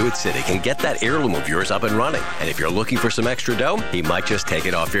Repair in Jewett City can get that heirloom of yours up and running. And if you're looking for some extra dough, he might just take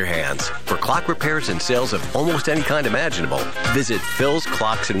it off your hands. For clock repairs and sales of almost any kind imaginable, visit Phil's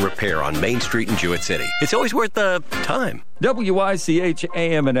Clocks and Repair on Main Street in Jewett City. It's always worth the time. WICH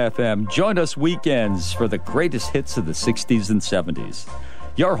AM and FM. Join us weekends for the greatest hits of the 60s and 70s.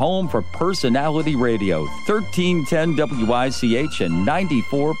 Your home for personality radio, 1310 WICH and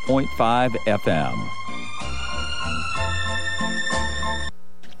 94.5 FM.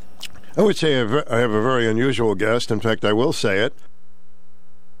 I would say I have a very unusual guest. In fact, I will say it.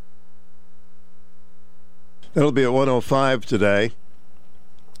 That'll be at 1:05 today.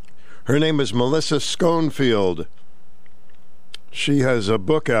 Her name is Melissa Schoenfield. She has a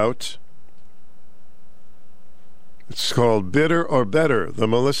book out. It's called Bitter or Better, the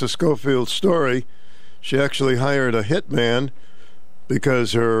Melissa Schoenfield story. She actually hired a hitman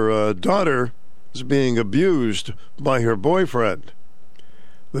because her daughter is being abused by her boyfriend.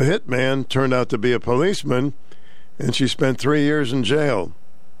 The hitman turned out to be a policeman, and she spent 3 years in jail.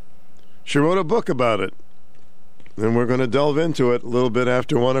 She wrote a book about it, and we're going to delve into it a little bit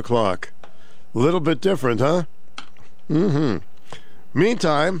after 1 o'clock. A little bit different, huh? Mm-hmm.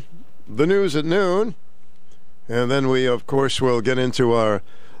 Meantime, the news at noon, and then we, of course, will get into our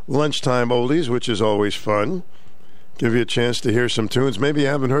lunchtime oldies, which is always fun. Give you a chance to hear some tunes maybe you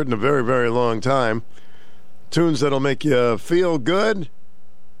haven't heard in a very, very long time. Tunes that'll make you feel good,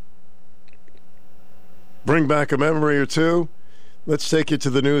 bring back a memory or two. Let's take you to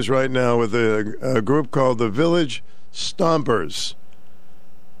the news right now with a group called the Village Stompers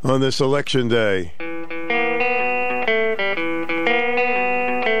on this election day.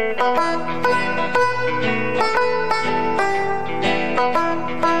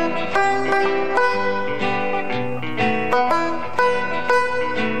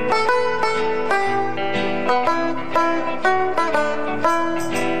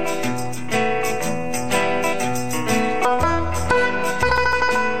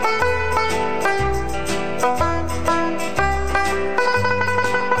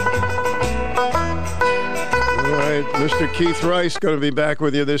 Mr. Keith Rice going to be back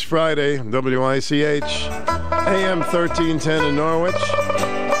with you this Friday, WICH, AM 1310 in Norwich,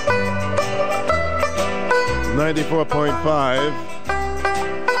 94.5,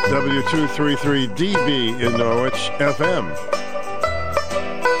 W233DB in Norwich, FM.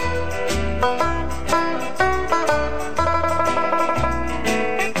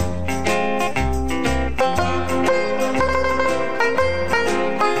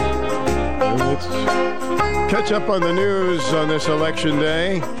 Catch up on the news on this election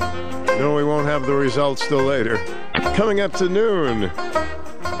day. No, we won't have the results till later. Coming up to noon.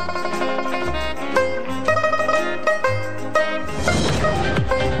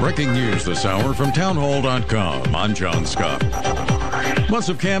 Breaking news this hour from townhall.com. I'm John Scott. Months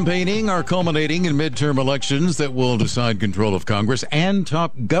of campaigning are culminating in midterm elections that will decide control of Congress and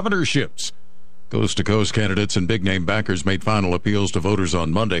top governorships. Coast-to-coast candidates and big-name backers made final appeals to voters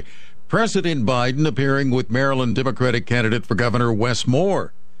on Monday. President Biden appearing with Maryland Democratic candidate for governor Wes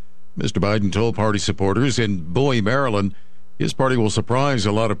Moore. Mr. Biden told party supporters in Bowie, Maryland, his party will surprise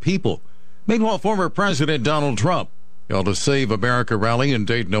a lot of people. Meanwhile, former President Donald Trump held a Save America rally in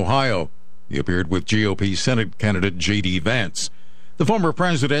Dayton, Ohio. He appeared with GOP Senate candidate J.D. Vance. The former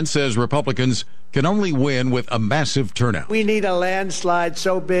president says Republicans can only win with a massive turnout. We need a landslide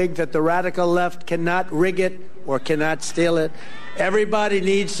so big that the radical left cannot rig it or cannot steal it. Everybody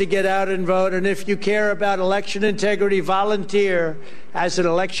needs to get out and vote, and if you care about election integrity, volunteer as an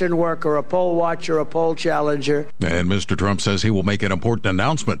election worker, a poll watcher, a poll challenger. And Mr. Trump says he will make an important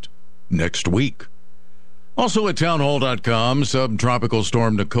announcement next week. Also at townhall.com, subtropical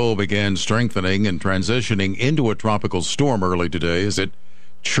storm Nicole began strengthening and transitioning into a tropical storm early today as it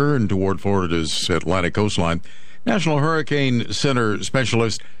churned toward Florida's Atlantic coastline. National Hurricane Center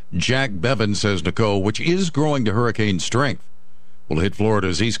specialist Jack Bevan says Nicole, which is growing to hurricane strength, will hit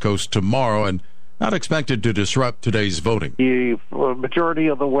Florida's east coast tomorrow and not expected to disrupt today's voting. The majority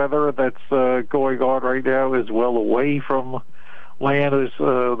of the weather that's going on right now is well away from land.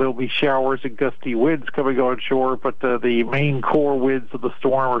 There'll be showers and gusty winds coming on shore, but the main core winds of the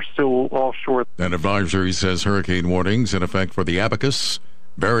storm are still offshore. An advisory says hurricane warnings in effect for the Abacus,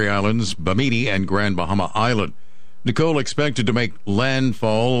 Berry Islands, Bimini, and Grand Bahama Island. Nicole expected to make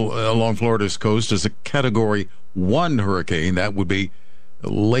landfall along Florida's coast as a Category 1 hurricane. That would be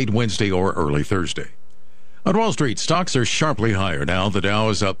late Wednesday or early Thursday. On Wall Street, stocks are sharply higher now. The Dow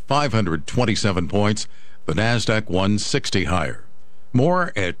is up 527 points. The NASDAQ 160 higher.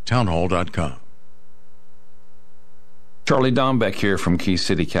 More at townhall.com. Charlie Dombeck here from Key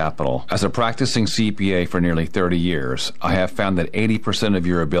City Capital. As a practicing CPA for nearly 30 years, I have found that 80% of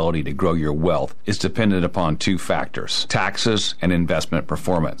your ability to grow your wealth is dependent upon two factors: taxes and investment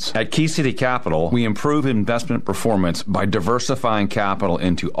performance. At Key City Capital, we improve investment performance by diversifying capital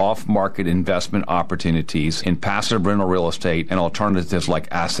into off-market investment opportunities in passive rental real estate and alternatives like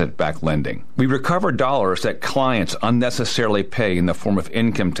asset-backed lending. We recover dollars that clients unnecessarily pay in the form of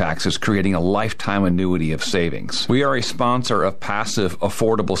income taxes, creating a lifetime annuity of savings. We are a sponsor of passive,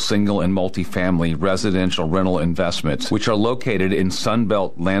 affordable single and multifamily residential rental investments, which are located in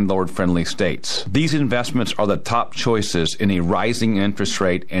Sunbelt landlord-friendly states. These investments are the top choices in a rising interest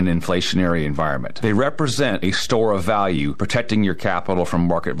rate and inflationary environment. They represent a store of value, protecting your capital from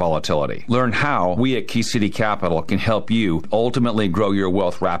market volatility. Learn how we at Key City Capital can help you ultimately grow your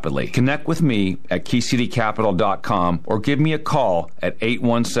wealth rapidly. Connect with me at keycitycapital.com or give me a call at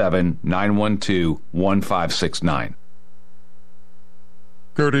 817-912-1569.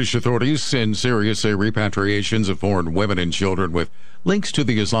 Kurdish authorities send Syria say repatriations of foreign women and children with links to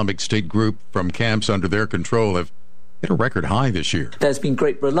the Islamic State group from camps under their control have hit a record high this year. There's been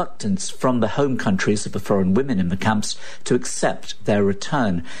great reluctance from the home countries of the foreign women in the camps to accept their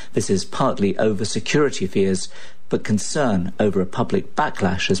return. This is partly over security fears, but concern over a public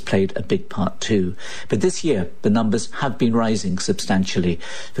backlash has played a big part too. But this year, the numbers have been rising substantially.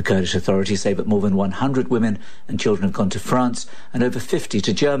 The Kurdish authorities say that more than 100 women and children have gone to France and over 50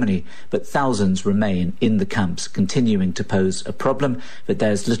 to Germany, but thousands remain in the camps, continuing to pose a problem that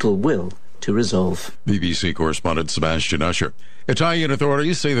there's little will to resolve. BBC correspondent Sebastian Usher. Italian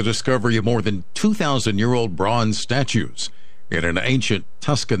authorities say the discovery of more than 2,000-year-old bronze statues in an ancient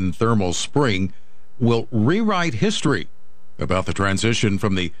Tuscan thermal spring will rewrite history about the transition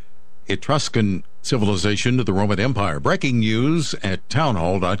from the Etruscan civilization to the Roman Empire. Breaking news at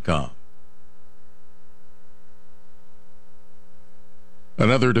townhall.com.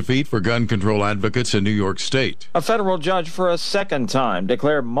 Another defeat for gun control advocates in New York State. A federal judge for a second time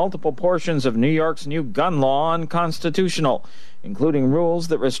declared multiple portions of New York's new gun law unconstitutional, including rules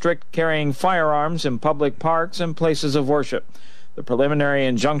that restrict carrying firearms in public parks and places of worship. The preliminary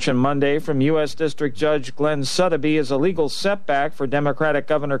injunction Monday from U.S. District Judge Glenn Sotheby is a legal setback for Democratic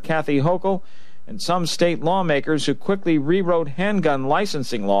Governor Kathy Hochul and some state lawmakers who quickly rewrote handgun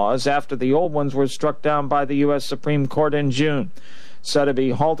licensing laws after the old ones were struck down by the U.S. Supreme Court in June.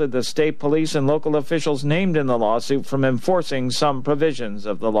 Sotheby halted the state police and local officials named in the lawsuit from enforcing some provisions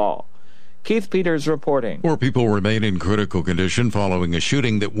of the law. Keith Peters reporting. 4 people remain in critical condition following a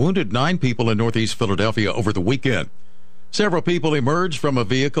shooting that wounded 9 people in northeast Philadelphia over the weekend. Several people emerged from a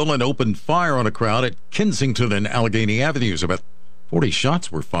vehicle and opened fire on a crowd at Kensington and Allegheny Avenues. About 40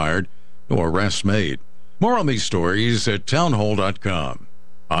 shots were fired. No arrests made. More on these stories at townhall.com.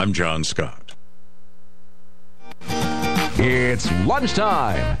 I'm John Scott. It's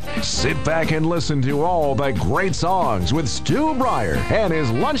lunchtime. Sit back and listen to all the great songs with Stu Bryer and his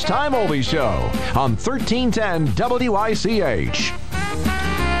Lunchtime Oldie Show on 1310 WICH.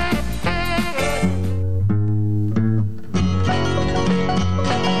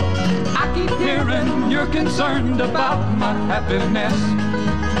 I keep hearing you're concerned about my happiness,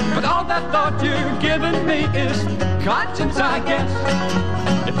 but all that thought you're giving me is conscience, I guess.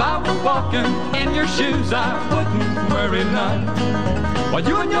 If I were walking in your shoes, I wouldn't worry none. While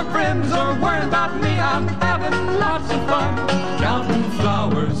you and your friends are worrying about me, I'm having lots of fun. Counting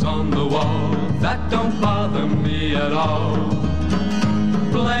flowers on the wall, that don't bother me at all.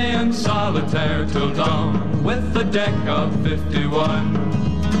 Playing solitaire till dawn with a deck of 51.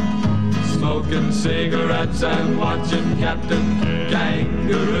 Smoking cigarettes and watching Captain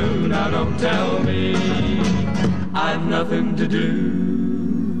Kangaroo. Now don't tell me I've nothing to do.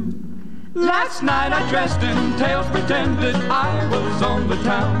 Last night I dressed in tails, pretended I was on the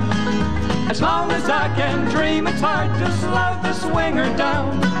town. As long as I can dream, it's hard to slow the swinger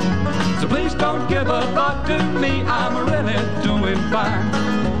down. So please don't give a thought to me, I'm really doing fine.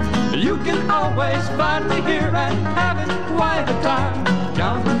 You can always find me here and having quite a time.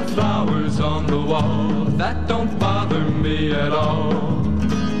 Counting flowers on the wall, that don't bother me at all.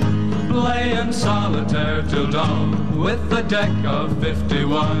 Playing solitaire till dawn with a deck of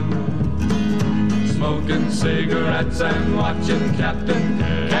 51. Smoking cigarettes and watching Captain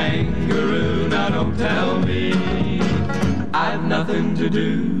Kangaroo. Now don't tell me I've nothing to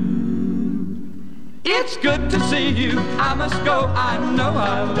do. It's good to see you, I must go, I know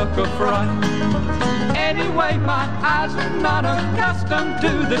I look a fright. Anyway, my eyes are not accustomed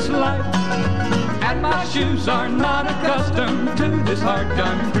to this life, and my shoes are not accustomed to this hard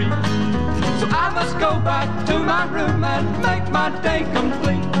concrete. So I must go back to my room and make my day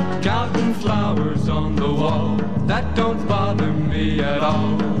complete. Counting flowers on the wall, that don't bother me at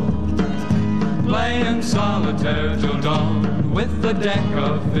all. Playing solitaire till dawn with a deck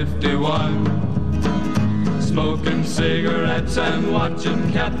of 51. Smoking cigarettes and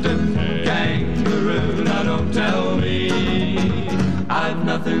watching Captain Kangaroo. Now don't tell me I've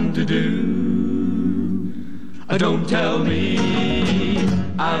nothing to do. Don't tell me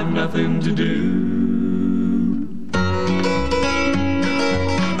I've nothing to do.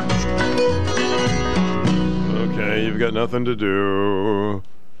 Okay, you've got nothing to do.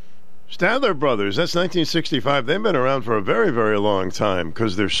 Statler Brothers, that's 1965. They've been around for a very, very long time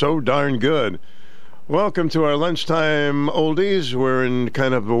because they're so darn good. Welcome to our lunchtime oldies. We're in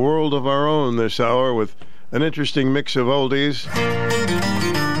kind of a world of our own this hour with an interesting mix of oldies.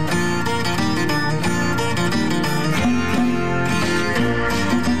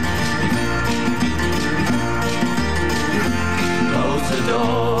 Close the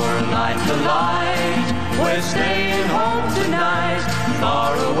door, light the light. We're staying home tonight,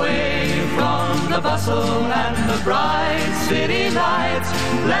 far away from the bustle and the bright city lights.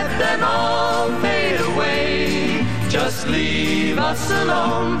 Let them all fade away. Just leave us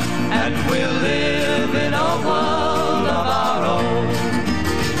alone, and we'll live in a world of our own.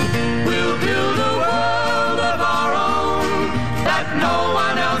 We'll build a world of our own that no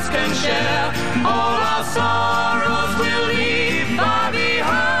one else can share. All our sorrows we'll leave far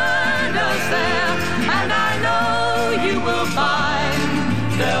behind us there. And I know you will find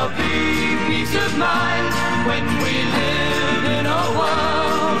there'll be peace of mind when we live in a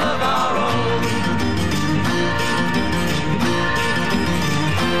world of our own.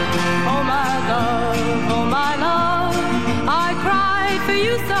 Oh my love, I cried for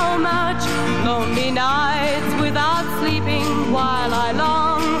you so much. Lonely nights without sleeping while I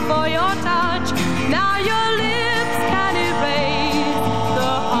long for your touch. Now your lips can erase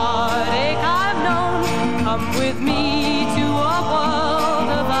the heartache I've known. Come with me to a world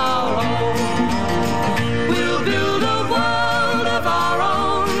of our own. We'll build a world of our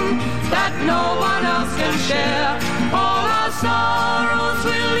own that no one else can share. All our sorrows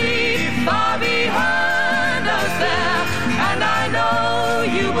will leave far behind.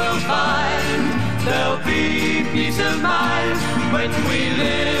 when we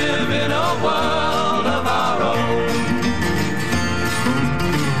live in a world of our own.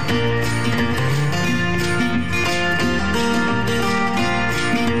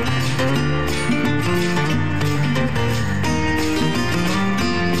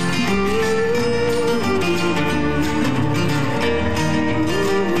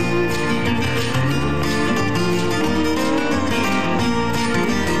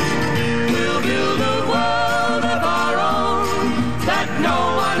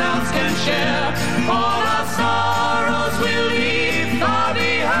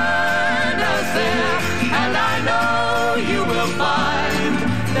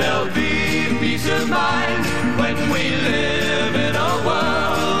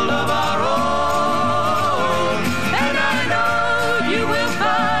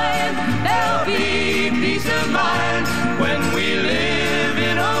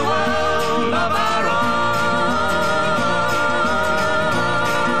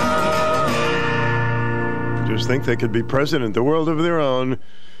 Think they could be president, the world of their own.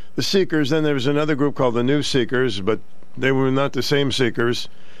 The Seekers. Then there was another group called the New Seekers, but they were not the same Seekers,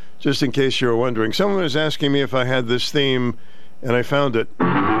 just in case you were wondering. Someone was asking me if I had this theme, and I found it.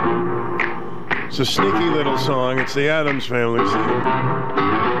 It's a sneaky little song. It's the Addams Family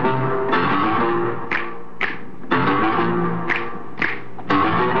theme.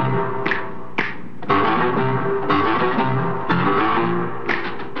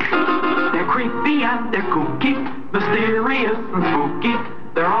 They're kooky, mysterious and spooky.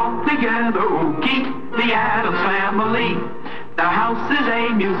 They're all together ooky, the Addams Family. Their house is a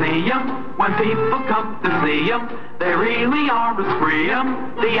museum. When people come to see them, they really are a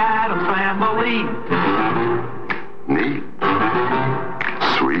scream, the Addams Family. Neat.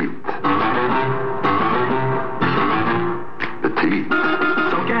 Sweet. Petite.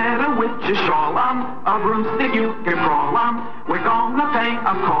 So get a witch's shawl on, a broomstick you can crawl on. We're gonna pay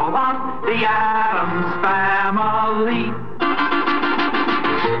a call on the Addams Family.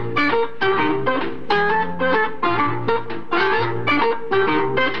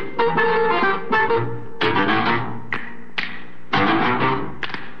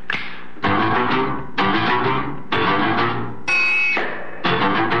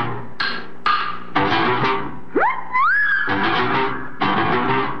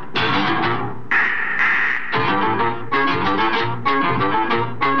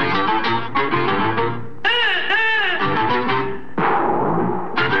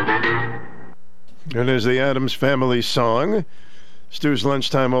 And there's the Addams Family song. Stu's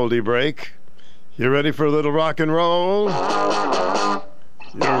lunchtime oldie break. You ready for a little rock and roll?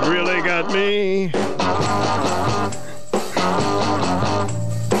 You really got me.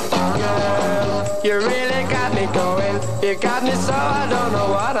 Girl, you really got me going. You got me so I don't know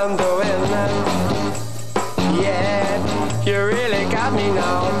what I'm doing. Yeah, you really got me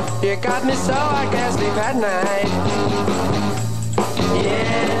now. You got me so I can't sleep at night.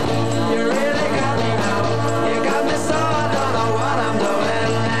 Yeah, you really got me now. You got me so I don't know what I'm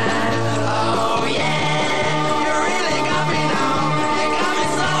doing. Oh yeah, you really got me now. You got me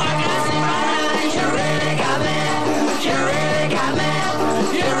so I can't sleep at night. You really got me. You really got me.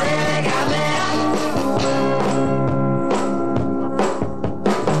 You really got me.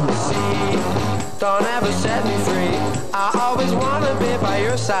 See, don't ever set me free. I always wanna be by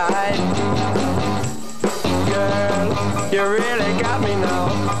your side. Girl, you really got me now.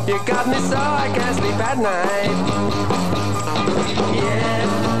 You got me so I can't sleep at night. Yeah,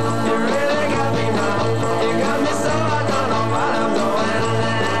 you really got me now. You got me so I don't know what I'm doing.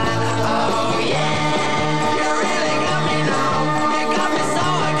 Oh yeah, you really got me now. You got me so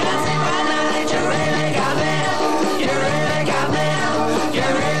I can't sleep at night. You really got me. You really got me. You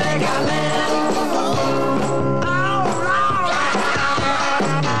really got me.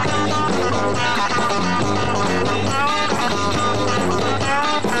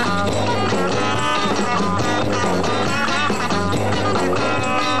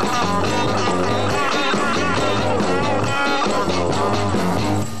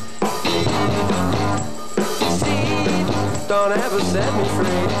 Don't ever set me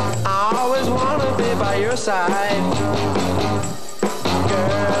free. I always wanna be by your side.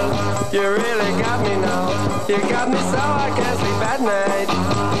 Girl, you really got me now. You got me so I can't sleep at night.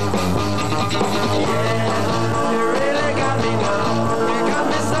 Yeah, you really got me now. You got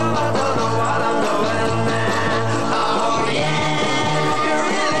me so I don't know what I'm doing. Oh yeah, you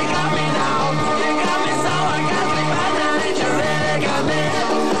really got me now. You got me so I can't sleep at night. You really got me.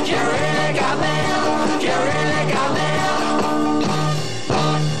 You really got me. You really got me.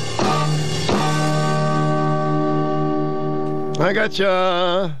 I got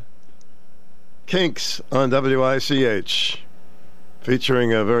ya. Kinks on WICH.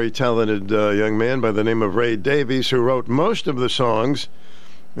 featuring a very talented young man by the name of Ray Davies, who wrote most of the songs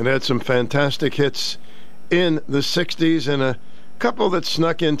and had some fantastic hits in the 60s and a couple that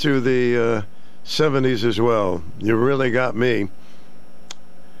snuck into the 70s as well. You Really Got Me.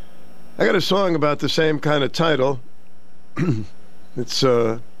 I got a song about the same kind of title. It's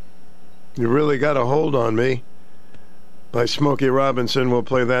You Really Got a Hold on Me by Smokey Robinson. We'll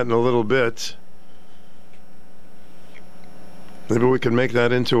play that in a little bit. Maybe we can make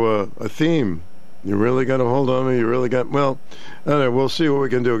that into a theme. You really got a hold on me. You really got... Well, I don't know. We'll see what we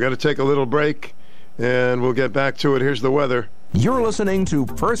can do. Got to take a little break, and we'll get back to it. Here's the weather. You're listening to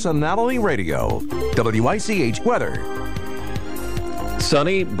Personality Radio, WICH weather.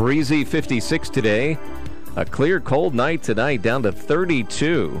 Sunny, breezy, 56 today. A clear, cold night tonight, down to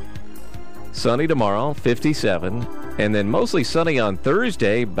 32. Sunny tomorrow, 57. And then mostly sunny on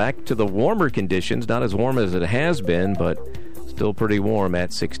Thursday, back to the warmer conditions. Not as warm as it has been, but still pretty warm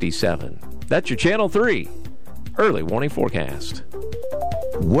at 67. That's your Channel 3 early warning forecast.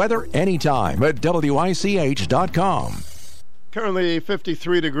 Weather anytime at WICH.com. Currently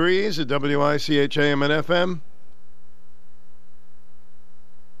 53 degrees at WICH AM and FM.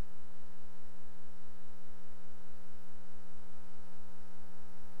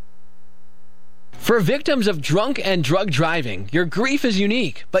 For victims of drunk and drug driving, your grief is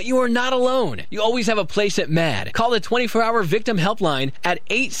unique, but you are not alone. You always have a place at MAD. Call the 24-hour victim helpline at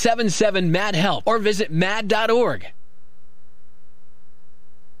 877-MAD-HELP or visit mad.org.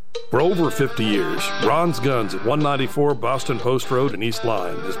 For over 50 years, Ron's Guns at 194 Boston Post Road in East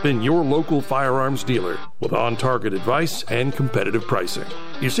Lyme has been your local firearms dealer with on-target advice and competitive pricing.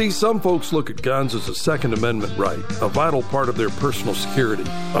 You see, some folks look at guns as a Second Amendment right, a vital part of their personal security.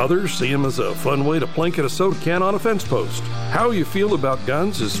 Others see them as a fun way to blanket a soda can on a fence post. How you feel about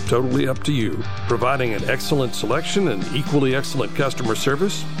guns is totally up to you. Providing an excellent selection and equally excellent customer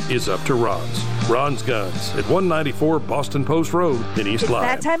service is up to Ron's. Ron's Guns at 194 Boston Post Road in East Lyme.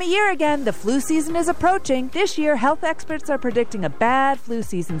 That time of year again. The flu season is approaching. This year, health experts are predicting a bad flu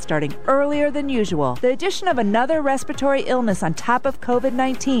season starting earlier than usual. The addition of another respiratory illness on top of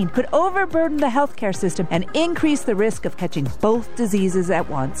COVID-19 could overburden the healthcare system and increase the risk of catching both diseases at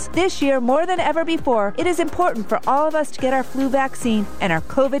once. This year, more than ever before, it is important for all of us to get our flu vaccine and our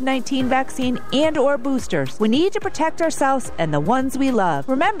COVID-19 vaccine and or boosters. We need to protect ourselves and the ones we love.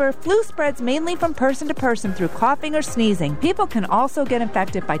 Remember, flu spreads mainly from person to person through coughing or sneezing. People can also get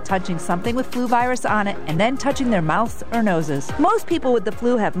infected by touching something with flu virus on it and then touching their mouths or noses. Most people with the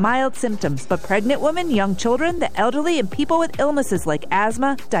flu have mild symptoms, but pregnant women, young children, the elderly, and people with illnesses like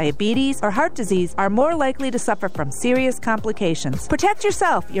asthma, diabetes, or heart disease are more likely to suffer from serious complications. Protect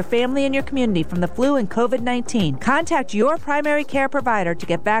yourself, your family, and your community from the flu and COVID-19. Contact your primary care provider to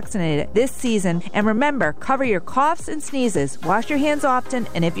get vaccinated this season, and remember, cover your coughs and sneezes, wash your hands often,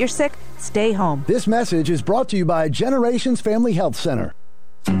 and if you're sick, stay home. This message is brought to you by Generations Family Health Center.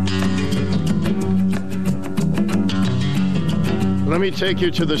 Let me take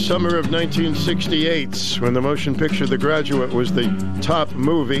you to the summer of 1968, when the motion picture The Graduate was the top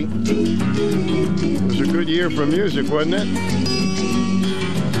movie. It was a good year for music, wasn't it?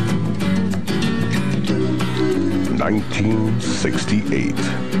 1968.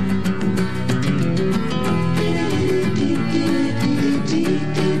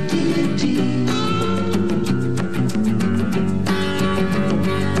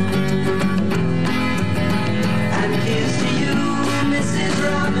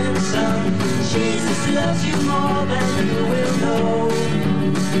 Jesus loves you more than you will know.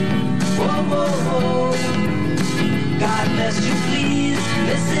 Whoa, whoa, whoa. God bless you, please,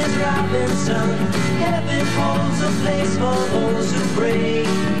 Mrs. Robinson. Heaven holds a place for those who pray.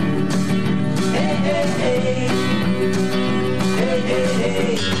 Hey, hey, hey. Hey, hey,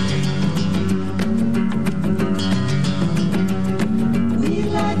 hey.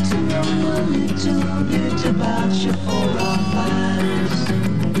 We'd like to know a little bit about you for our lives.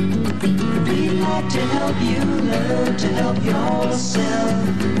 We'd like to help you learn to help yourself.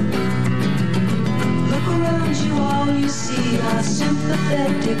 Look around you, all you see are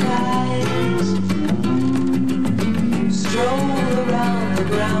sympathetic eyes. Stroll around the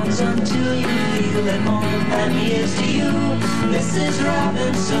grounds until you feel at home. And here's to you, Mrs.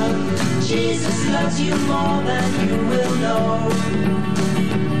 Robinson. Jesus loves you more than you will know.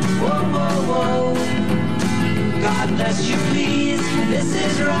 Whoa, whoa, whoa. God bless you, please,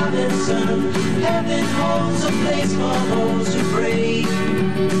 Mrs. Robinson. Heaven holds a place for those who pray.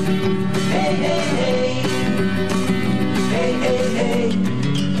 Hey, hey, hey. Hey, hey, hey.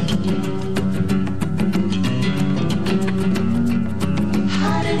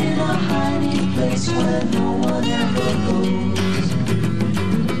 Hiding in a hiding place where no one ever goes.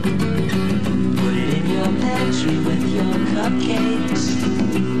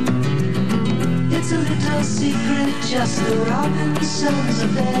 no secret, just the Robinsons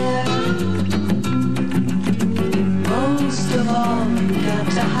affair. Most of all, you got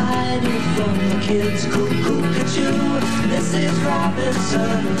to hide it from the kids. Cuckoo-cuckoo, Mrs.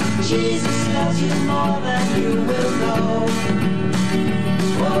 Robinson. Jesus loves you more than you will know.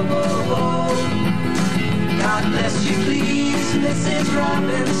 Whoa, whoa, whoa. God bless you, please, Mrs.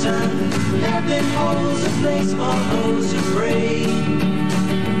 Robinson. Heaven holds a place for those who pray.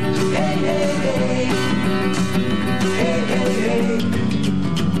 Hey, hey, hey. Hey, hey, hey.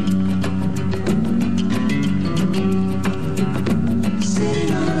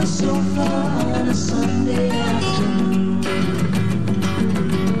 Sitting on a sofa on a Sunday afternoon,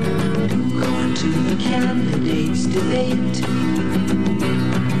 going to the candidates' debate.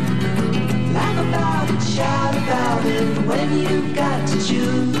 Laugh about it, shout about it when you've got to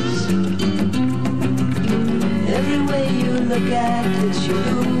choose. Every way you look at it, you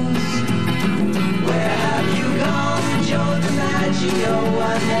lose. Where have you gone, Joe DiMaggio?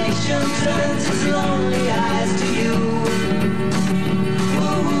 One nation turns its lonely eyes to you.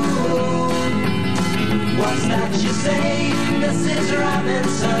 What's that you say, Mrs.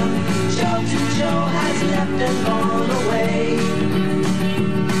 Robinson? Joe to Joe has left and gone away.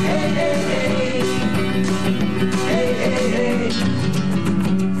 Hey, hey, hey. Hey, hey, hey.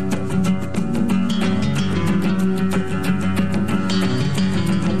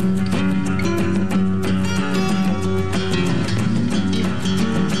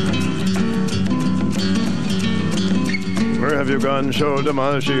 Where have you gone, Joe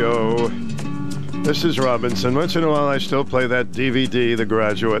DiMaggio? This is Robinson. Once in a while, I still play that DVD, The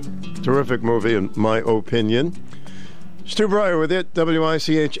Graduate. Terrific movie, in my opinion. Stu Bryer with it,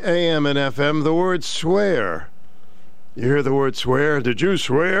 WICH AM and FM. The word swear. You hear the word swear? Did you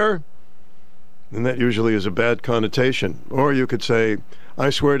swear? And that usually is a bad connotation. Or you could say,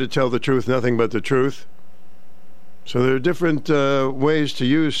 I swear to tell the truth, nothing but the truth. So there are different ways to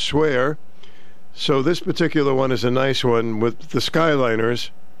use swear. So this particular one is a nice one with the Skyliners.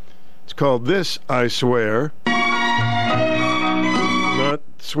 It's called This I Swear. Not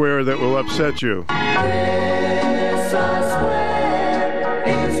swear that will upset you. This I swear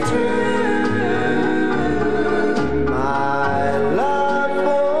is true. My love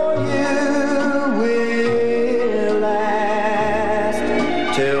for you will last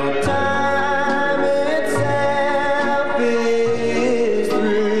till time itself is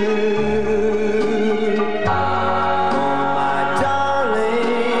through. Oh, my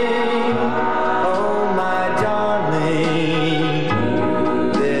darling, oh, my darling,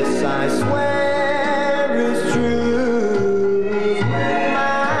 this I swear is true.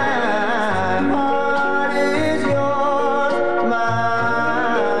 My heart is yours,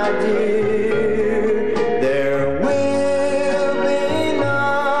 my dear. There will be no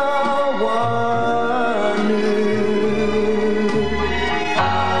one new. Oh,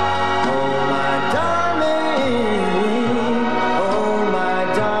 my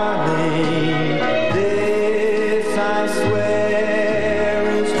darling, this I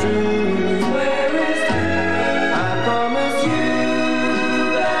swear is true. I promise you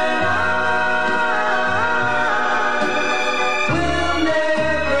that I will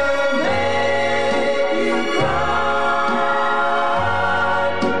never make you cry.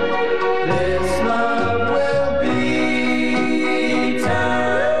 This love will be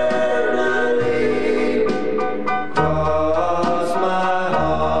eternally. Cross my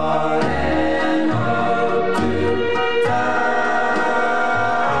heart and hope to die.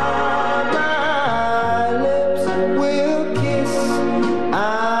 My lips will kiss. I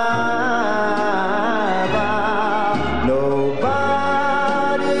vow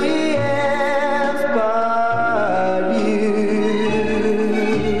nobody else but you.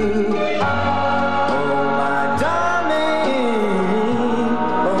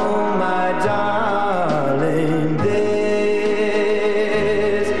 Oh, my darling,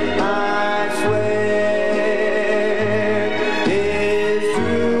 this I swear is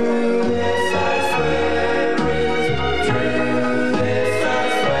true. This I swear is true. This I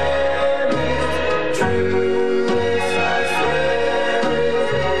swear is true. This I swear is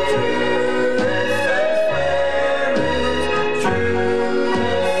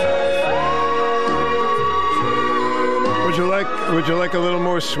true. Would you like a little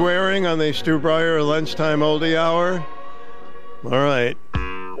more swearing on the Stu Bryer lunchtime oldie hour? All right.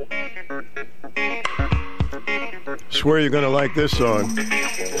 Swear you're going to like this song.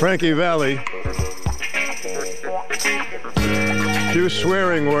 Frankie Valli. Few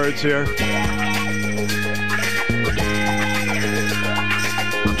swearing words here.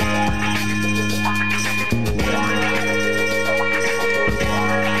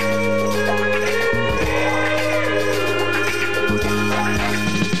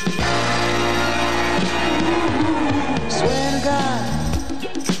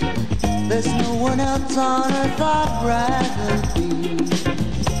 what on earth I'd rather be.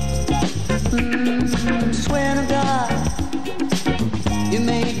 Swear to God, you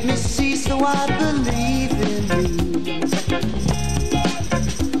made me see, so I believe in me.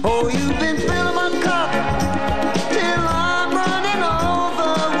 Oh, you've been filling my cup till I'm running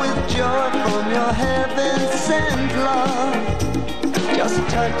over with joy from your heaven-sent love. Just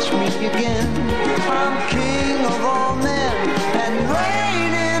touch me again, I'm king of all men and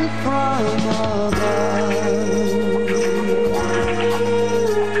reigning from above.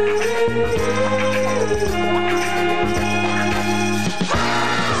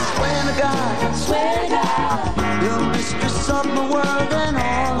 Swear to God, you're mistress of the world and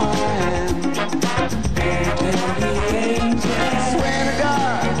all I am. Swear to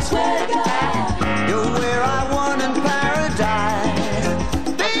God, you're where I won in paradise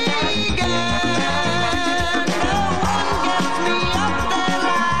began. No one gets me up there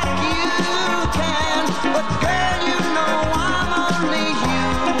like you can, but girl, you know I'm only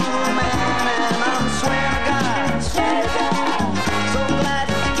human, and I'm swear to God, so glad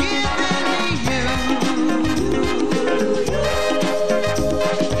you're giving me you.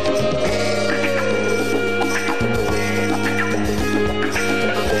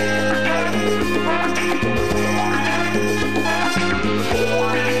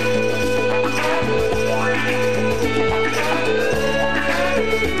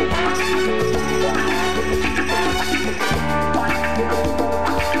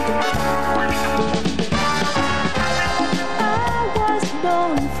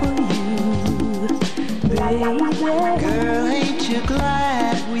 Girl, ain't you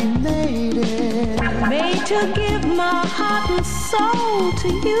glad we made it? Made to give my heart and soul to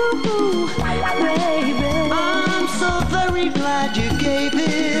you, baby. I'm so very glad you gave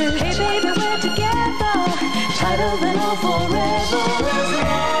it. Hey, baby, we're together, tighter than all forever.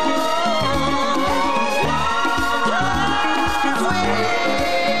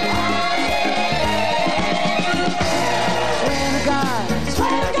 Swear to God,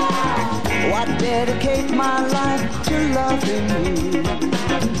 I dedicate my life to loving you.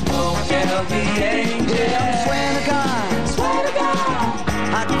 Oh, tell the angels. Yeah, swear to God,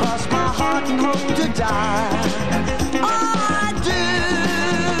 I cross my heart and hope to die. Oh, I do.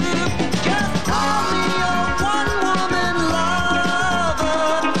 Just call me your one-woman lover.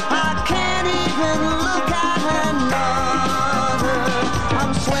 I can't even look at another.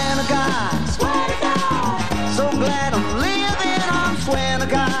 I'm swearing to God, so glad I'm living. I'm swearing to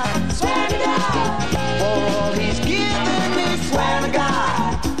God, for all he's given me. Swear to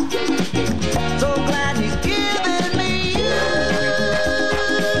God, so glad he's given me you.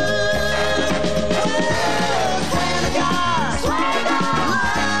 Swear to God,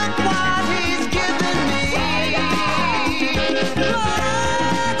 look what he's given me.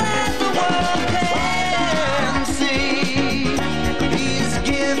 Love that the world can see. He's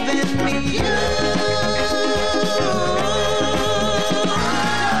given me you.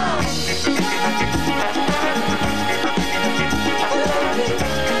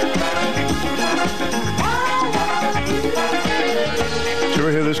 Did you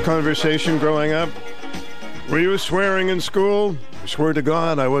ever hear this conversation growing up? Were you swearing in school? I swear to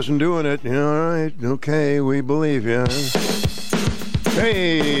God I wasn't doing it. Yeah, all right, okay, we believe you.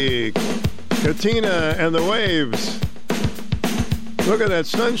 Hey, Katina and the Waves. Look at that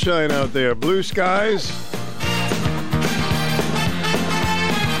sunshine out there. Blue skies.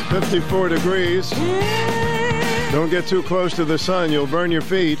 54 degrees. Don't get too close to the sun. You'll burn your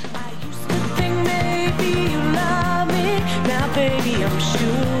feet. Think maybe you love me, now baby I'm sure.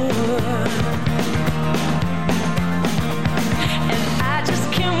 And I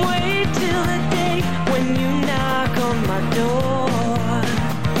just can't wait till the day when you knock on my door.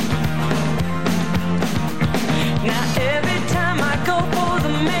 Now every time I go for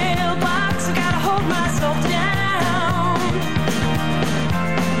the mailbox, I gotta hold myself down,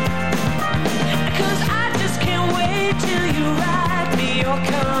 'cause I just can't wait till you write me you're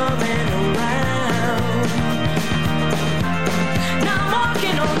coming around. Now I'm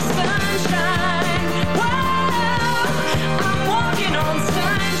walking on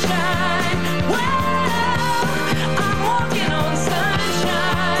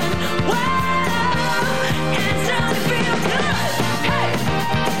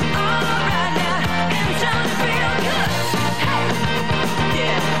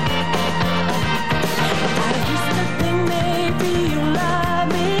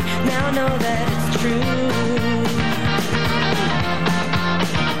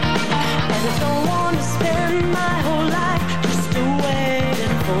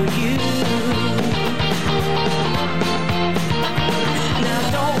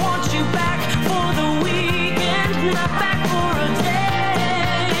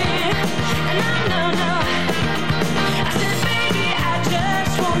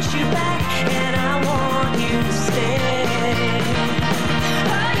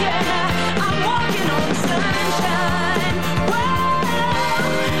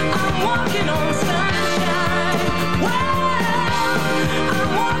walking on sunshine. Well, I'm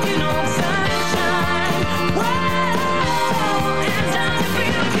walking on sunshine. Well, and don't it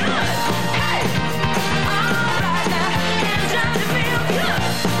feel good? Hey, all right now, and don't it feel good?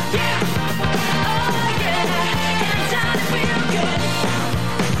 Yeah, oh yeah, and don't it feel good?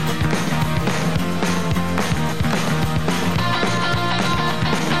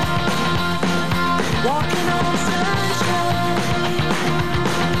 Walking on sunshine.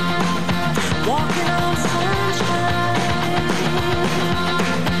 Walking on sunshine.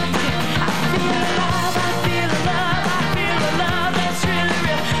 I feel alive, I feel alive, I feel alive, that's really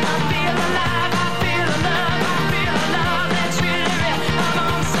real. I feel alive, I feel alive, I feel alive, that's really real. I'm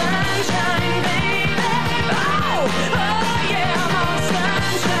on sunshine, baby. Oh, oh yeah, I'm on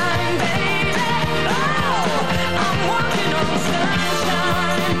sunshine, baby. Oh, I'm walking on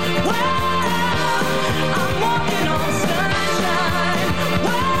sunshine. Well, I'm walking on sunshine.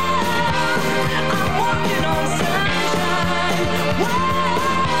 Well, I'm walking on sunshine. Whoa,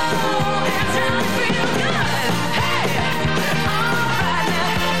 and don't it feel good? Hey, all right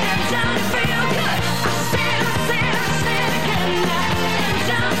now, and don't it feel good? I said again now, and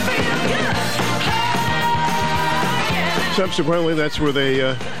don't it feel good? Hey, yeah. Subsequently, that's where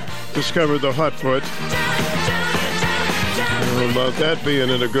they discovered the hot foot. How about that being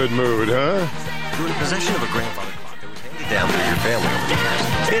in a good mood, huh? You're in possession of a grandfather clock that was handed down through your family over the years.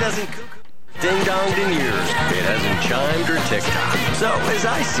 It hasn't ding-donged in years. It hasn't chimed or ticked-tocked. So, as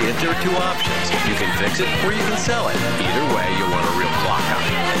I see it, there are two options. You can fix it or you can sell it. Either way, you'll want a real clock on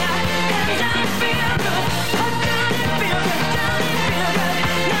it.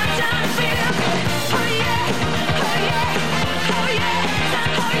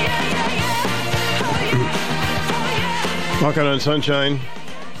 Walking on sunshine.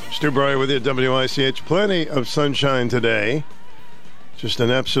 Stu Bryer with you at WICH. Plenty of sunshine today. Just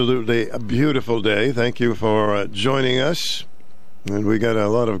an absolutely beautiful day. Thank you for joining us. And we got a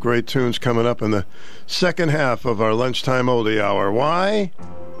lot of great tunes coming up in the second half of our lunchtime oldie hour. Why?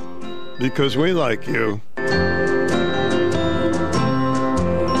 Because we like you.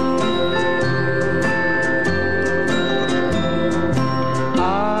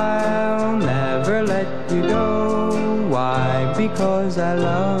 I'll never let you go. Why? Because I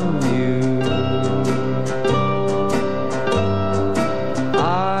love you.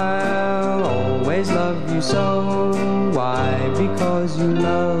 I'll always love you so. Why? Because you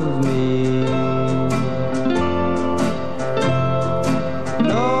love me.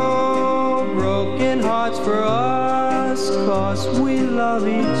 No broken hearts for us, 'cause we love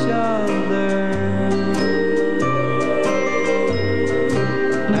each other.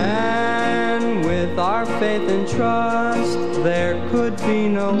 And with our faith and trust, there could be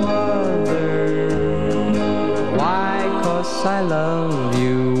no other. Why? 'Cause I love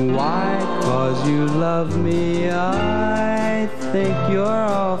you. Why? 'Cause you love me. I think you're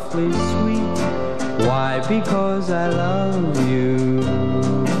awfully sweet. Why? Because I love you.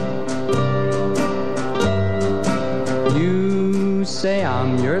 You say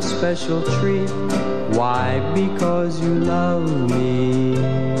I'm your special treat. Why? Because you love me.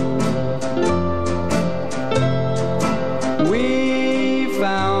 We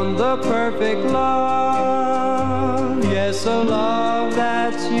found the perfect love. Yes, a love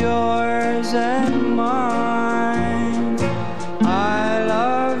that's yours and mine. I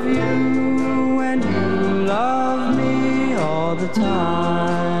love you and you love me all the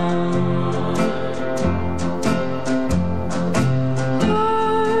time.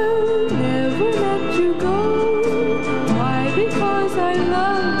 I'll never let you go. Why? Because I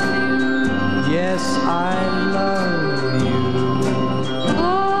love you. Yes, I love you.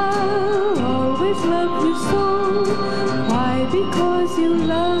 I'll always love you so. Why? Because you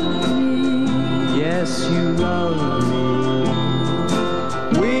love me. Yes, you love me.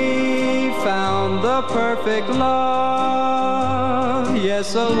 We found the perfect love.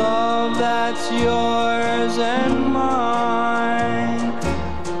 Yes, a love that's yours and mine.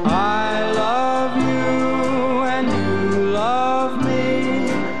 I love you and you love me.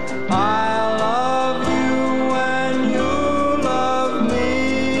 I love you and you love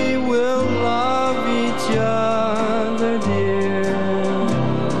me. We'll love each other, dear,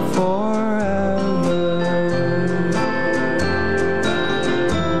 forever.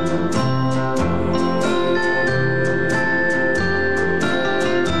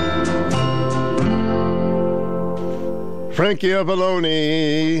 Frankie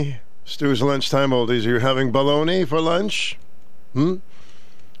Bologna. Stu's lunchtime oldies. Are you having bologna for lunch? It's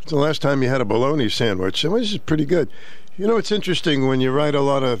the last time you had a bologna sandwich. And this is pretty good. You know, it's interesting when you write a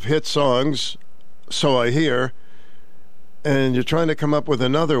lot of hit songs, so I hear, and you're trying to come up with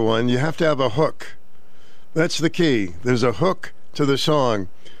another one, you have to have a hook. That's the key. There's a hook to the song.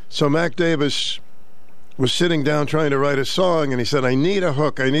 So Mac Davis was sitting down trying to write a song, and he said, I need a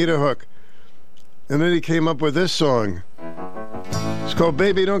hook. And then he came up with this song. It's called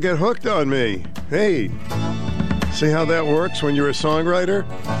Baby Don't Get Hooked on Me. Hey, see how that works when you're a songwriter?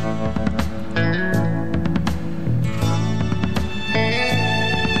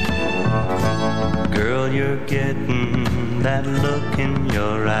 Girl, you're getting that look in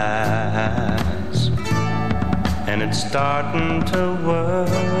your eyes, and it's starting to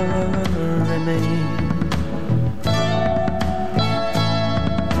worry me.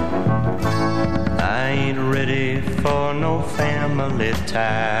 I ain't ready for no family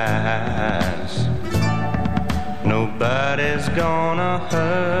ties. Nobody's gonna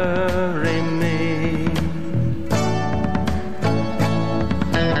hurry me.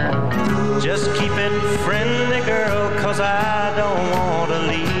 Just keep it friendly, girl, 'cause I don't want to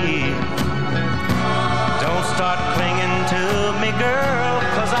leave. Don't start clinging to me, girl,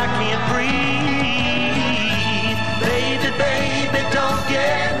 'cause I can't breathe. Baby, baby, don't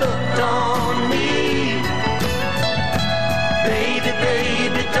get hooked on me. Baby,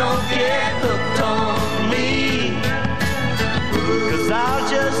 baby, don't get hooked on me. 'Cause I'll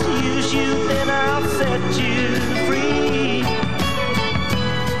just use you, then I'll set you free.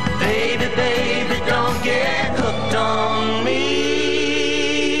 Baby, baby, don't get hooked on me.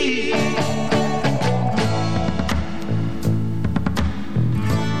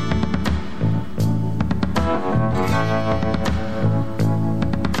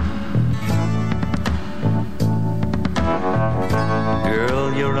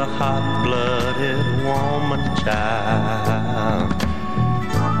 Girl, you're a hot-blooded woman, child,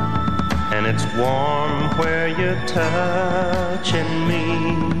 and it's warm where you're touching me.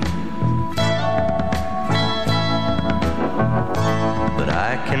 But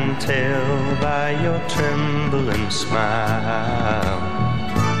I can tell by your trembling smile,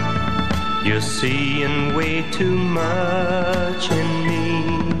 you're seeing way too much in me.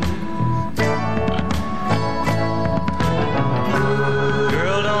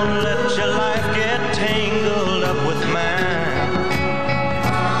 Girl, don't let your life get tangled up with mine,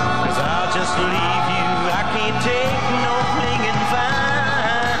 'cause I'll just leave you. I can't take no clinging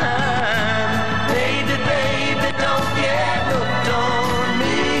vine. Baby, baby, don't get hooked on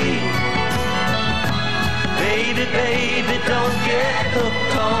me. Baby, baby, don't get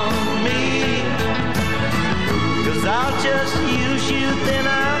hooked on me. 'Cause I'll just use you, then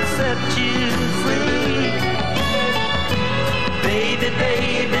I'll set you free. Baby,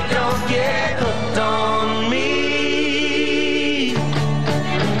 baby, don't get hooked on me.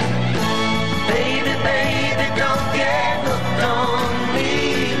 Baby, baby, don't get hooked on me.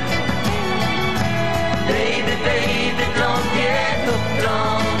 Baby, baby, don't get hooked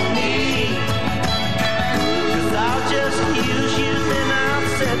on me. 'Cause I'll just use you, then I'll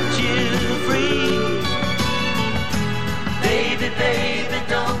set you free. Baby, baby,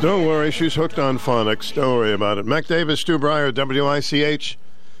 Don't worry, she's hooked on phonics. Don't worry about it. Mac Davis, Stu Bryer, WICH.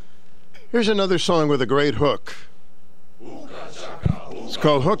 Here's another song with a great hook. It's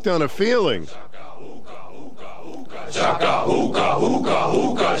called Hooked on a Feeling. Shaka, hookah, hookah,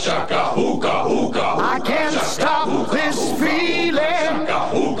 hookah, shaka, hookah, hookah. I can't stop this feeling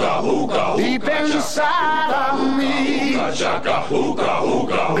deep inside of me.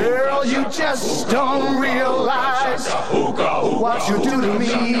 Girl, you just don't realize what you do to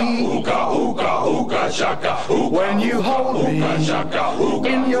me. When you hold me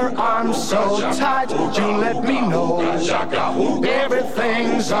in your arms so tight, you let me know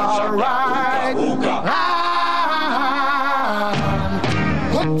everything's alright.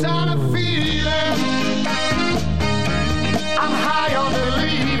 Hooked on a feeling, I'm high on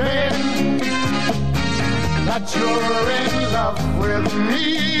believing that you're in love with me.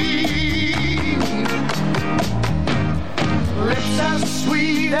 Lips as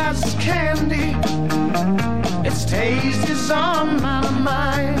sweet as candy, its taste is on my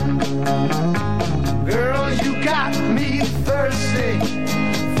mind. Girl, you got me thirsty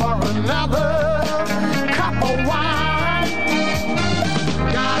for another cup of wine.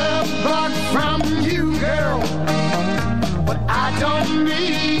 Got a bug from you, girl, but I don't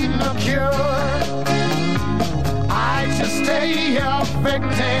need no cure. I just stay a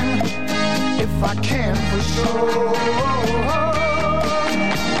victim if I can for sure.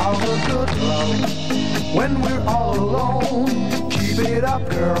 All the good love when we're all alone. Keep it up,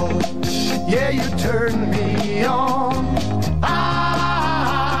 girl. Yeah, you turn me on.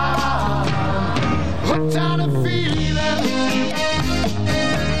 Hooked on a feeling,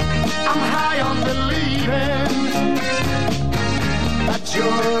 I'm high on believing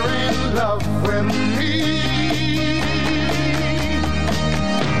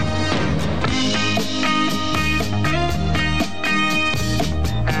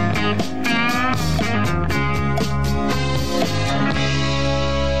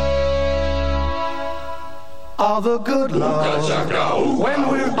all the good love. When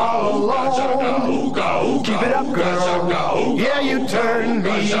we're all alone, keep it up, girl. Yeah, you turn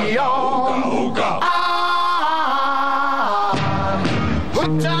me on. I'm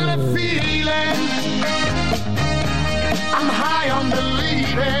hooked on a feeling. I'm high on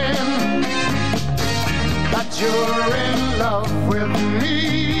believing that you're in love with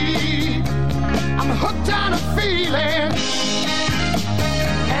me. I'm hooked on a feeling,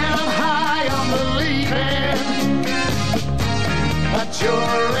 and I'm high on believing that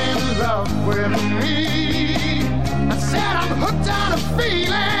you're in love with me. I said I'm hooked on a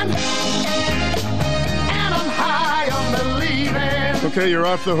feeling, and I'm high on believing. Okay, you're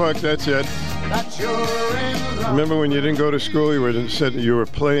off the hook. That's it. That you're in love. Remember when you didn't go to school, you said that you were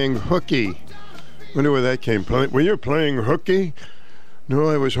playing hooky. Wonder where that came from. Were you playing hooky? No,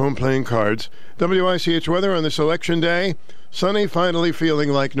 I was home playing cards. WICH weather on this election day. Sunny, finally feeling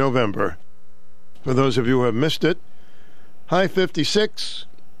like November. For those of you who have missed it, high 56.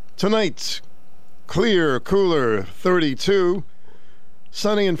 Tonight, clear, cooler, 32.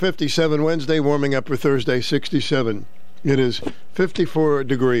 Sunny and 57 Wednesday, warming up for Thursday, 67. It is 54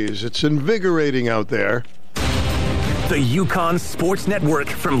 degrees. It's invigorating out there. The Yukon Sports Network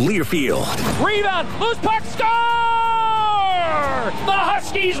from Learfield. Rebound, loose puck, score! The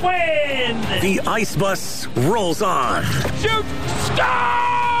Huskies win! The Ice Bus rolls on. Shoot, score!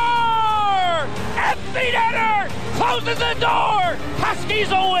 Empty netter! Closes the door! Huskies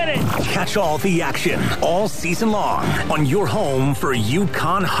will win it! Catch all the action all season long on your home for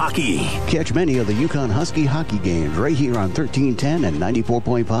Yukon hockey. Catch many of the Yukon Husky hockey games right here on 1310 and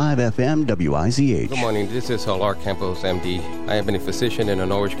 94.5 FM WICH. Good morning. This is Hilar Campos, MD. I have been a physician in the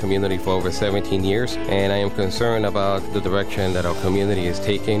Norwich community for over 17 years, and I am concerned about the direction that our community is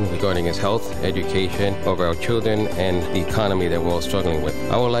taking regarding its health, education of our children, and the economy that we're all struggling with.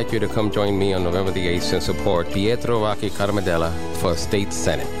 I would like you to come join me on November the 8th and support Pietro Rocky Carmadella for State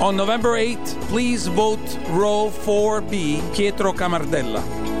Senate. On November 8th, please vote row 4B, Pietro Camardella.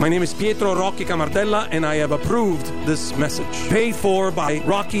 My name is Pietro Rocky Camardella, and I have approved this message. Paid for by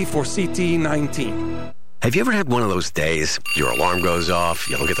Rocky for CT19. Have you ever had one of those days? Your alarm goes off,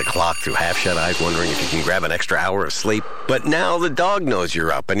 you look at the clock through half-shut eyes wondering if you can grab an extra hour of sleep. But now the dog knows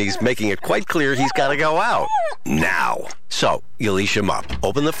you're up, and he's making it quite clear he's got to go out. Now. So, you leash him up,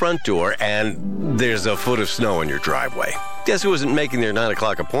 open the front door, and there's a foot of snow in your driveway. Guess who isn't making their 9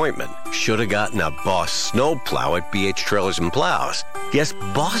 o'clock appointment? Should have gotten a Boss Snow Plow at BH Trailers and Plows. Yes,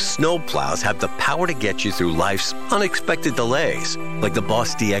 Boss Snow Plows have the power to get you through life's unexpected delays, like the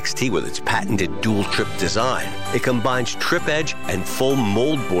Boss DXT with its patented dual-trip design. It combines trip edge and full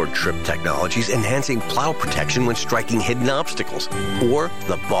moldboard trip technologies, enhancing plow protection when striking hidden obstacles. Or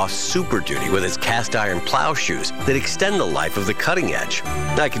the Boss Super Duty with its cast-iron plow shoes that extend the life of the cutting edge.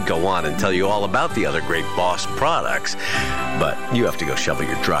 I could go on and tell you all about the other great Boss products, but you have to go shovel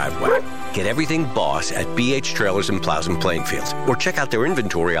your driveway. Get everything Boss at BH Trailers and Plows in Plainfield, or check out their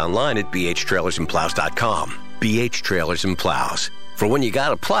inventory online at bhtrailersandplows.com. BH Trailers and Plows. For when you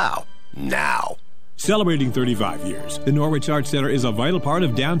gotta plow, now. Celebrating 35 years, the Norwich Arts Center is a vital part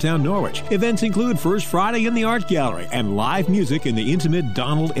of downtown Norwich. Events include First Friday in the Art Gallery and live music in the intimate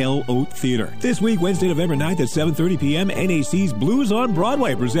Donald L. Oat Theater. This week, Wednesday, November 9th at 7:30 p.m., NAC's Blues on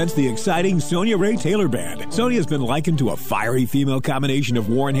Broadway presents the exciting Sonia Ray Taylor Band. Sonia has been likened to a fiery female combination of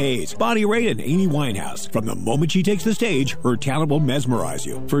Warren Hayes, Bonnie Raitt, and Amy Winehouse. From the moment she takes the stage, her talent will mesmerize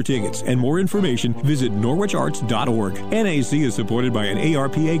you. For tickets and more information, visit norwicharts.org. NAC is supported by an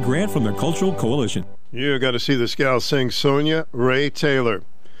ARPA grant from the Cultural Coalition. You got to see this gal sing, Sonia Ray Taylor,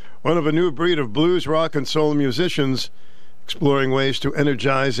 one of a new breed of blues, rock, and soul musicians exploring ways to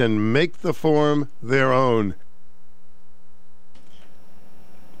energize and make the form their own.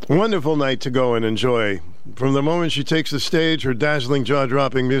 Wonderful night to go and enjoy. From the moment she takes the stage, her dazzling,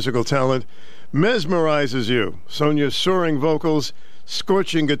 jaw-dropping musical talent mesmerizes you. Sonia's soaring vocals,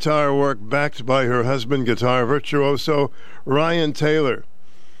 scorching guitar work backed by her husband, guitar virtuoso Ryan Taylor.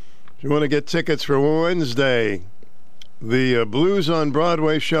 If you want to get tickets for Wednesday, the Blues on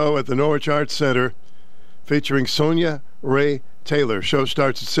Broadway show at the Norwich Arts Center featuring Sonia Ray Taylor. Show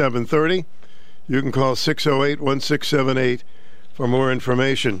starts at 7:30. You can call 608-1678 for more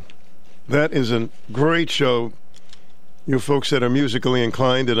information. That is a great show. You folks that are musically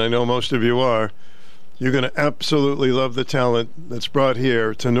inclined, and I know most of you are, you're going to absolutely love the talent that's brought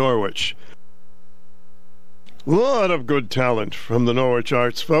here to Norwich. A lot of good talent from the Norwich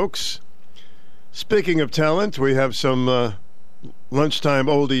Arts folks. Speaking of talent, we have some lunchtime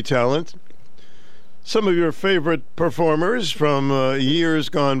oldie talent. Some of your favorite performers from years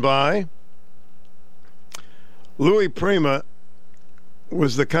gone by. Louis Prima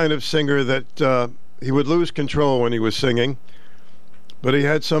was the kind of singer that he would lose control when he was singing, but he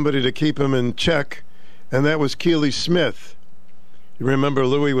had somebody to keep him in check, and that was Keely Smith. You remember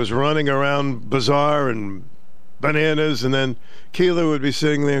Louis was running around Bazaar and Bananas, and then Keely would be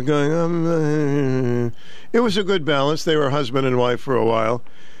sitting there going, It was a good balance. They were husband and wife for a while.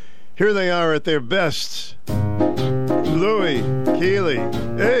 Here they are at their best. Louis, Keely,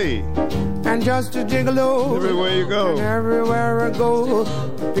 hey. And just a gigolo. Everywhere you go. And everywhere I go,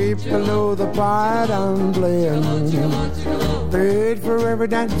 people know the part I'm playing. Paid for every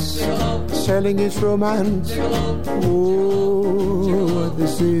dance, selling its romance. Oh, what they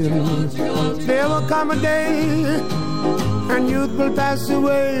say. There will come a day, and youth will pass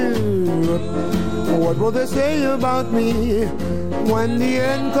away. What will they say about me? When the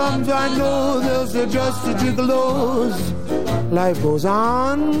end comes, I know there's just a gigolos. Life goes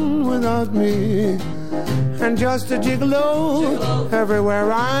on without me, and just a gigolo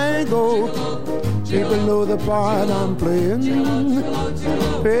everywhere I go. People know the part I'm playing.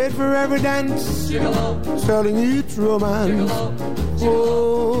 Paid for every dance, selling each romance.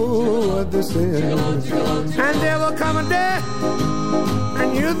 Oh, what they say. And there will come a day,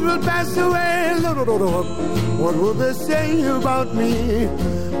 and youth will pass away. What will they say about me?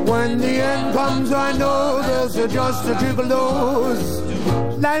 When the end comes, I know there's just a gigolos.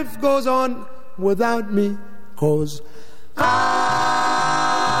 Life goes on without me, 'cause I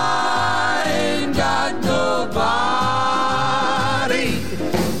ain't got nobody.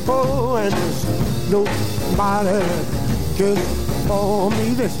 Oh, and there's nobody that cares for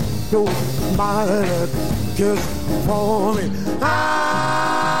me. There's nobody that cares for me. I'm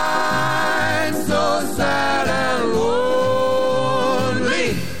so sad and lonely.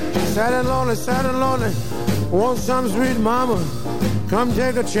 Sad and lonely, sad and lonely. Want some sweet mama, come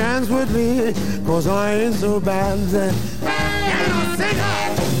take a chance with me, 'cause I ain't so bad. And I'll sing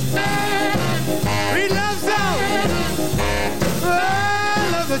her sweet love song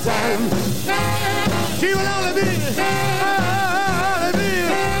all of the time. She will only be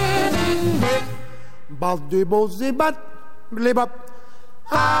Baldi Bozi Bat Blibop.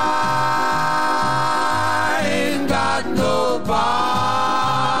 I ain't got nobody.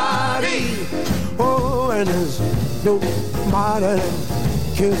 Oh, and there's nobody that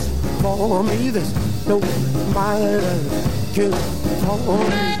cares for me. There's nobody that cares for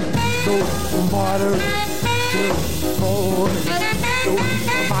me. Nobody that cares for me.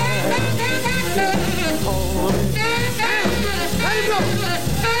 Nobody that cares for me. Let it go. Let it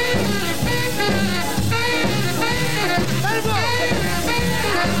go.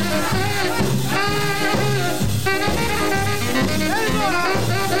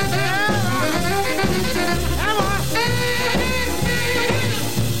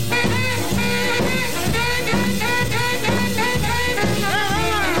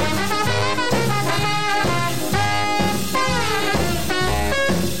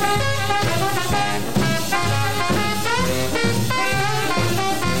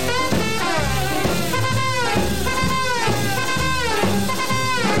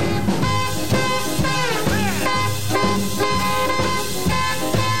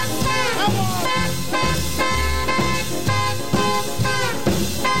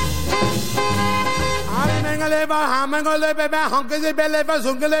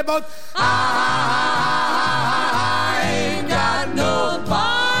 I ain't got nobody.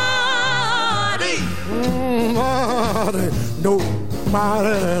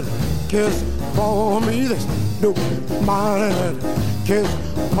 Nobody that cares for me. There's nobody that cares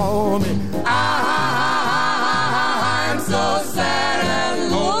for me. I'm so sad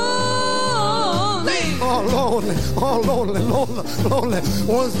and lonely. Oh, lonely, oh, lonely, lonely, lonely.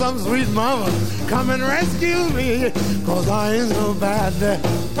 Want some sweet mama, come and rescue me, 'cause I ain't so bad. And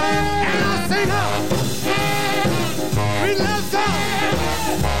I'll sing her sweet love song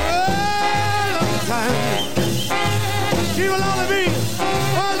all of the time. She will only be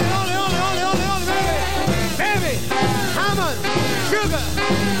only, baby. Almond, sugar,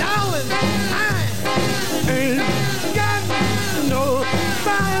 darling, I ain't got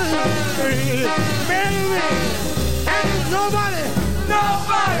nobody, baby. And there's nobody,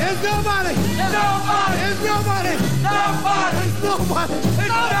 there's nobody, there's nobody, there's nobody, there's nobody,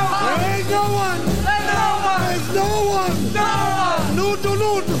 there's no one, there's no one, Nudo,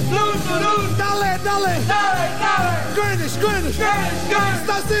 dale, Greenwich,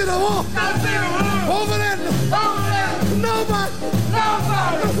 Stasino, over there, nobody, no one,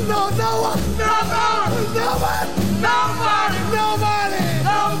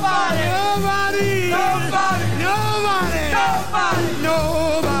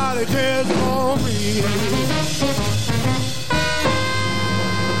 nobody cares for me.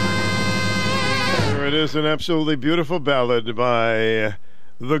 it is an absolutely beautiful ballad by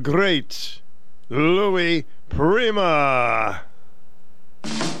the great Louis Prima.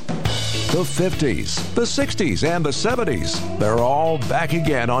 The 50s, the 60s, and the 70s. They're all back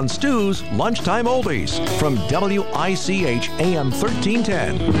again on Stu's Lunchtime Oldies from WICH AM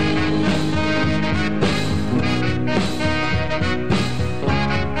 1310.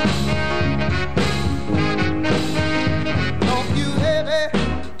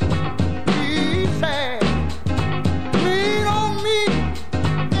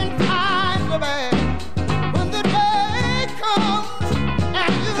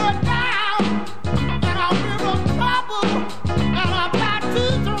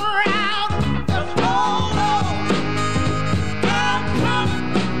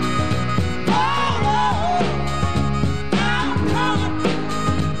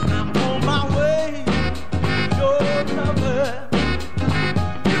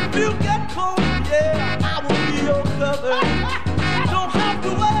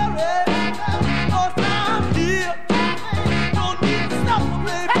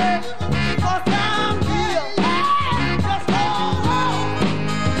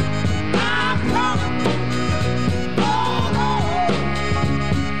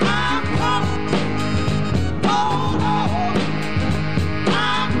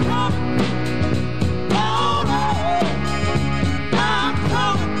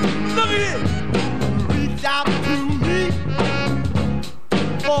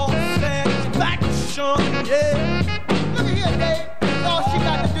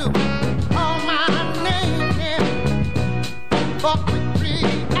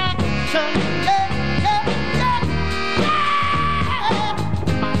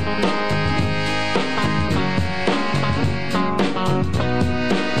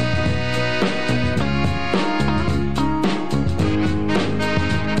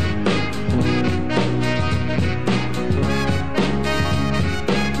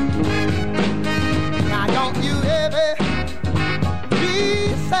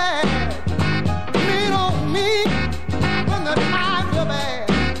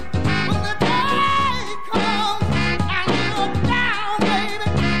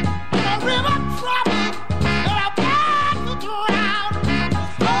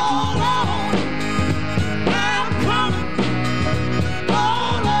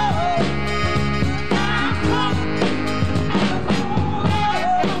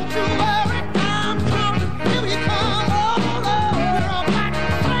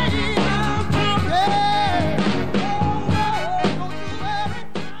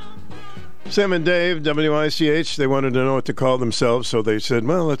 Sam and Dave, WICH, they wanted to know what to call themselves, so they said,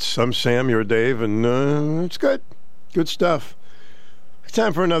 well, I'm Sam, you're Dave, and it's good. Good stuff.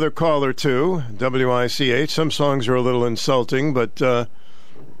 Time for another call or two, WICH. Some songs are a little insulting, but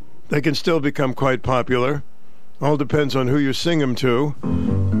they can still become quite popular. All depends on who you sing them to.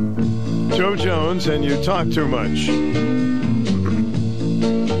 Joe Jones, and You Talk Too Much.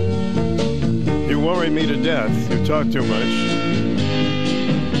 You worry me to death. You talk too much.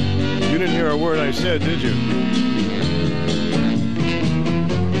 You didn't hear a word I said, did you?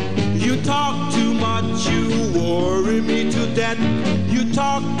 You talk too much, you worry me to death. You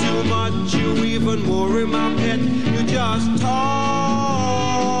talk too much, you even worry my pet. You just talk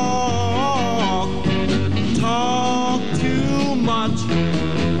too much.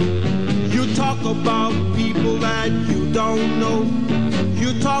 You talk about people that you don't know.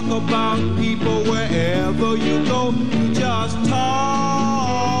 You talk about people wherever you go. You just talk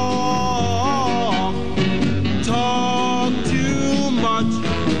too much.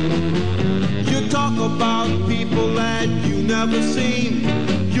 You talk about people that you never seen.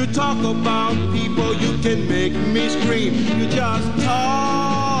 You talk about people you can make me scream. You just talk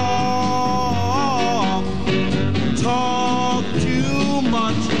too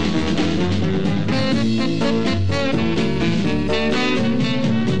much.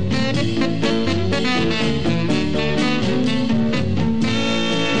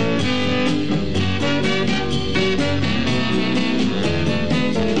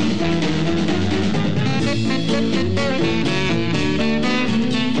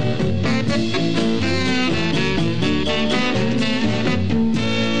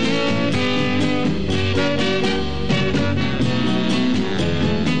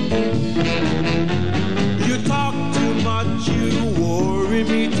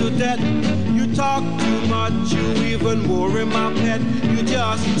 You talk too much, you even worry my pet. You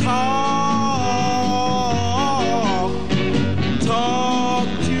just talk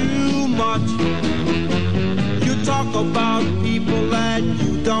too much. You talk about people that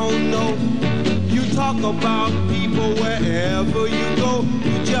you don't know. You talk about people wherever you go.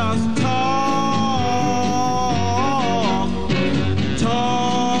 You just talk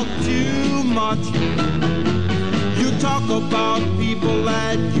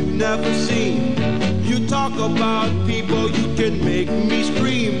about people, you can make me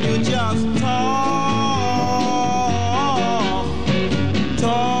scream. You just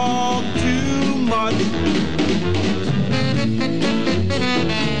talk too much.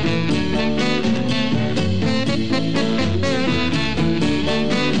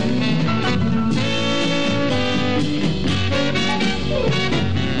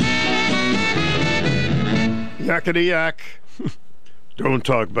 Yakety yak. Don't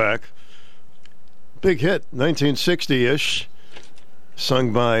talk back. Big hit, 1960-ish,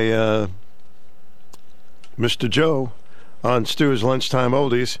 sung by Mr. Joe on Stu's Lunchtime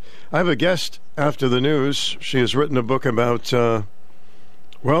Oldies. I have a guest after the news. She has written a book about,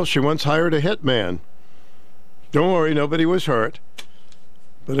 she once hired a hitman. Don't worry, nobody was hurt.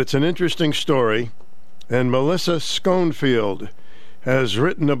 But it's an interesting story. And Melissa Schoenfield has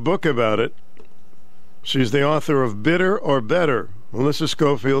written a book about it. She's the author of Bitter or Better, Melissa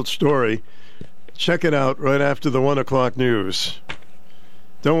Schofield's story. Check it out right after the 1 o'clock news.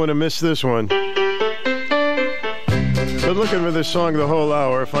 Don't want to miss this one. Been looking for this song the whole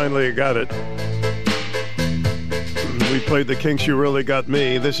hour. Finally, I got it. We played the Kinks' You Really Got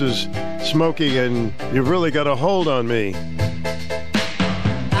Me. This is Smokey and You've Really Got a Hold on Me.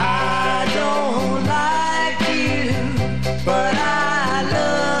 I don't like you, but I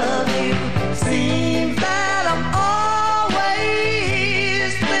love you. Seems that I'm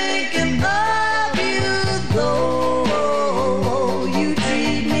always thinking of you, though you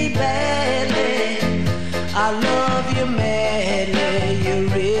treat me badly. I love you madly. You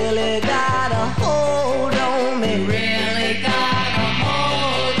really got a hold on me. Really got a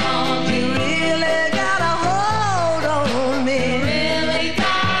hold on me. You really got a hold on me. Really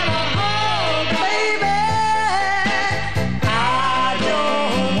got a hold, baby. I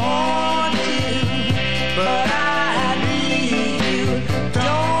don't want you, but I need you.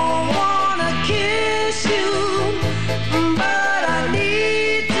 Don't wanna kiss you, but I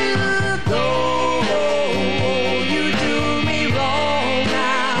need to go. You do me wrong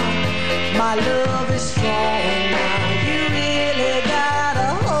now. My love is strong now. You really got a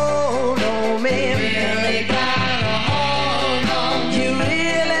hold on me. Really got a hold on me. You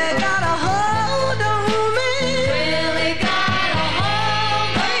really got a hold on me. Really got a hold,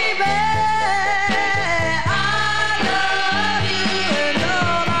 baby. I love you, and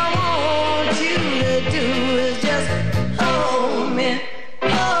all I want you to do is just hold me,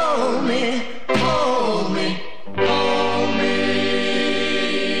 hold me, hold me, hold me.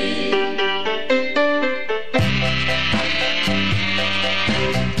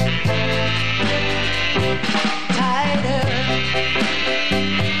 Tighter.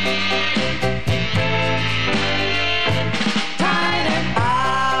 Tighter.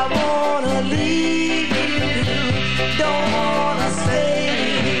 I wanna leave you. Don't wanna stay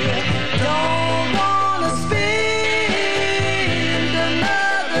here. Don't wanna spend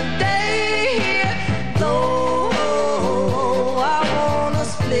another day here. Though I wanna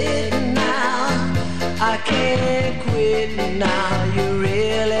split now. I can't quit now. You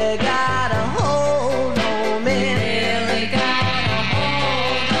really got a hold on me. Really got a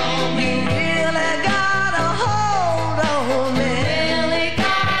hold on me. You really got a hold on me. Really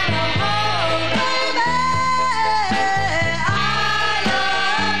got a hold, baby. I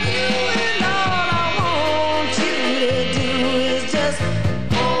love you, and all I want you to do is just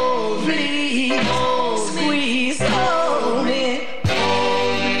hold me, squeeze, hold me, hold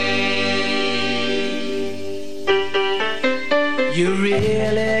me. You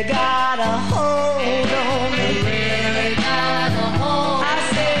really got a hold on me. Really got a hold. I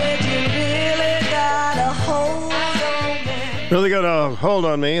said you really got a hold on me. Really got a hold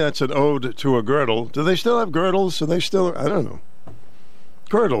on me. That's an ode to a girdle. Do they still have girdles? Are they still? I don't know.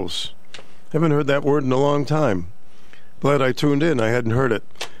 Girdles. Haven't heard that word in a long time. Glad I tuned in. I hadn't heard it.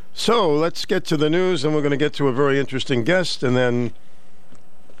 So let's get to the news, and we're going to get to a very interesting guest, and then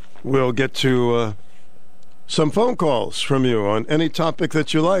we'll get to some phone calls from you on any topic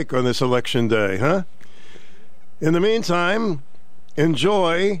that you like on this election day, huh? In the meantime,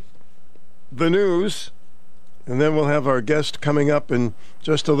 enjoy the news, and then we'll have our guest coming up in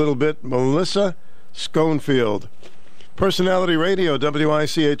just a little bit, Melissa Schoenfield. Personality Radio,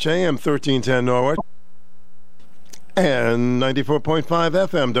 WICH-AM 1310 Norwich, and 94.5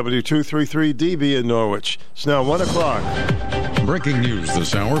 FM, W233DB in Norwich. It's now 1 o'clock. Breaking news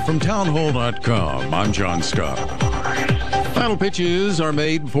this hour from townhall.com. I'm John Scott. Final pitches are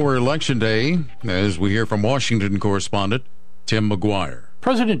made for Election Day, as we hear from Washington correspondent Tim McGuire.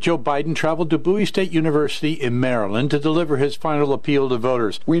 President Joe Biden traveled to Bowie State University in Maryland to deliver his final appeal to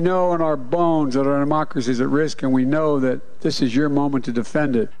voters. We know in our bones that our democracy is at risk, and we know that this is your moment to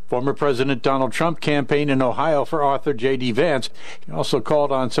defend it. Former President Donald Trump campaigned in Ohio for Arthur J.D. Vance. He also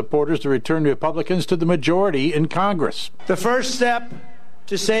called on supporters to return Republicans to the majority in Congress. The first step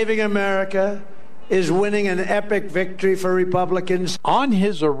to saving America is winning an epic victory for Republicans. On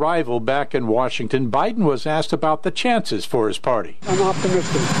his arrival back in Washington, Biden was asked about the chances for his party. I'm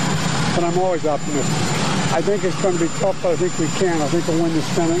optimistic, but I'm always optimistic. I think it's going to be tough, but I think we can. I think we'll win the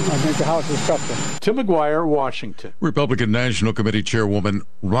Senate, and I think the House is tougher. Tim McGuire, Washington. Republican National Committee Chairwoman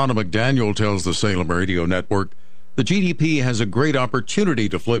Ronna McDaniel tells the Salem Radio Network the GDP has a great opportunity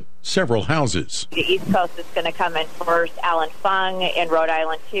to flip several houses. The East Coast is going to come in first. Alan Fung in Rhode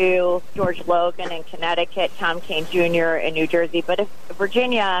Island, too. George Logan in Connecticut. Tom Kean Jr. in New Jersey. But if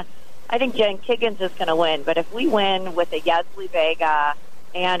Virginia, I think Jen Kiggins is going to win. But if we win with a Yesley Vega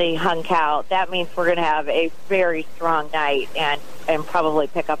and a Hung Cao, that means we're going to have a very strong night and probably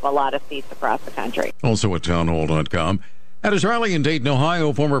pick up a lot of seats across the country. Also at townhall.com. At his rally in Dayton,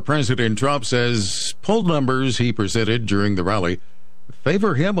 Ohio, former President Trump says poll numbers he presented during the rally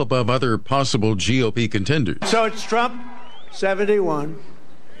favor him above other possible GOP contenders. So it's Trump, 71.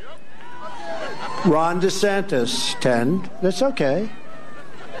 Ron DeSantis, 10. That's okay.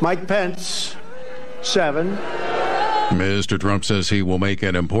 Mike Pence, 7. Mr. Trump says he will make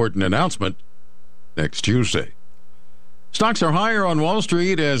an important announcement next Tuesday. Stocks are higher on Wall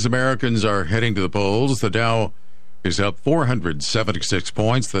Street as Americans are heading to the polls. The Dow is up 476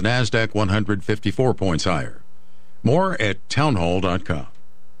 points. The NASDAQ 154 points higher. More at townhall.com.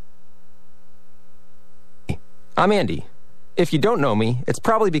 I'm Andy. If you don't know me, it's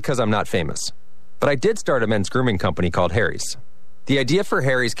probably because I'm not famous. But I did start a men's grooming company called Harry's. The idea for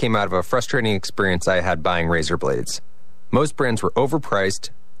Harry's came out of a frustrating experience I had buying razor blades. Most brands were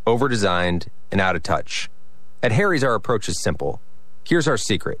overpriced, overdesigned, and out of touch. At Harry's, our approach is simple. Here's our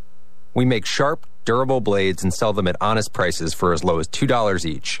secret. We make sharp, durable blades and sell them at honest prices for as low as $2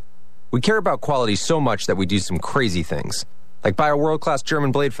 each. We care about quality so much that we do some crazy things, like buy a world-class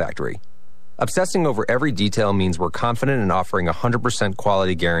German blade factory. Obsessing over every detail means we're confident in offering a 100%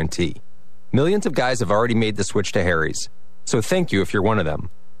 quality guarantee. Millions of guys have already made the switch to Harry's, so thank you if you're one of them.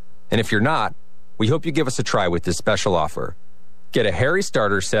 And if you're not, we hope you give us a try with this special offer. Get a Harry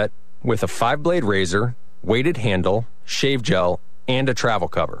starter set with a 5-blade razor, weighted handle, shave gel, and a travel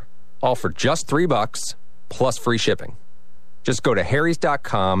cover. All for just $3 plus free shipping. Just go to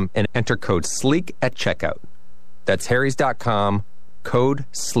harrys.com and enter code SLEEK at checkout. That's harrys.com, code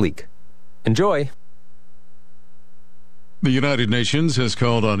SLEEK. Enjoy. The United Nations has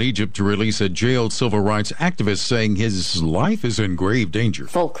called on Egypt to release a jailed civil rights activist, saying his life is in grave danger.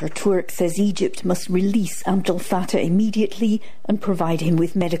 Volker Turk says Egypt must release Abdel Fattah immediately and provide him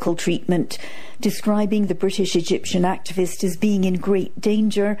with medical treatment. Describing the British Egyptian activist as being in great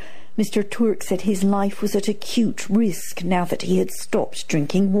danger, Mr. Turk said his life was at acute risk now that he had stopped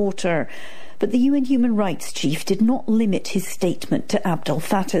drinking water. But the UN Human Rights Chief did not limit his statement to Abdel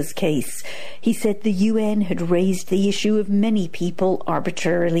Fattah's case. He said the UN had raised the issue of many people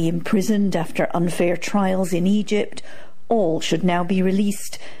arbitrarily imprisoned after unfair trials in Egypt. All should now be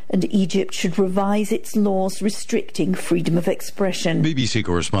released, and Egypt should revise its laws restricting freedom of expression. BBC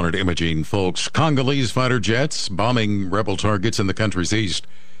correspondent Imogene Folks. Congolese fighter jets bombing rebel targets in the country's east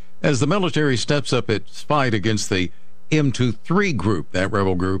as the military steps up its fight against the M23 group. That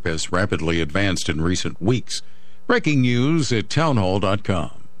rebel group has rapidly advanced in recent weeks. Breaking news at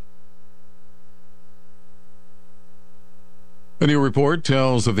townhall.com. A new report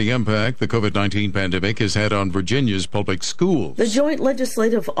tells of the impact the COVID-19 pandemic has had on Virginia's public schools. The Joint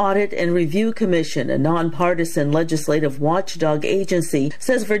Legislative Audit and Review Commission, a nonpartisan legislative watchdog agency,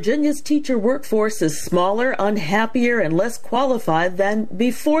 says Virginia's teacher workforce is smaller, unhappier, and less qualified than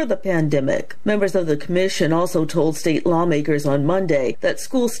before the pandemic. Members of the commission also told state lawmakers on Monday that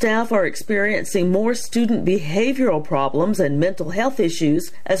school staff are experiencing more student behavioral problems and mental health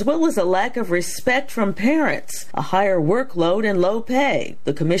issues, as well as a lack of respect from parents, a higher workload, and low pay.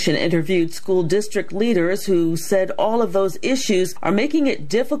 The commission interviewed school district leaders who said all of those issues are making it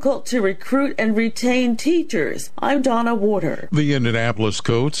difficult to recruit and retain teachers. I'm Donna Warder. The Indianapolis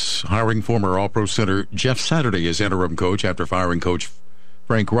Colts hiring former All-Pro center Jeff Saturday as interim coach after firing coach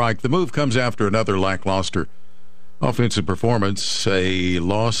Frank Reich. The move comes after another lackluster offensive performance, a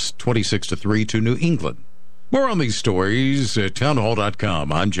loss 26-3 to New England. More on these stories at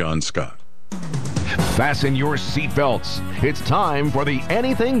townhall.com. I'm John Scott. Fasten your seatbelts. It's time for the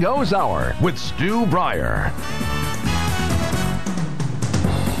Anything Goes Hour with Stu Bryer.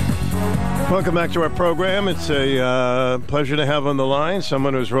 Welcome back to our program. It's a pleasure to have on the line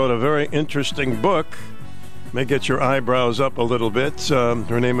someone who's wrote a very interesting book. May get your eyebrows up a little bit.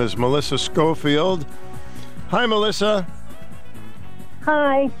 Her name is Melissa Schofield. Hi, Melissa.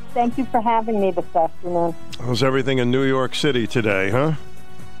 Hi. Thank you for having me this afternoon. How's everything in New York City today, huh?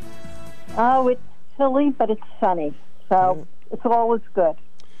 Oh, it's chilly, but it's sunny. So it's always good.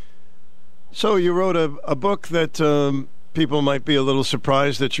 So you wrote a book that people might be a little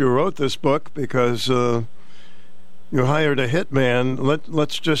surprised that you wrote this book because you hired a hitman.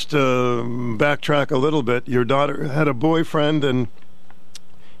 Let's just backtrack a little bit. Your daughter had a boyfriend and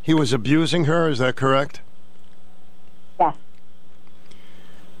he was abusing her. Is that correct? Yes.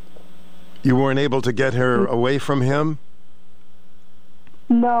 You weren't able to get her away from him?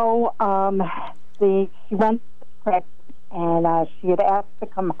 No. She went pregnant and she had asked to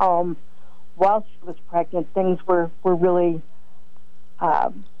come home while she was pregnant. Things were really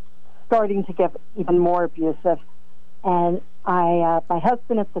starting to get even more abusive. And my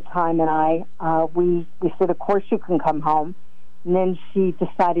husband at the time and I, we said, of course you can come home. And then she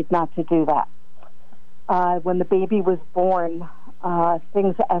decided not to do that. When the baby was born,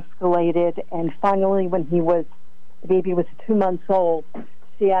 things escalated. And finally, when the baby was 2 months old,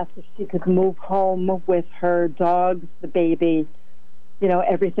 she asked if she could move home with her dogs, the baby,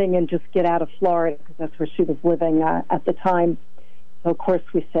 everything, and just get out of Florida, because that's where she was living at the time. So, of course,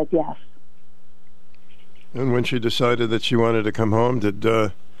 we said yes. And when she decided that she wanted to come home, did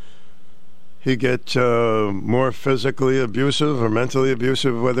he get more physically abusive or mentally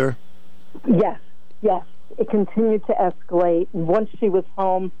abusive with her? Yes. It continued to escalate. And once she was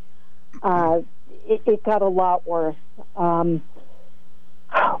home, it got a lot worse.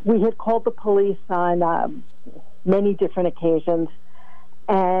 We had called the police on many different occasions.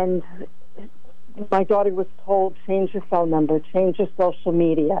 And my daughter was told, change your phone number, change your social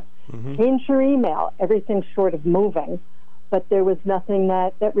media, change your email, everything short of moving. But there was nothing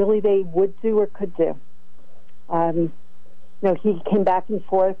that really they would do or could do. He came back and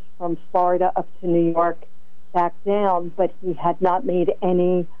forth from Florida up to New York, back down, but he had not made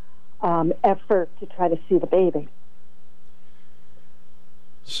any effort to try to see the baby.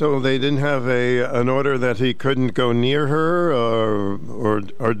 So they didn't have an order that he couldn't go near her,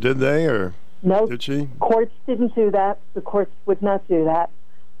 or did they? Or no, did she? Courts didn't do that. The courts would not do that.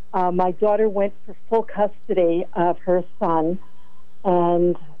 My daughter went for full custody of her son,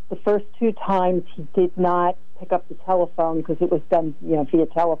 and the first 2 times he did not pick up the telephone because it was done, via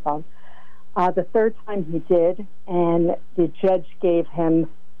telephone. The third time he did, and the judge gave him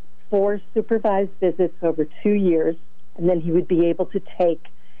 4 supervised visits over 2 years, and then he would be able to take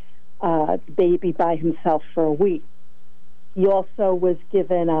the baby by himself for a week. He also was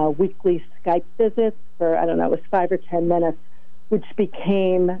given weekly Skype visits for, it was 5 or 10 minutes, which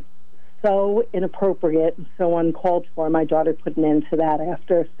became so inappropriate and so uncalled for. My daughter put an end to that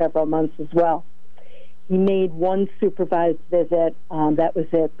after several months as well. He made 1 supervised visit. That was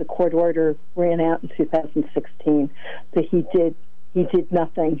it. The court order ran out in 2016. So he did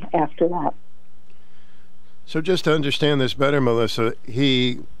nothing after that. So just to understand this better, Melissa,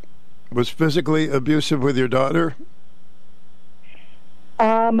 he was physically abusive with your daughter?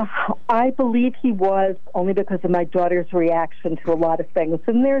 I believe he was, only because of my daughter's reaction to a lot of things.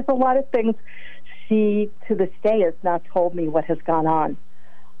 And there's a lot of things she, to this day, has not told me what has gone on.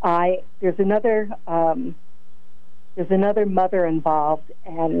 There's another mother involved,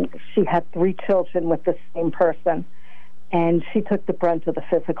 and she had 3 children with the same person, and she took the brunt of the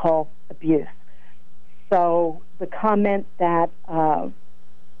physical abuse. So the comment that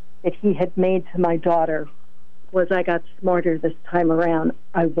he had made to my daughter was, I got smarter this time around.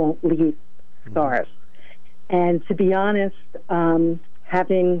 I won't leave scars. And to be honest,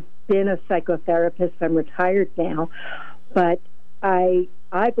 having been a psychotherapist, I'm retired now, but I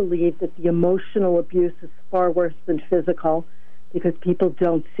believe that the emotional abuse is far worse than physical because people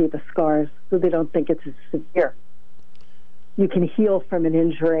don't see the scars, so they don't think it's as severe. You can heal from an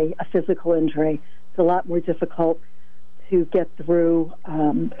injury, a physical injury. It's a lot more difficult to get through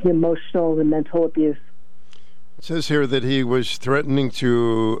the emotional and mental abuse. It says here that he was threatening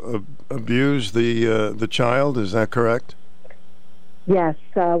to abuse the child. Is that correct? Yes.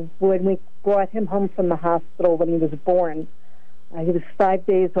 When we brought him home from the hospital when he was born, he was 5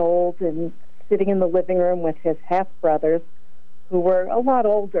 days old and sitting in the living room with his half-brothers, who were a lot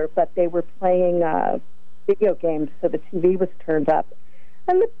older, but they were playing video games, so the TV was turned up.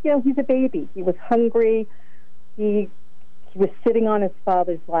 And, he's a baby. He was hungry. He was sitting on his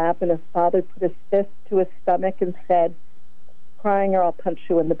father's lap, and his father put his fist to his stomach and said, crying or I'll punch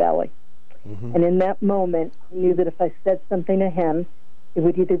you in the belly. And in that moment, he knew that if I said something to him, it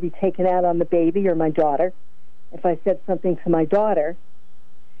would either be taken out on the baby or my daughter. If I said something to my daughter,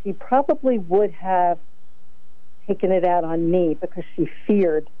 she probably would have taken it out on me because she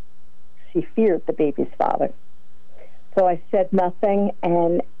feared the baby's father. So I said nothing,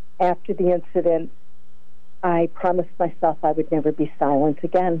 and after the incident, I promised myself I would never be silent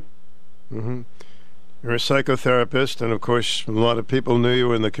again. Mm-hmm. You're a psychotherapist, and of course, a lot of people knew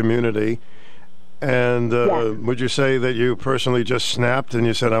you in the community. And Yes. Would you say that you personally just snapped and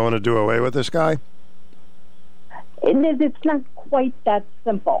you said, I want to do away with this guy? It's not quite that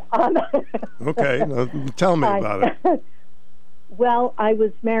simple. Okay, tell me about it. Well, I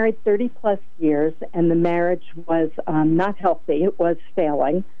was married 30-plus years, and the marriage was not healthy. It was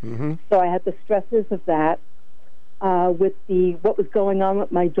failing. Mm-hmm. So I had the stresses of that. With what was going on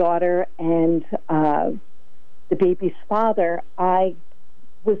with my daughter and the baby's father, I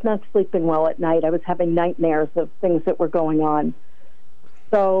was not sleeping well at night. I was having nightmares of things that were going on.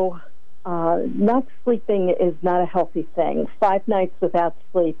 So not sleeping is not a healthy thing. 5 nights without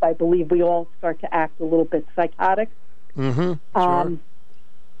sleep, I believe we all start to act a little bit psychotic. Mm-hmm. Sure.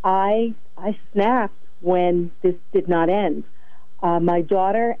 I snapped when this did not end. My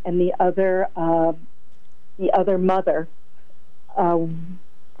daughter and the other mother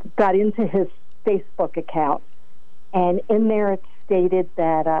got into his Facebook account, and in there it stated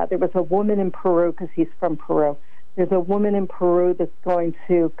that there was a woman in Peru, because he's from Peru. There's a woman in Peru that's going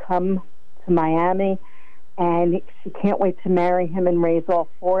to come to Miami, and she can't wait to marry him and raise all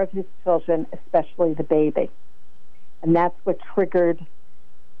 4 of his children, especially the baby. And that's what triggered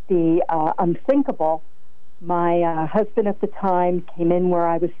the unthinkable. My husband at the time came in where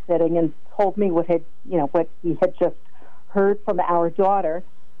I was sitting and told me what he had just heard from our daughter,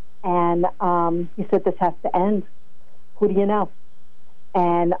 and he said, "This has to end. Who do you know?"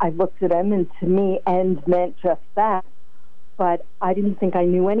 And I looked at him, and to me, end meant just that. But I didn't think I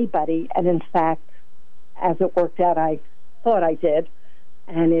knew anybody, and in fact, as it worked out, I thought I did.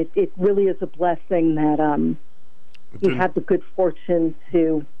 And it really is a blessing that he had the good fortune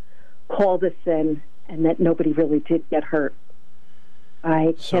to call this in, and that nobody really did get hurt.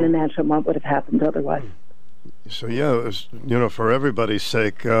 I can't imagine what would have happened otherwise. So, yeah, it was, for everybody's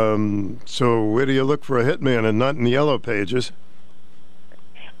sake. So where do you look for a hitman and not in the yellow pages?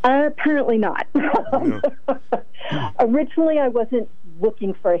 Apparently not. Originally, I wasn't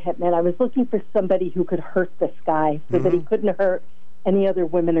looking for a hitman. I was looking for somebody who could hurt this guy so that he couldn't hurt any other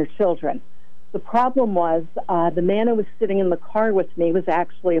women or children. The problem was the man who was sitting in the car with me was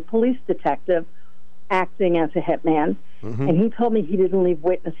actually a police detective acting as a hitman, and he told me he didn't leave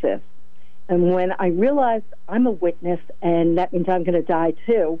witnesses. And when I realized I'm a witness and that means I'm going to die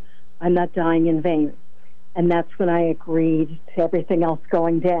too, I'm not dying in vain. And that's when I agreed to everything else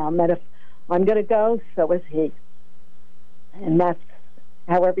going down, that if I'm going to go, so is he. And that's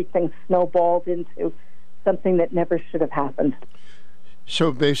how everything snowballed into something that never should have happened.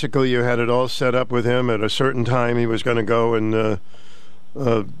 So basically you had it all set up with him. At a certain time he was going to go and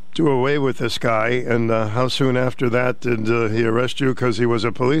do away with this guy. And how soon after that did he arrest you because he was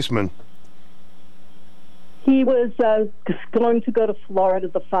a policeman? He was going to go to Florida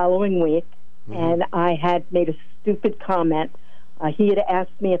the following week, and I had made a stupid comment. He had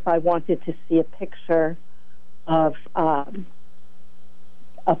asked me if I wanted to see a picture of the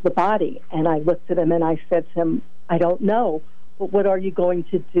body, and I looked at him and I said to him, "I don't know, but what are you going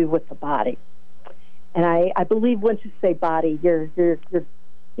to do with the body?" And I believe once you say body, you're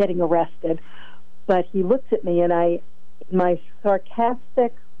getting arrested. But he looked at me, and my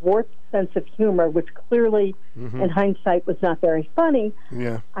sarcastic, warped sense of humor, which clearly in hindsight was not very funny,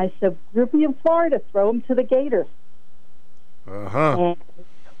 I said, "We'll be in Florida, throw him to the Gators." And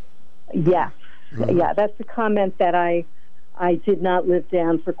yeah, that's a comment that I did not live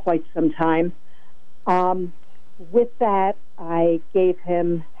down for quite some time. With that, I gave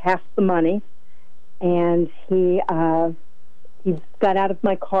him half the money, and he got out of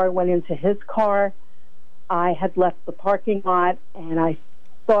my car, went into his car. I had left the parking lot, and I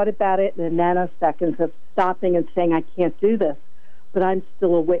thought about it in a nanoseconds of stopping and saying, "I can't do this, but I'm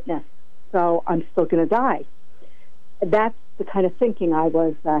still a witness, so I'm still going to die." That's the kind of thinking I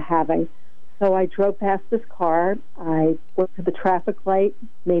was having. So I drove past this car. I went to the traffic light,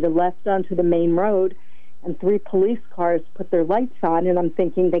 made a left onto the main road, and 3 police cars put their lights on, and I'm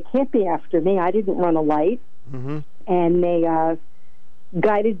thinking, they can't be after me. I didn't run a light. And they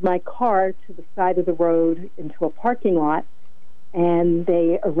guided my car to the side of the road into a parking lot, and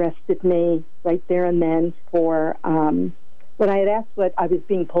they arrested me right there and then for when I had asked what I was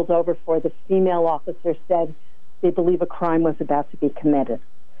being pulled over for. The female officer said they believe a crime was about to be committed.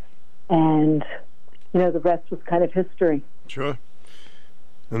 And, the rest was kind of history. Sure.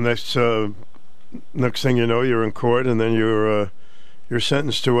 And next thing you know, you're in court, and then you're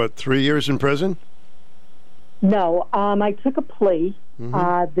sentenced to, what, 3 years in prison? No, I took a plea.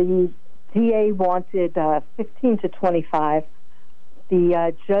 Mm-hmm. The DA wanted 15 to 25.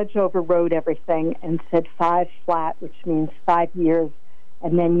 The judge overrode everything and said 5 flat, which means 5 years,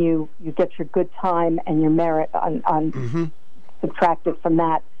 and then you get your good time and your merit on subtracted from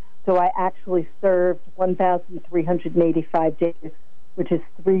that. So I actually served 1,385 days, which is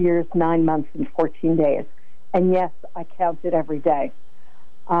 3 years, 9 months, and 14 days. And yes, I counted every day.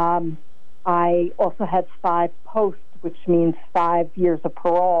 I also had 5 posts, which means 5 years of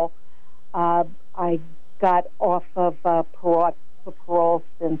parole. I got off of parole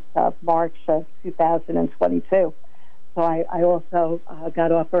since March of 2022. So I also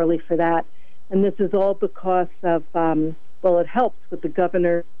got off early for that. And this is all because of, it helps with the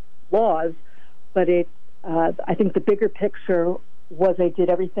governor's laws, but I think the bigger picture was I did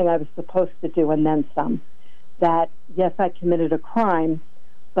everything I was supposed to do and then some. That, yes, I committed a crime,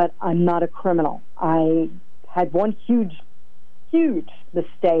 but I'm not a criminal. I had one huge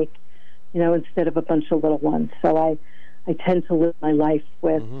mistake, instead of a bunch of little ones. So I tend to live my life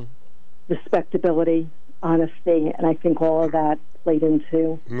with respectability, honesty, and I think all of that played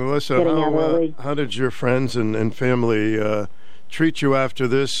into Melissa, getting out early. How did your friends and family treat you after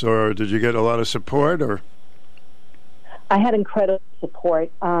this, or did you get a lot of support? Or I had incredible support.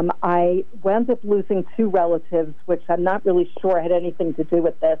 I wound up losing 2 relatives, which I'm not really sure had anything to do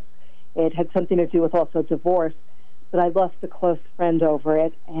with this. It had something to do with also divorce, but I lost a close friend over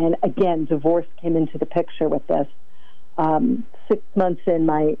it. And again, divorce came into the picture with this. 6 months in,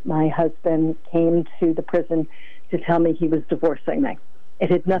 my husband came to the prison to tell me he was divorcing me. It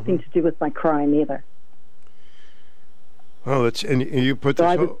had nothing to do with my crime either. Oh, and you put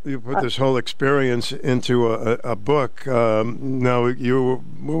this whole experience into a book. Now,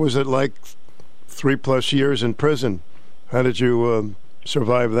 what was it like? 3+ years in prison. How did you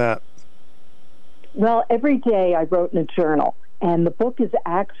survive that? Well, every day I wrote in a journal, and the book is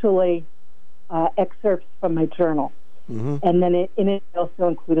actually excerpts from my journal. Mm-hmm. And then it also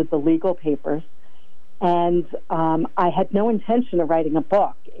included the legal papers. And I had no intention of writing a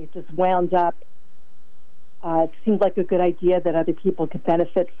book. It just wound up. It seemed like a good idea that other people could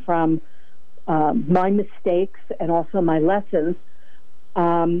benefit from my mistakes and also my lessons.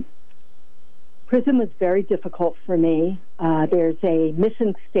 Prison was very difficult for me. There's a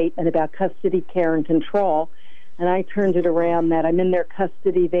mission statement about custody, care, and control, and I turned it around that I'm in their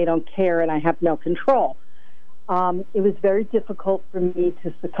custody, they don't care, and I have no control. It was very difficult for me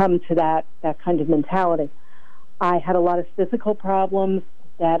to succumb to that kind of mentality. I had a lot of physical problems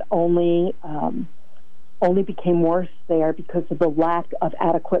that only became worse there because of the lack of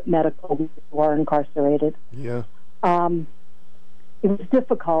adequate medical when you are incarcerated. Yeah. It was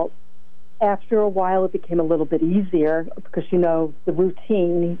difficult. After a while, it became a little bit easier because, the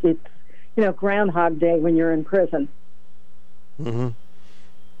routine, it's, Groundhog Day when you're in prison. Mm-hmm.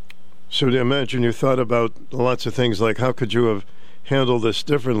 So to imagine you thought about lots of things like how could you have handled this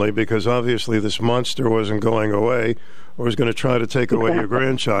differently, because obviously this monster wasn't going away or was going to try to take away your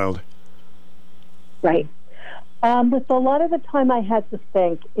grandchild. Right. With a lot of the time I had to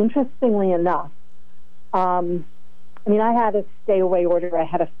think, interestingly enough, I had a stay-away order. I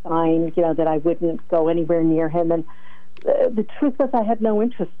had a sign, that I wouldn't go anywhere near him. And the truth was I had no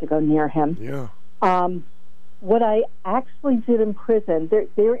interest to go near him. Yeah. What I actually did in prison,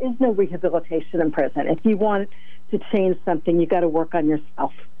 there is no rehabilitation in prison. If you want to change something, you got to work on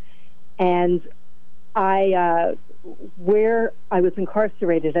yourself. And where I was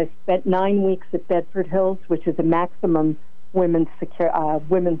incarcerated, I spent 9 weeks at Bedford Hills, which is a maximum women's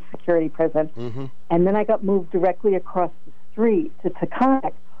security prison. Mm-hmm. And then I got moved directly across the street to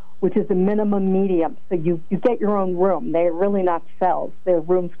Taconic, which is a minimum medium. So you get your own room. They're really not cells. They're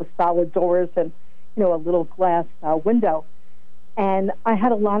rooms with solid doors and, a little glass window. And I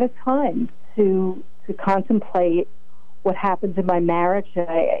had a lot of time to contemplate what happens in my marriage. And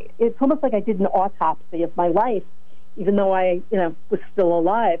it's almost like I did an autopsy of my life, even though I, was still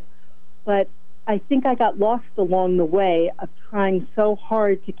alive. But I think I got lost along the way of trying so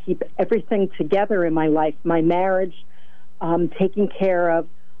hard to keep everything together in my life, my marriage, taking care of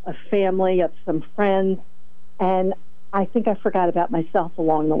a family, of some friends, and I think I forgot about myself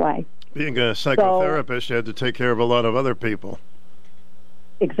along the way. Being a psychotherapist, you had to take care of a lot of other people.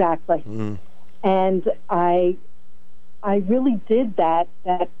 Exactly. Mm. And I really did that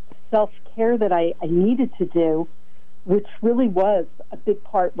self-care that I needed to do, which really was a big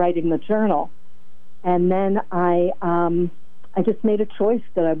part writing the journal. And then I just made a choice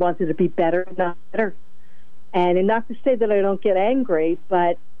that I wanted to be better, not better. And not to say that I don't get angry,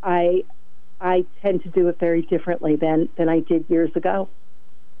 but I tend to do it very differently than I did years ago.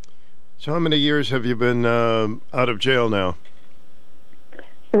 So how many years have you been out of jail now?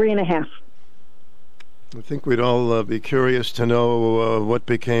 3.5. I think we'd all be curious to know what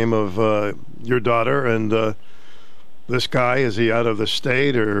became of your daughter and this guy. Is he out of the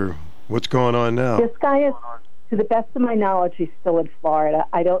state, or what's going on now? This guy is, to the best of my knowledge, he's still in Florida.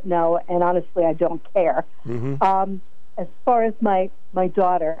 I don't know, and honestly, I don't care. Mm-hmm. As far as my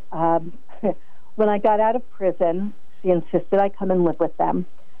daughter, when I got out of prison, she insisted I come and live with them,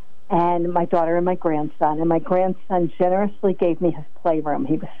 and my daughter and my grandson. And my grandson generously gave me his playroom.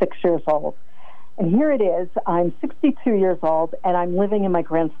 He was 6 years old. And here it is. I'm 62 years old, and I'm living in my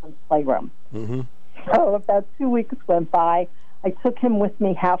grandson's playroom. Mm-hmm. So about 2 weeks went by. I took him with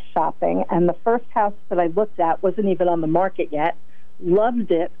me house shopping, and the first house that I looked at wasn't even on the market yet. Loved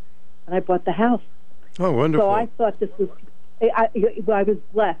it, and I bought the house. Oh, wonderful. So I thought this was... I was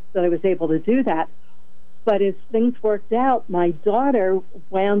blessed that I was able to do that. But as things worked out, my daughter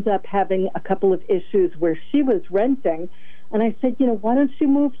wound up having a couple of issues where she was renting. And I said, why don't you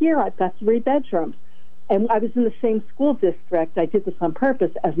move here? I've got 3 bedrooms. And I was in the same school district. I did this on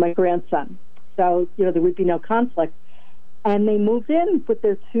purpose as my grandson. So, there would be no conflict. And they moved in with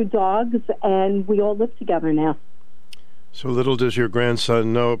their 2 dogs, and we all live together now. So little does your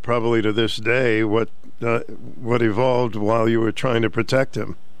grandson know, probably to this day, what evolved while you were trying to protect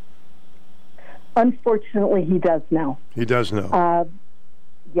him. Unfortunately, he does know. He does know.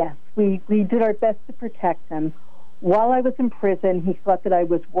 Yes, we did our best to protect him. While I was in prison, he thought that I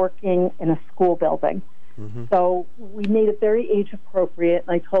was working in a school building. Mm-hmm. So we made it very age-appropriate,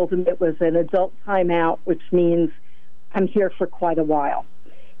 and I told him it was an adult timeout, which means I'm here for quite a while.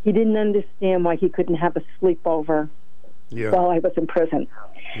 He didn't understand why he couldn't have a sleepover while I was in prison.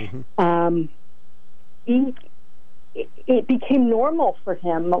 Mm-hmm. It became normal for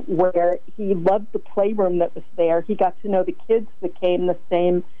him, where he loved the playroom that was there. He got to know the kids that came the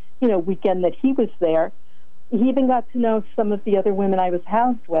same, weekend that he was there. He even got to know some of the other women I was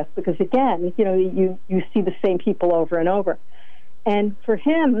housed with, because again, you see the same people over and over. And for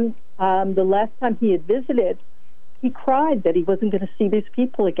him, the last time he had visited, he cried that he wasn't going to see these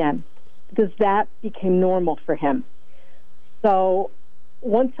people again, because that became normal for him. So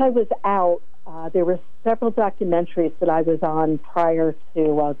once I was out, there were several documentaries that I was on prior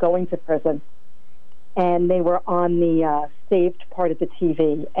to going to prison, and they were on the saved part of the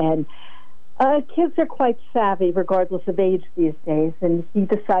TV. And kids are quite savvy, regardless of age these days, and he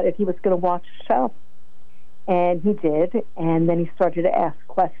decided he was going to watch the show. And he did, and then he started to ask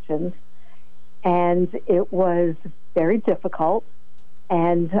questions, and it was very difficult.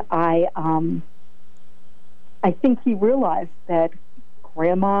 And I think he realized that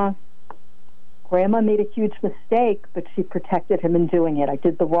Grandma made a huge mistake, but she protected him in doing it. I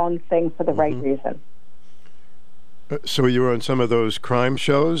did the wrong thing for the right reason. So you were on some of those crime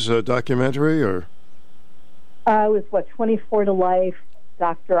shows, documentary, or? It was, 24 to Life,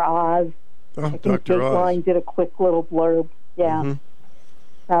 Dr. Oz. Oh, I think Dr. Oz. Dateline did a quick little blurb. Yeah. Mm-hmm.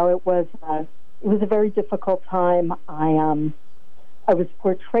 So it was a very difficult time. I was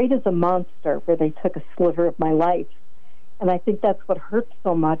portrayed as a monster, where they took a sliver of my life. And I think that's what hurt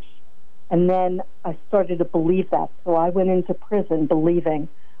so much. And then I started to believe that. So I went into prison believing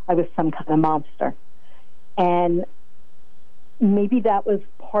I was some kind of monster. And maybe that was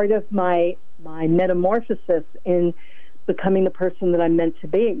part of my metamorphosis in becoming the person that I'm meant to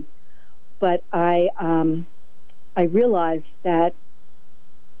be. But I realized that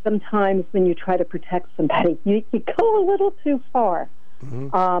sometimes when you try to protect somebody, you go a little too far.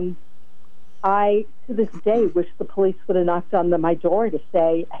 Mm-hmm. I, to this day, wish the police would have knocked on my door to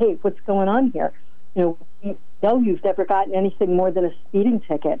say, hey, what's going on here? We know you've never gotten anything more than a speeding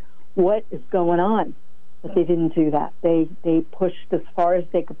ticket. What is going on? But they didn't do that. They pushed as far as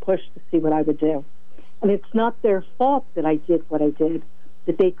they could push to see what I would do. And it's not their fault that I did what I did,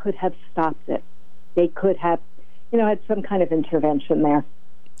 that they could have stopped it. They could have, had some kind of intervention there.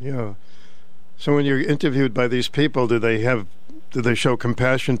 Yeah. So when you're interviewed by these people, do they show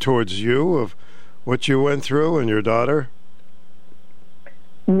compassion towards you of what you went through and your daughter?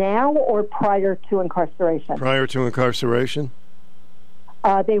 Now or prior to incarceration? Prior to incarceration?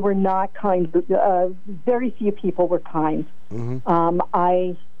 They were not kind. Very few people were kind. Mm-hmm.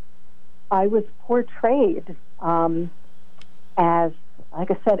 I was portrayed as,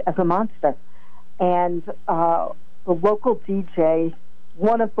 like I said, as a monster. And the local DJ,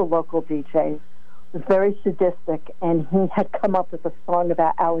 one of the local DJs, was very sadistic, and he had come up with a song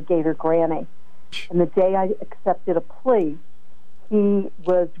about Alligator Granny. And the day I accepted a plea, he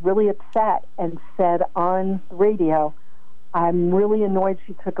was really upset and said on the radio, "I'm really annoyed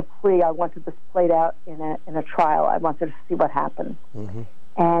she took a plea. I wanted this played out in a trial. I wanted to see what happened." Mm-hmm.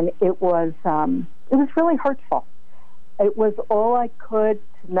 And it was really hurtful. It was all I could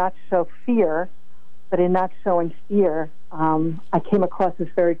to not show fear, but in not showing fear, I came across as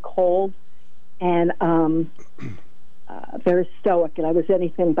very cold and very stoic, and I was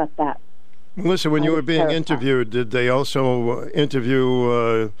anything but that. Melissa, when you were being terrified. interviewed, did they also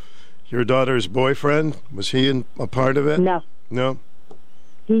interview your daughter's boyfriend? Was he a part of it? No. No?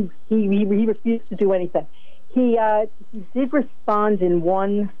 He refused to do anything. He did respond in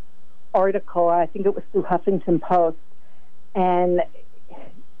one article, I think it was through Huffington Post, and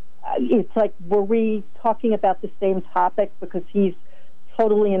it's like, were we talking about the same topic? Because he's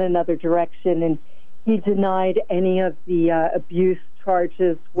totally in another direction, and he denied any of the abuse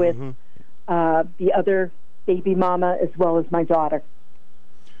charges with the other baby mama as well as my daughter.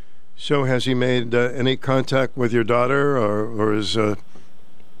 So has he made any contact with your daughter or his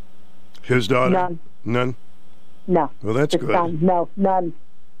daughter? None. None? No. Well, that's It's good. done. No, none.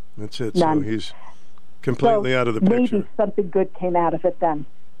 That's it. None. So he's completely out of the picture. Maybe something good came out of it then.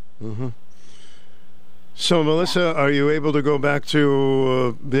 Mm-hmm. So, Melissa, are you able to go back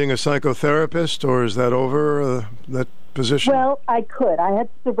to being a psychotherapist, or is that over, that position? Well, I could. I had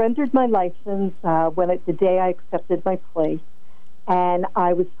surrendered my license the day I accepted my plea, and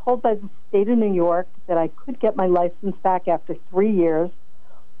I was told by the state of New York that I could get my license back after 3 years,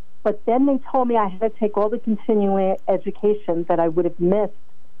 but then they told me I had to take all the continuing education that I would have missed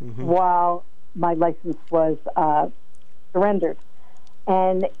while my license was surrendered.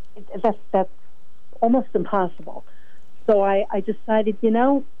 And that's almost impossible. So I decided,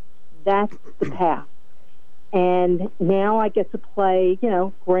 that's the path. And now I get to play,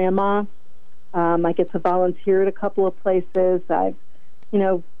 grandma. I get to volunteer at a couple of places. I've,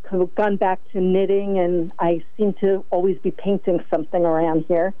 gone back to knitting, and I seem to always be painting something around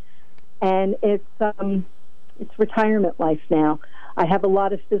here. And it's retirement life now. I have a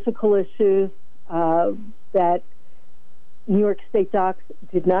lot of physical issues that New York State docs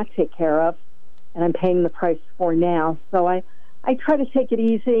did not take care of, and I'm paying the price for now. So I try to take it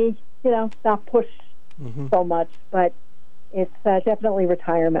easy, not push so much, but it's definitely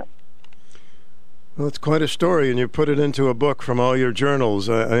retirement. Well, it's quite a story, and you put it into a book from all your journals.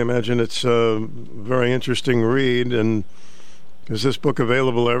 I imagine it's a very interesting read. And is this book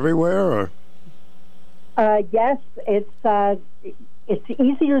available everywhere? Or? Yes, it's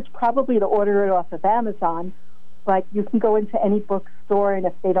easier probably to order it off of Amazon, but you can go into any bookstore, and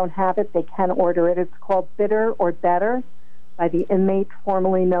if they don't have it, they can order it. It's called Bitter or Better by the inmate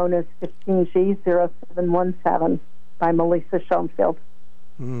formerly known as 15G0717 by Melissa Schoenfield.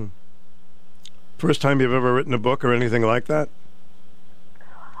 Mm. First time you've ever written a book or anything like that?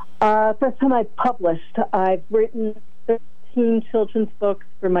 First time I've published. I've written 13 children's books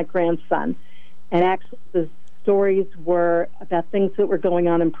for my grandson, and actually the stories were about things that were going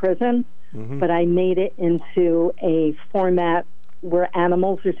on in prison, but I made it into a format where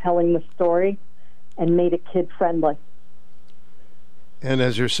animals are telling the story and made it kid-friendly. And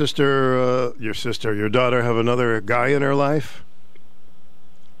as your daughter have another guy in her life?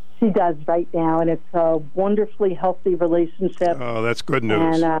 She does right now, and it's a wonderfully healthy relationship. Oh, that's good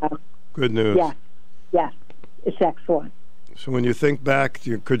news. And, good news. Yes, it's excellent. So when you think back,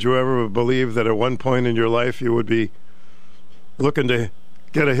 could you ever have believed that at one point in your life you would be looking to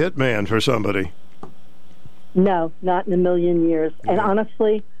get a hitman for somebody? No, not in a million years. Yeah. And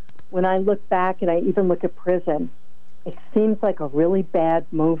honestly, when I look back and I even look at prison, it seems like a really bad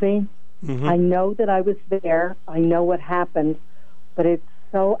movie. I know that I was there. I know what happened, but it's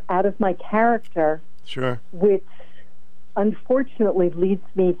so out of my character, which unfortunately leads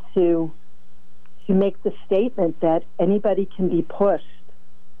me to make the statement that anybody can be pushed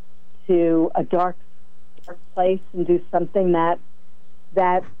to a dark place and do something that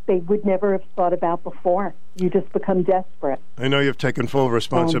they would never have thought about before. You just become desperate. I know you've taken full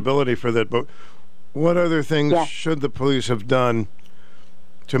responsibility for that, but what other things should the police have done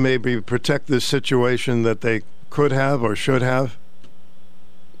to maybe protect this situation that they could have or should have?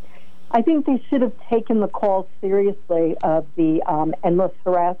 I think they should have taken the call seriously of the endless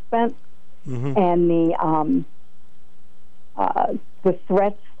harassment and the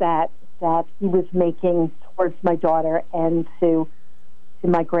threats that he was making towards my daughter and to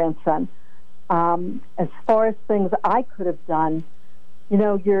my grandson. As far as things I could have done,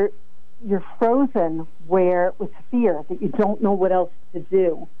 you're frozen with fear that you don't know what else to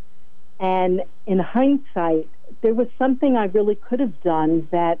do. And in hindsight, there was something I really could have done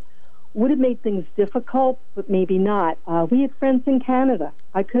that would have made things difficult, but maybe not. We had friends in Canada.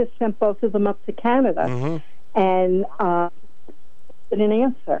 I could have sent both of them up to Canada and an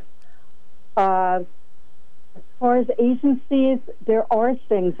answer. As far as agencies, there are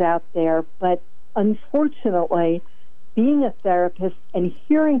things out there, but unfortunately, being a therapist and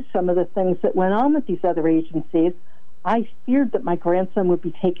hearing some of the things that went on with these other agencies, I feared that my grandson would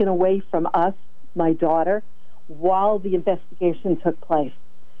be taken away from us, my daughter, while the investigation took place.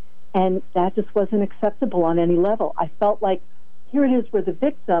 And that just wasn't acceptable on any level. I felt like, here it is, we're the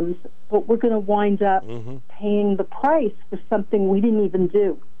victims, but we're going to wind up paying the price for something we didn't even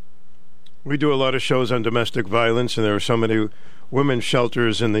do. We do a lot of shows on domestic violence, and there are so many women's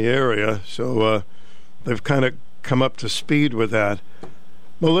shelters in the area, so they've kind of come up to speed with that.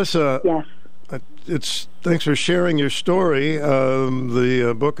 Melissa, yes. Thanks for sharing your story.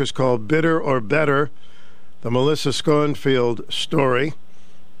 The book is called Bitter or Better, the Melissa Sconfield story,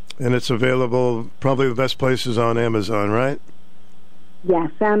 and it's available probably the best places on Amazon, right?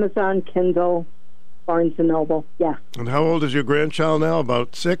 Yes, Amazon, Kindle, Barnes & Noble, yeah. And how old is your grandchild now,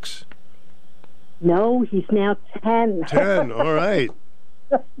 about 6? No, he's now 10. 10, all right.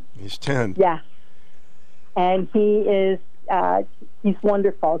 He's 10. Yeah. And he is, he's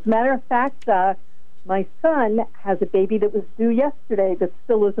wonderful. As a matter of fact, my son has a baby that was due yesterday that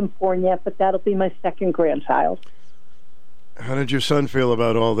still isn't born yet, but that'll be my second grandchild. How did your son feel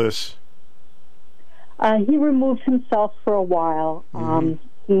about all this? He removed himself for a while.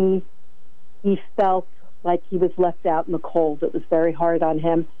 He felt like he was left out in the cold. It was very hard on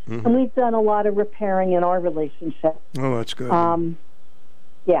him. And we've done a lot of repairing in our relationship. Oh, that's good.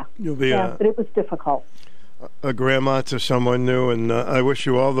 Yeah. You'll be but it was difficult. A grandma to someone new, and I wish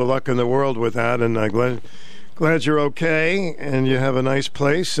you all the luck in the world with that, and I'm glad you're okay, and you have a nice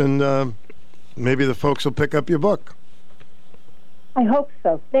place, and maybe the folks will pick up your book. I hope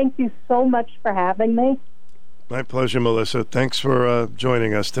so. Thank you so much for having me. My pleasure, Melissa. Thanks for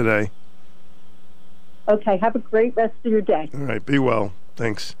joining us today. Okay, have a great rest of your day. All right, be well.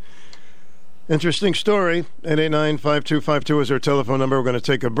 Thanks. Interesting story. 889-5252 is our telephone number. We're going to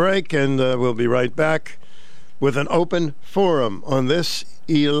take a break, and we'll be right back with an open forum on this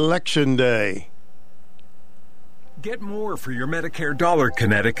Election Day. Get more for your Medicare dollar,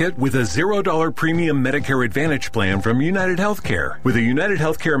 Connecticut, with a $0 premium Medicare Advantage plan from United Healthcare. With a United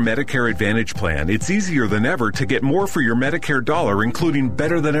Healthcare Medicare Advantage plan, it's easier than ever to get more for your Medicare dollar, including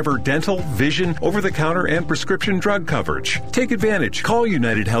better than ever dental, vision, over-the-counter, and prescription drug coverage. Take advantage. Call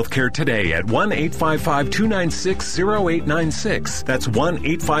United Healthcare today at 1-855-296-0896. That's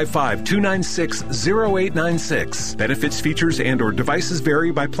 1-855-296-0896. Benefits, features, and/or devices vary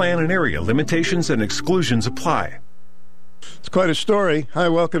by plan and area. Limitations and exclusions apply. It's quite a story. Hi,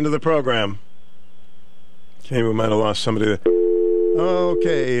 welcome to the program. Okay, we might have lost somebody.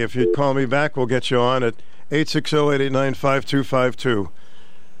 Okay, if you'd call me back, we'll get you on at 860-889-5252.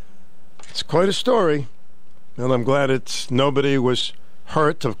 It's quite a story, and I'm glad nobody was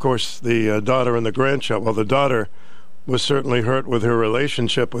hurt. Of course, the daughter and the grandchild. Well, the daughter was certainly hurt with her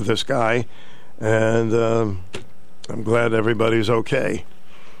relationship with this guy, and I'm glad everybody's okay.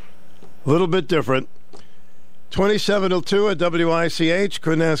 A little bit different. 27:02 at WICH.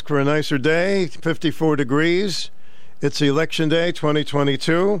 Couldn't ask for a nicer day. 54 degrees. It's Election Day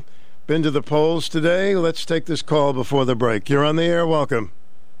 2022. Been to the polls today. Let's take this call before the break. You're on the air. Welcome.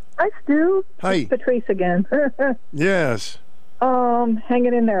 Hi, Stu. Hi. It's Patrice again. Yes.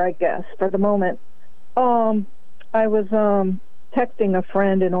 Hanging in there, I guess, for the moment. I was texting a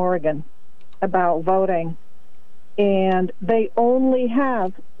friend in Oregon about voting, and they only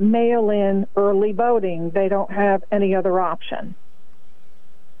have mail-in early voting. They don't have any other option.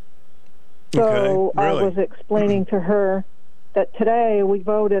 So okay, really? I was explaining to her that today we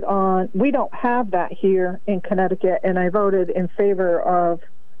voted on, we don't have that here in Connecticut, and I voted in favor of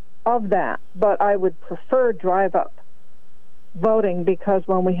that. But I would prefer drive-up voting, because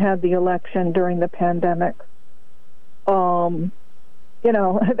when we had the election during the pandemic,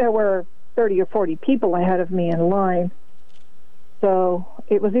 there were 30 or 40 people ahead of me in line. So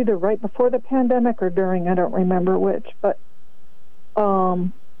it was either right before the pandemic or during, I don't remember which. But,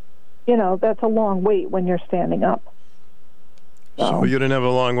 that's a long wait when you're standing up. So you didn't have a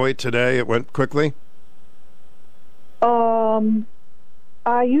long wait today? It went quickly?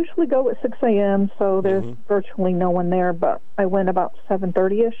 I usually go at 6 a.m., so there's virtually no one there, but I went about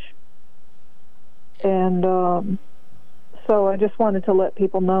 7:30-ish. And so I just wanted to let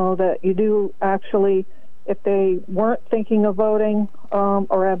people know that you do actually, if they weren't thinking of voting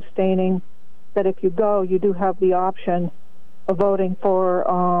or abstaining, that if you go, you do have the option of voting for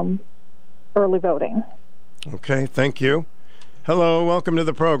early voting. Okay, thank you. Hello, welcome to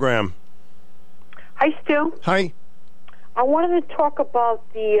the program. Hi, Stu. Hi. I wanted to talk about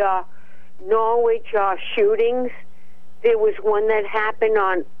the Norwich shootings. There was one that happened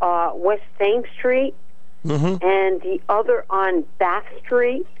on West Thames Street, and the other on Bath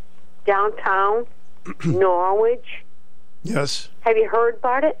Street, downtown Norwich. Yes. Have you heard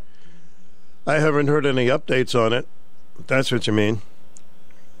about it? I haven't heard any updates on it. If that's what you mean.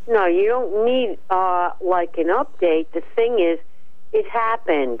 No, you don't need like an update. The thing is, it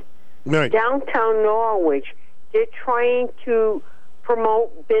happened. Right. Downtown Norwich. They're trying to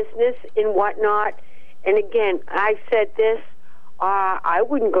promote business and whatnot. And again, I said this, I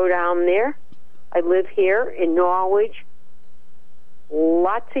wouldn't go down there. I live here in Norwich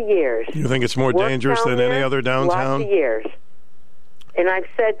lots of years. You think it's more dangerous than any other downtown? Lots of years. And I've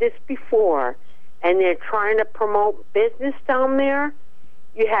said this before, and they're trying to promote business down there.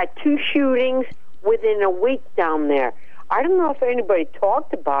 You had 2 shootings within a week down there. I don't know if anybody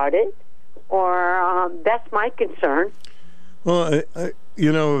talked about it, or that's my concern. Well,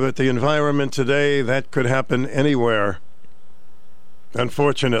 you know, that the environment today, that could happen anywhere,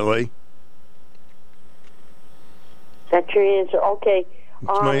 unfortunately. That's your answer. Okay.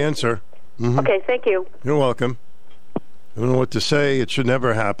 That's my answer. Mm-hmm. Okay, thank you. You're welcome. I don't know what to say. It should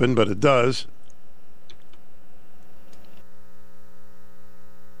never happen, but it does.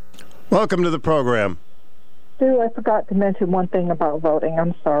 Welcome to the program. Stu, I forgot to mention one thing about voting.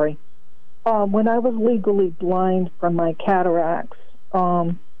 I'm sorry. When I was legally blind from my cataracts,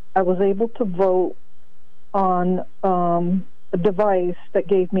 I was able to vote on a device that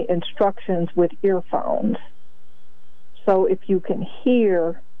gave me instructions with earphones. So if you can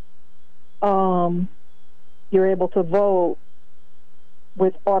hear, you're able to vote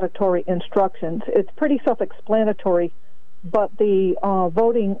with auditory instructions. It's pretty self-explanatory, but the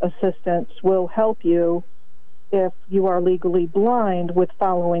voting assistants will help you if you are legally blind with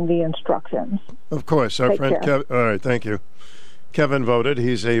following the instructions. Of course. Our friend Kevin. All right, thank you. Kevin voted.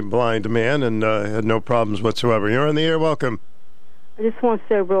 He's a blind man and had no problems whatsoever. You're on the air. Welcome. I just want to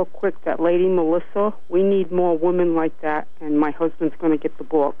say real quick that Lady Melissa, we need more women like that, and my husband's going to get the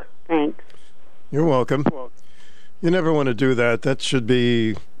book. Thanks. You're welcome. You never want to do that. That should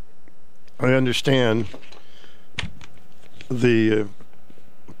be, I understand, the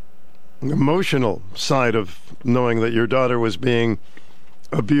emotional side of knowing that your daughter was being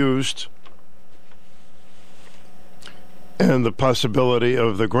abused and the possibility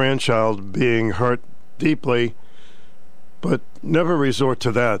of the grandchild being hurt deeply, but never resort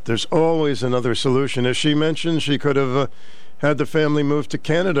to that. There's always another solution. As she mentioned, she could have had the family move to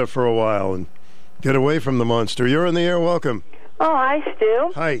Canada for a while and get away from the monster. You're in the air. Welcome. Oh, hi,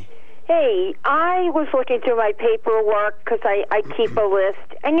 Stu. Hi. Hey, I was looking through my paperwork because I keep a list.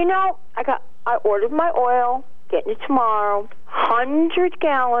 And, you know, I ordered my oil, getting it tomorrow, 100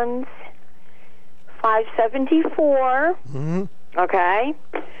 gallons, $5.74. Mm-hmm. Okay?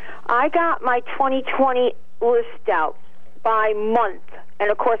 I got my 2020 list out by month. And,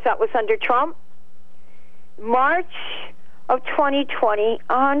 of course, that was under Trump. March of 2020,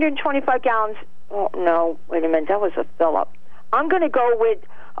 125 gallons. Oh, no, wait a minute. That was a fill-up. I'm going to go with,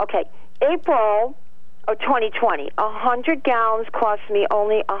 okay, April of 2020, 100 gallons cost me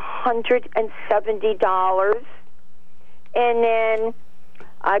only $170. And then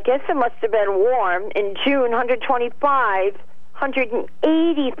I guess it must have been warm. In June, $125,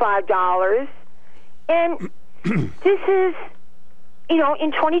 $185. And this is, you know,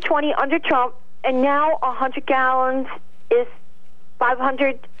 in 2020 under Trump, and now 100 gallons is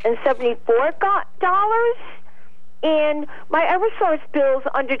 $574. And my Eversource bills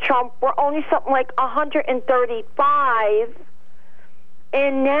under Trump were only something like $135,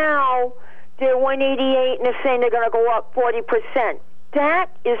 and now they're $188, and they're saying they're going to go up 40%.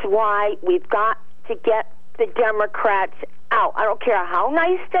 That is why we've got to get the Democrats out. I don't care how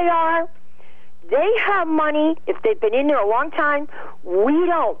nice they are. They have money. If they've been in there a long time, we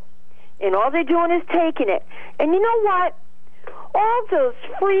don't. And all they're doing is taking it. And you know what? All those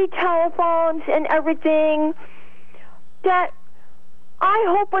free telephones and everything, that I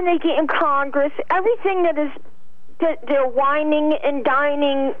hope when they get in Congress, everything that they're whining and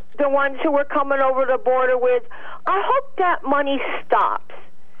dining the ones who are coming over the border with, I hope that money stops.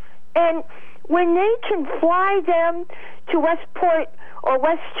 And when they can fly them to Westport or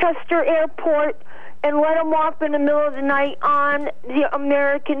Westchester Airport and let them off in the middle of the night on the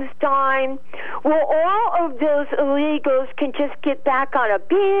Americans' dime, well, all of those illegals can just get back on a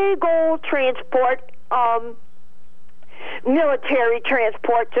big old transport, military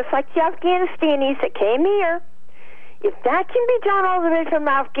transport, just like the Afghanistan that came here, If that can be done all the way from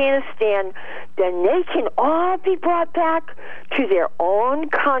Afghanistan, then they can all be brought back to their own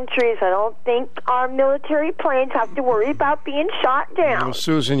countries. I don't think our military planes have to worry about being shot down. Well,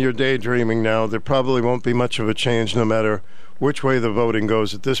 Susan, you're daydreaming now. There probably won't be much of a change no matter which way the voting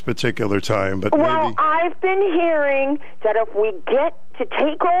goes at this particular time. But well, maybe... I've been hearing that if we get to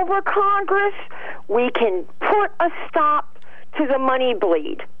take over Congress, we can put a stop to the money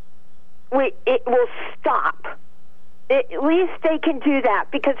bleed. It will stop. At least they can do that,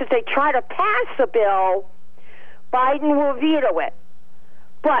 because if they try to pass a bill, Biden will veto it.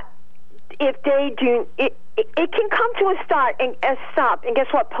 But if they do, it can come to a stop. And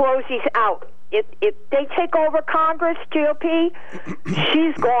guess what? Pelosi's out. If they take over Congress, GOP,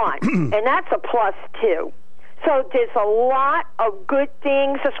 she's gone, and that's a plus too. So there's a lot of good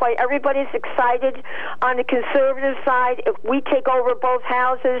things. That's why everybody's excited on the conservative side if we take over both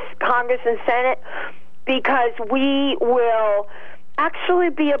houses, Congress and Senate, because we will actually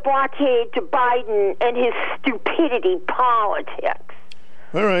be a blockade to Biden and his stupidity politics.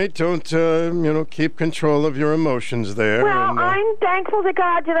 All right, don't, keep control of your emotions there. Well, I'm thankful to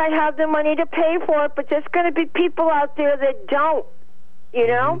God that I have the money to pay for it, but there's going to be people out there that don't,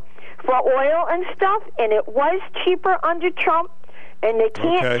 for oil and stuff, and it was cheaper under Trump, and they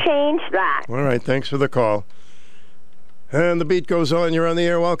can't change that. All right, thanks for the call. And the beat goes on. You're on the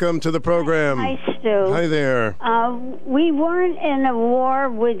air. Welcome to the program. Hi, Stu. Hi there. We weren't in a war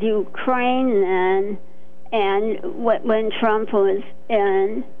with Ukraine then, and when Trump was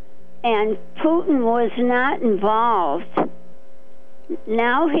in, and Putin was not involved.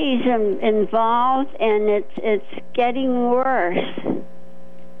 Now he's involved, and it's getting worse.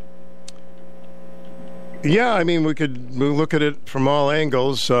 Yeah, I mean, we could look at it from all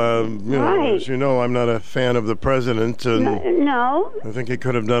angles. Right. As you know, I'm not a fan of the president. And no. I think he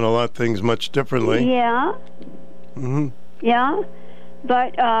could have done a lot of things much differently. Yeah. Mm-hmm. Yeah.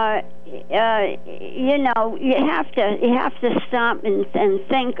 But you have to stop and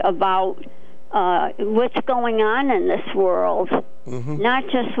think about what's going on in this world, not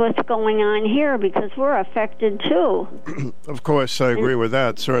just what's going on here, because we're affected too. Of course, I agree with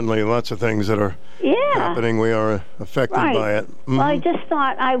that. Certainly, lots of things that are happening, we are affected by it. Mm-hmm. Well, I just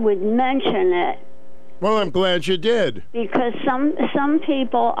thought I would mention it. Well, I'm glad you did. Because some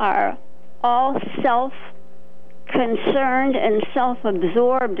people are all self-concerned and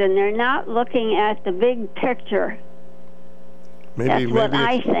self-absorbed, and they're not looking at the big picture. That's what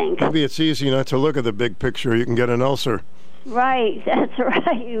I think. Maybe it's easy not to look at the big picture. You can get an ulcer. Right, that's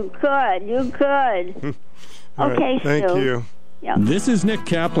right. You could. Okay, right. Thank you. Yep. This is Nick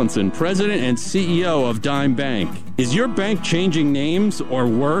Kaplanson, President and CEO of Dime Bank. Is your bank changing names, or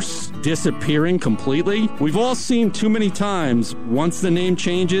worse, disappearing completely? We've all seen too many times, once the name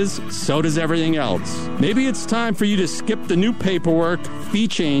changes, so does everything else. Maybe it's time for you to skip the new paperwork, fee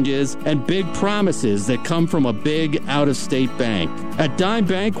changes, and big promises that come from a big out-of-state bank. At Dime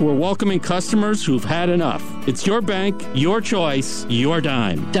Bank, we're welcoming customers who've had enough. It's your bank, your choice, your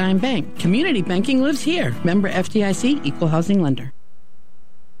dime. Dime Bank. Community banking lives here. Member FDIC, Equal Housing Lender.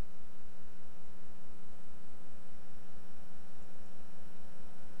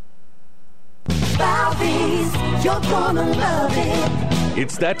 Balvie's, you're gonna love it.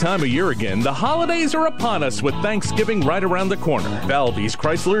 It's that time of year again. The holidays are upon us with Thanksgiving right around the corner. Balvie's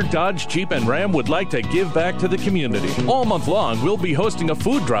Chrysler, Dodge, Jeep, and Ram would like to give back to the community. All month long, we'll be hosting a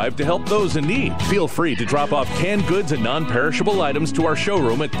food drive to help those in need. Feel free to drop off canned goods and non-perishable items to our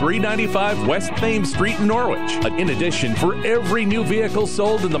showroom at 395 West Thames Street in Norwich. In addition, for every new vehicle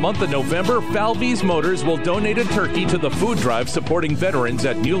sold in the month of November, Balvie's Motors will donate a turkey to the food drive supporting veterans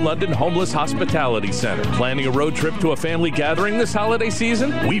at New London Homeless Hospitality Center. Planning a road trip to a family gathering this holiday season?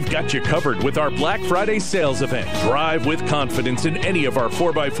 We've got you covered with our Black Friday sales event. Drive with confidence in any of our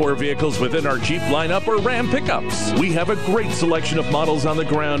 4x4 vehicles within our Jeep lineup or Ram pickups. We have a great selection of models on the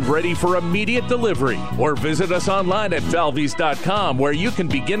ground ready for immediate delivery. Or visit us online at Valvies.com, where you can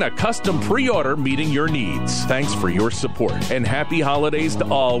begin a custom pre-order meeting your needs. Thanks for your support and happy holidays to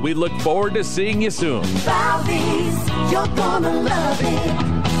all. We look forward to seeing you soon. Valvies, you're gonna love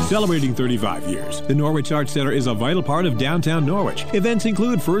it. Celebrating 35 years, the Norwich Arts Center is a vital part of downtown Norwich. Events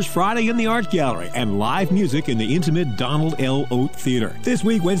include First Friday in the Art Gallery and live music in the intimate Donald L. Oat Theater. This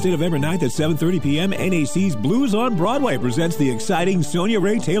week, Wednesday, November 9th at 7:30 p.m., NAC's Blues on Broadway presents the exciting Sonia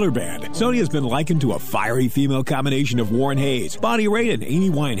Ray Taylor Band. Sonia's been likened to a fiery female combination of Warren Hayes, Bonnie Raitt, and Amy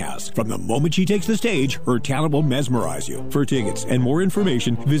Winehouse. From the moment she takes the stage, her talent will mesmerize you. For tickets and more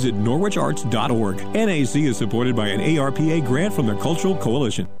information, visit norwicharts.org. NAC is supported by an ARPA grant from the Cultural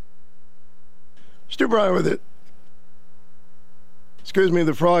Coalition. Stu Bryer with it. Excuse me,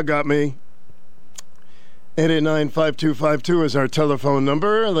 the frog got me. 889-5252 is our telephone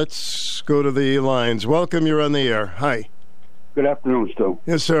number. Let's go to the lines. Welcome, you're on the air. Hi. Good afternoon, Stu.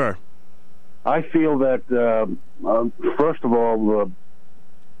 Yes, sir. I feel that, first of all,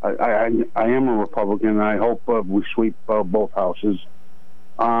 I am a Republican, and I hope we sweep both houses.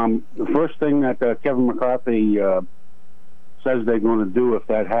 The first thing that Kevin McCarthy says they're going to do if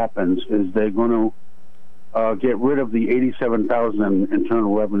that happens is they're going to get rid of the 87,000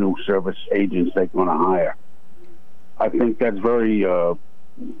 Internal Revenue Service agents they're going to hire. I think that's very,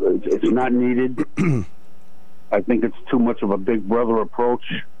 it's not needed. I think it's too much of a big brother approach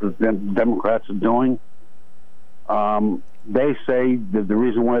that the Democrats are doing. They say that the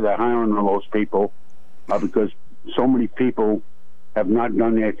reason why they're hiring all those people are because so many people have not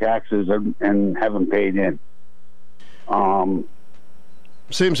done their taxes and haven't paid in.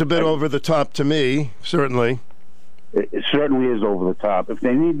 Seems a bit over the top to me, certainly. It certainly is over the top. If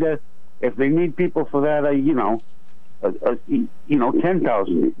they need people for that,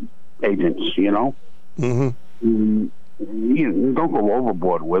 10,000 agents, Mm-hmm. You don't go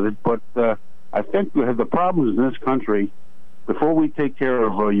overboard with it, but I think we have the problems in this country. Before we take care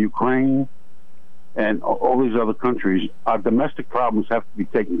of Ukraine and all these other countries, our domestic problems have to be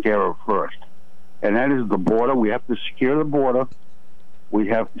taken care of first, and that is the border. We have to secure the border. We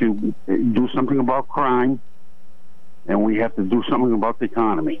have to do something about crime, and we have to do something about the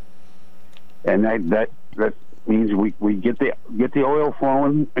economy. And that means we get the oil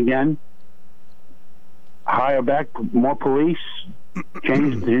flowing again. Hire back more police,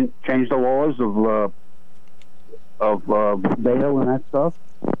 change the laws of bail and that stuff,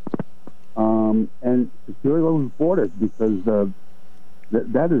 and secure those borders because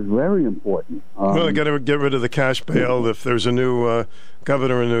that is very important. Well, they got to get rid of the cash bail. If there's a new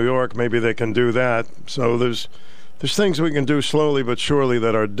governor in New York, maybe they can do that. So there's things we can do slowly but surely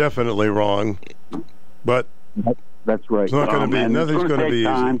that are definitely wrong. But that's right. It's not going to be. Nothing's going to be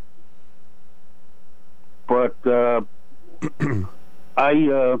time. Easy. But I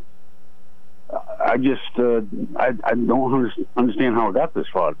don't understand how it got this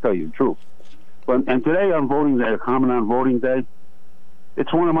far, to tell you the truth. And today on voting day, comment on voting day,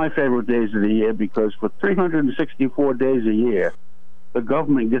 it's one of my favorite days of the year because for 364 days a year, the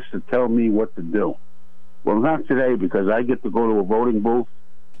government gets to tell me what to do. Well, not today because I get to go to a voting booth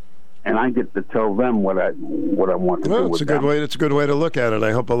and I get to tell them what I want to do. Well, it's a good way. It's a good way to look at it.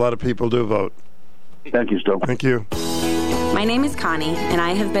 I hope a lot of people do vote. Thank you, Stu. Thank you. My name is Connie, and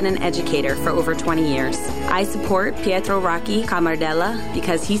I have been an educator for over 20 years. I support Pietro Rocchi Camardella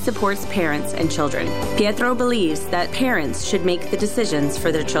because he supports parents and children. Pietro believes that parents should make the decisions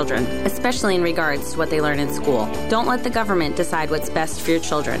for their children, especially in regards to what they learn in school. Don't let the government decide what's best for your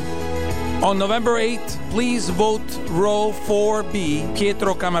children. On November 8th, please vote row 4B,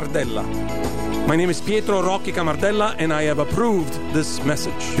 Pietro Camardella. My name is Pietro Rocchi Camardella, and I have approved this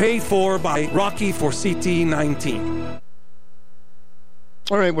message. Paid for by Rocky for CT19.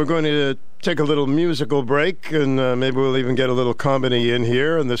 All right, we're going to take a little musical break, and maybe we'll even get a little comedy in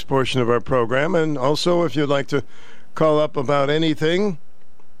here in this portion of our program. And also, if you'd like to call up about anything,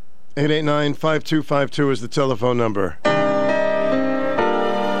 889-5252 is the telephone number.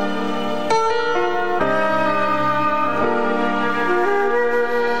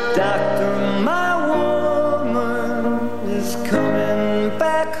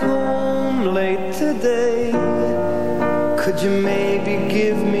 Could you maybe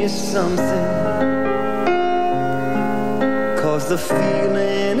give me something? 'Cause the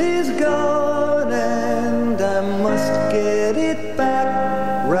feeling is gone and I must get it back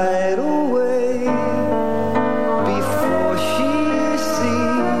right away before she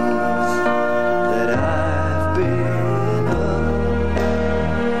sees that I've been up,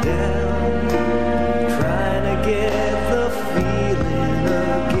 down, trying to get the feeling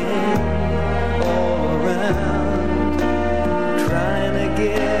again all around.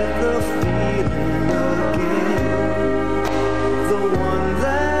 Get the feeling again, the one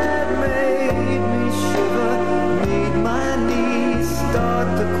that made me shiver, made my knees start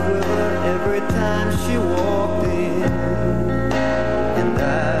to quiver every time she walked in. And I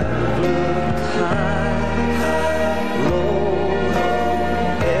look high, low,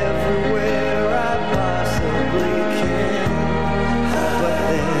 everywhere I possibly can, but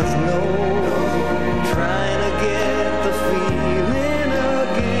there's no trying to get the feeling.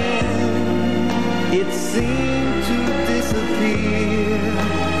 It seemed to disappear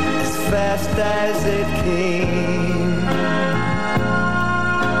as fast as it came.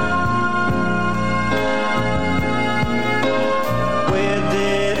 Where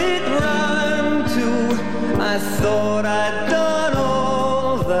did it run to? I thought I'd done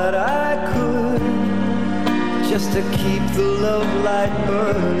all that I could. just to keep the love light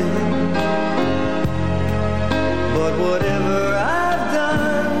burning. But whatever I've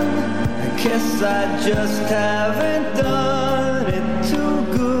done, I guess I just haven't done it too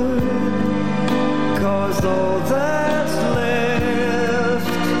good. 'Cause all that's left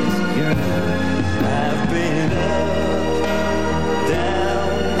is yearning. I've been up,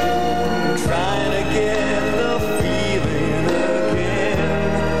 down, trying to get the feeling again,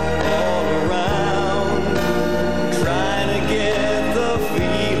 all around, trying to get the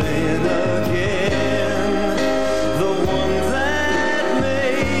feeling again, the one that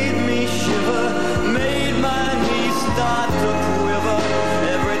made me shiver, made my knees start to quiver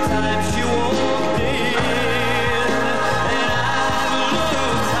every time she walked in, and I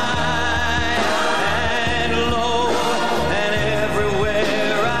looked high and low and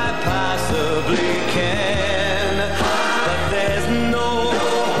everywhere I possibly can, but there's no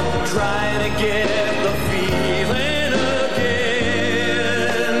trying to get the feeling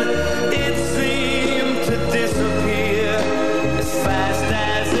again. It seemed to disappear as fast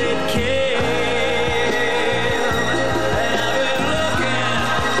as it came, and I've been looking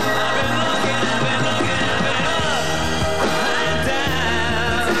up and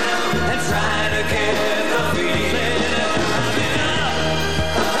down and trying to get the feeling. I've been up,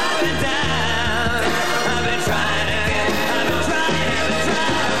 I've been down, I've been trying to get, I've been trying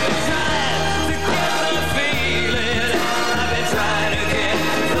to get the feeling. I've been trying to get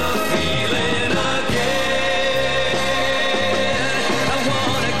the feeling again. I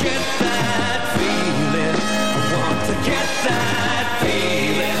want to get that feeling. I want to get that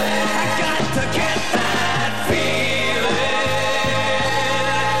feeling. I got to get that feeling.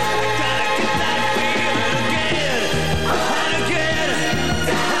 I gotta get that feeling again. And again.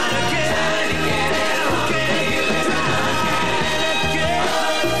 And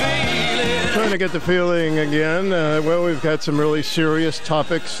again. Trying to get the feeling again. Well, we've got some really serious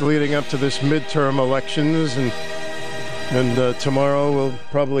topics leading up to this midterm elections, and tomorrow we'll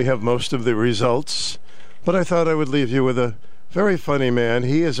probably have most of the results. But I thought I would leave you with a very funny man.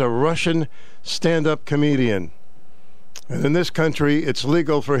 He is a Russian stand-up comedian. And in this country, it's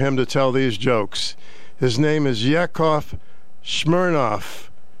legal for him to tell these jokes. His name is Yakov Smirnoff.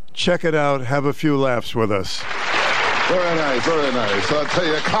 Check it out. Have a few laughs with us. Very nice, very nice. I'll tell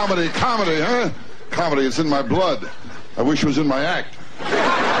you, comedy, huh? Comedy, it's in my blood. I wish it was in my act.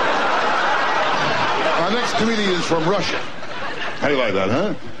 Our next comedian is from Russia. How do you like that,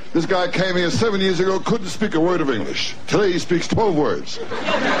 huh? This guy came here 7 years ago, couldn't speak a word of English. Today he speaks 12 words.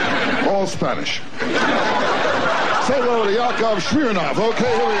 All Spanish. Say hello to Yakov Smirnoff. Okay,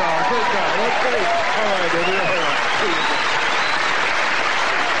 here we are. Great guy. Okay. All right, baby. All right.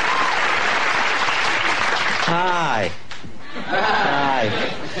 Hi. Hi.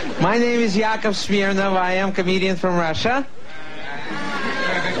 My name is Yakov Smirnov. I am comedian from Russia.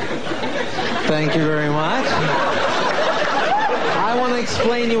 Thank you very much. I want to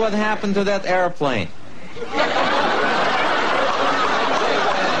explain to you what happened to that airplane.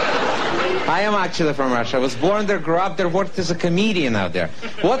 I am actually from Russia. I was born there, grew up there, worked as a comedian out there.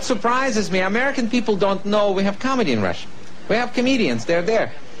 What surprises me, American people don't know we have comedy in Russia. We have comedians. They're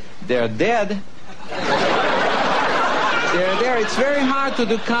there. They're dead. They're there. It's very hard to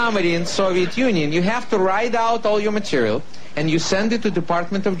do comedy in Soviet Union. You have to write out all your material and you send it to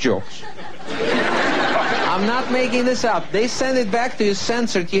Department of Jokes. I'm not making this up. They send it back to you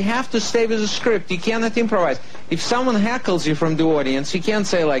censored. You have to stay with the script. You cannot improvise. If someone heckles you from the audience, you can't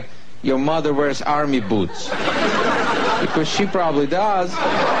say like, your mother wears army boots. Because she probably does.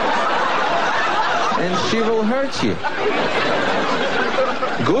 And she will hurt you.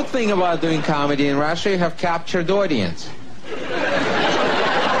 Good thing about doing comedy in Russia, you have captured audience.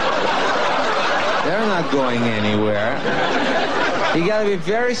 They're not going anywhere. You gotta be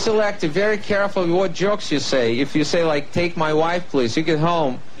very selective, very careful with what jokes you say. If you say like, take my wife please, you get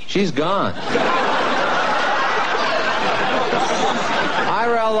home, she's gone. I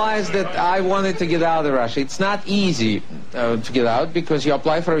realized that I wanted to get out of Russia. It's not easy to get out because you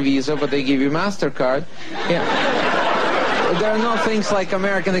apply for a visa, but they give you MasterCard. Yeah. There are no things like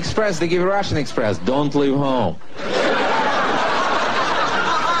American Express. They give you Russian Express. Don't leave home.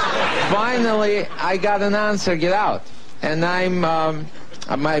 Finally, I got an answer, get out. And I'm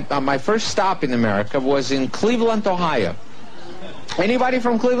my first stop in America was in Cleveland, Ohio. Anybody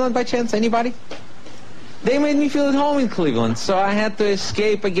from Cleveland by chance? Anybody? They made me feel at home in Cleveland, so I had to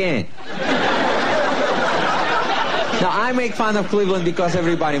escape again. Now, I make fun of Cleveland because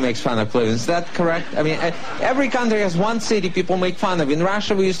everybody makes fun of Cleveland. Is that correct? I mean, every country has one city people make fun of. In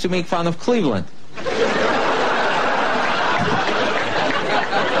Russia, we used to make fun of Cleveland.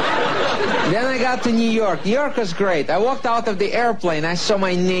 Then I got to New York. New York was great. I walked out of the airplane. I saw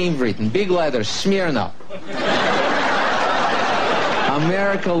my name written, big letters, Smirnoff.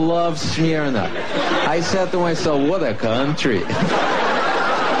 America loves Smyrna. I said to myself, what a country.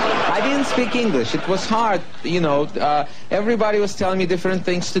 I didn't speak English. It was hard, everybody was telling me different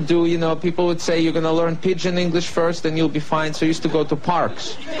things to do. People would say, you're going to learn Pidgin English first and you'll be fine. So I used to go to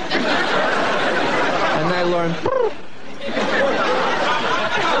parks. And I learned...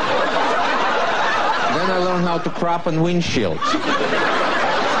 Then I learned how to crop on windshields.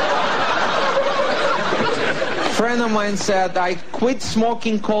 A friend of mine said, I quit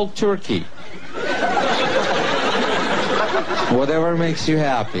smoking cold turkey. Whatever makes you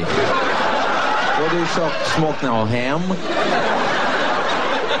happy. What do you smoke now, ham?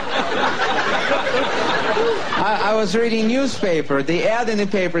 I was reading newspaper. The ad in the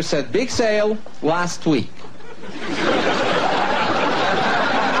paper said, big sale last week.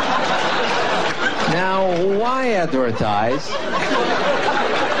 Now, why advertise?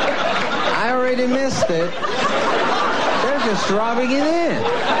 I already missed it. They're just rubbing it in.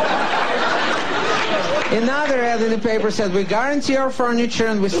 Another ad in the paper said, we guarantee our furniture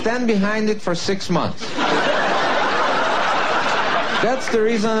and we stand behind it for 6 months. That's the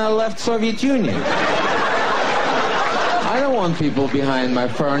reason I left Soviet Union. I don't want people behind my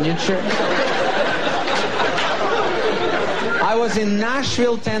furniture. I was in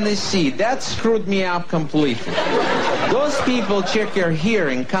Nashville, Tennessee. That screwed me up completely. Those people check your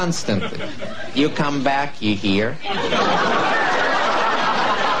hearing constantly. You come back, you hear.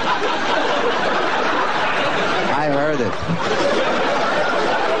 I heard it.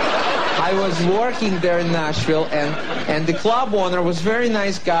 I was working there in Nashville, and the club owner was a very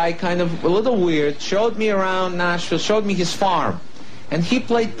nice guy, kind of a little weird, showed me around Nashville, showed me his farm. And he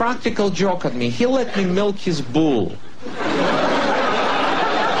played practical joke on me. He let me milk his bull.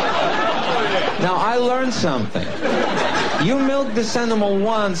 Now, I learned something. You milk this animal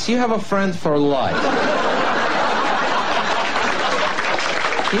once, you have a friend for life.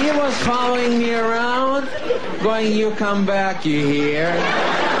 He was following me around, going, you come back, you hear?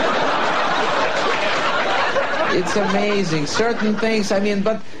 It's amazing. Certain things,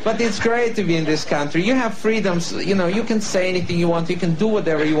 but it's great to be in this country. You have freedoms, you can say anything you want, you can do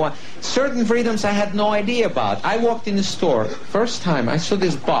whatever you want. Certain freedoms I had no idea about. I walked in the store, first time, I saw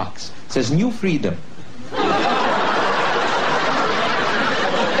this box, it says New Freedom.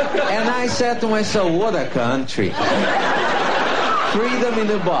 And I said to myself, what a country. Freedom in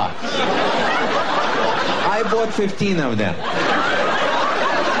a box. I bought 15 of them.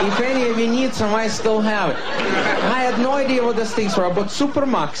 If any of you need some, I still have it. I had no idea what those things were. I bought Super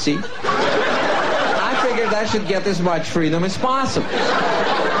Maxi. I figured I should get as much freedom as possible.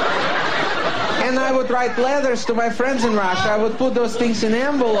 And I would write letters to my friends in Russia. I would put those things in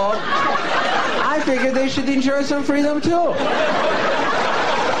envelope. I figured they should enjoy some freedom too.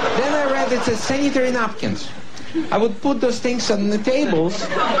 Then I read it says sanitary napkins. I would put those things on the tables.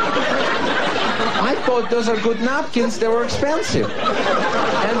 I thought those are good napkins. They were expensive.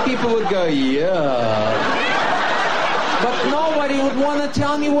 And people would go, yeah. But nobody would want to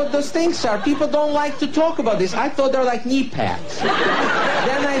tell me what those things are. People don't like to talk about this. I thought they're like knee pads.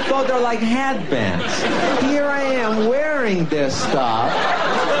 Then I thought they're like headbands. Here I am wearing this stuff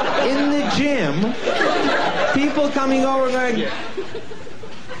in the gym. People coming over going,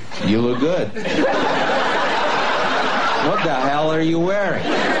 you look good. What the hell are you wearing?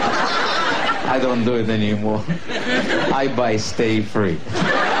 I don't do it anymore. I buy Stay Free.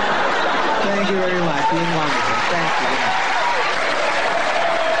 Thank you very much. You're wonderful. Thank you.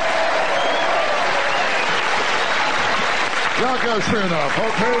 Rocco Smirnoff.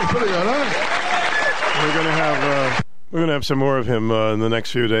 Okay, it's pretty good, huh? We're gonna have some more of him in the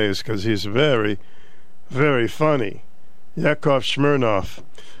next few days because he's very, very funny. Yakov Smirnoff.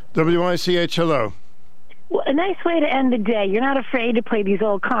 WICH, hello. Well, a nice way to end the day. You're not afraid to play these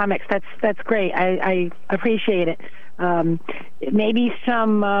old comics. That's great. I appreciate it. Maybe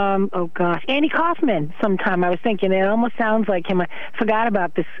some, Andy Kaufman sometime. I was thinking it almost sounds like him. I forgot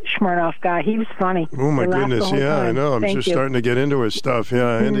about this Smirnoff guy. He was funny. Oh, my goodness. Yeah, I know. I'm just starting to get into his stuff.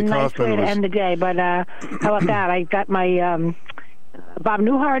 Yeah, Andy Kaufman. Nice way to end the day. But how about that? I got my Bob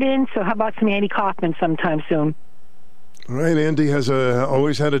Newhart in, so how about some Andy Kaufman sometime soon? All right, Andy has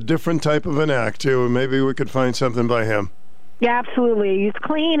always had a different type of an act, too, and maybe we could find something by him. Yeah, absolutely. It's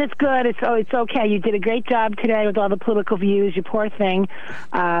clean. It's good. It's okay. You did a great job today with all the political views. You poor thing.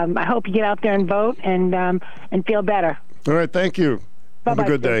 I hope you get out there and vote and feel better. All right. Thank you. Bye-bye.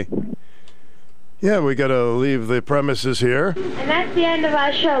 Have a good day. Yeah, we got to leave the premises here. And that's the end of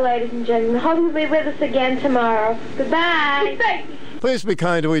our show, ladies and gentlemen. Hope you'll be with us again tomorrow. Goodbye. Please be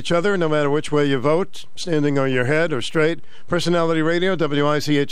kind to each other, no matter which way you vote, standing on your head or straight. Personality Radio, WICH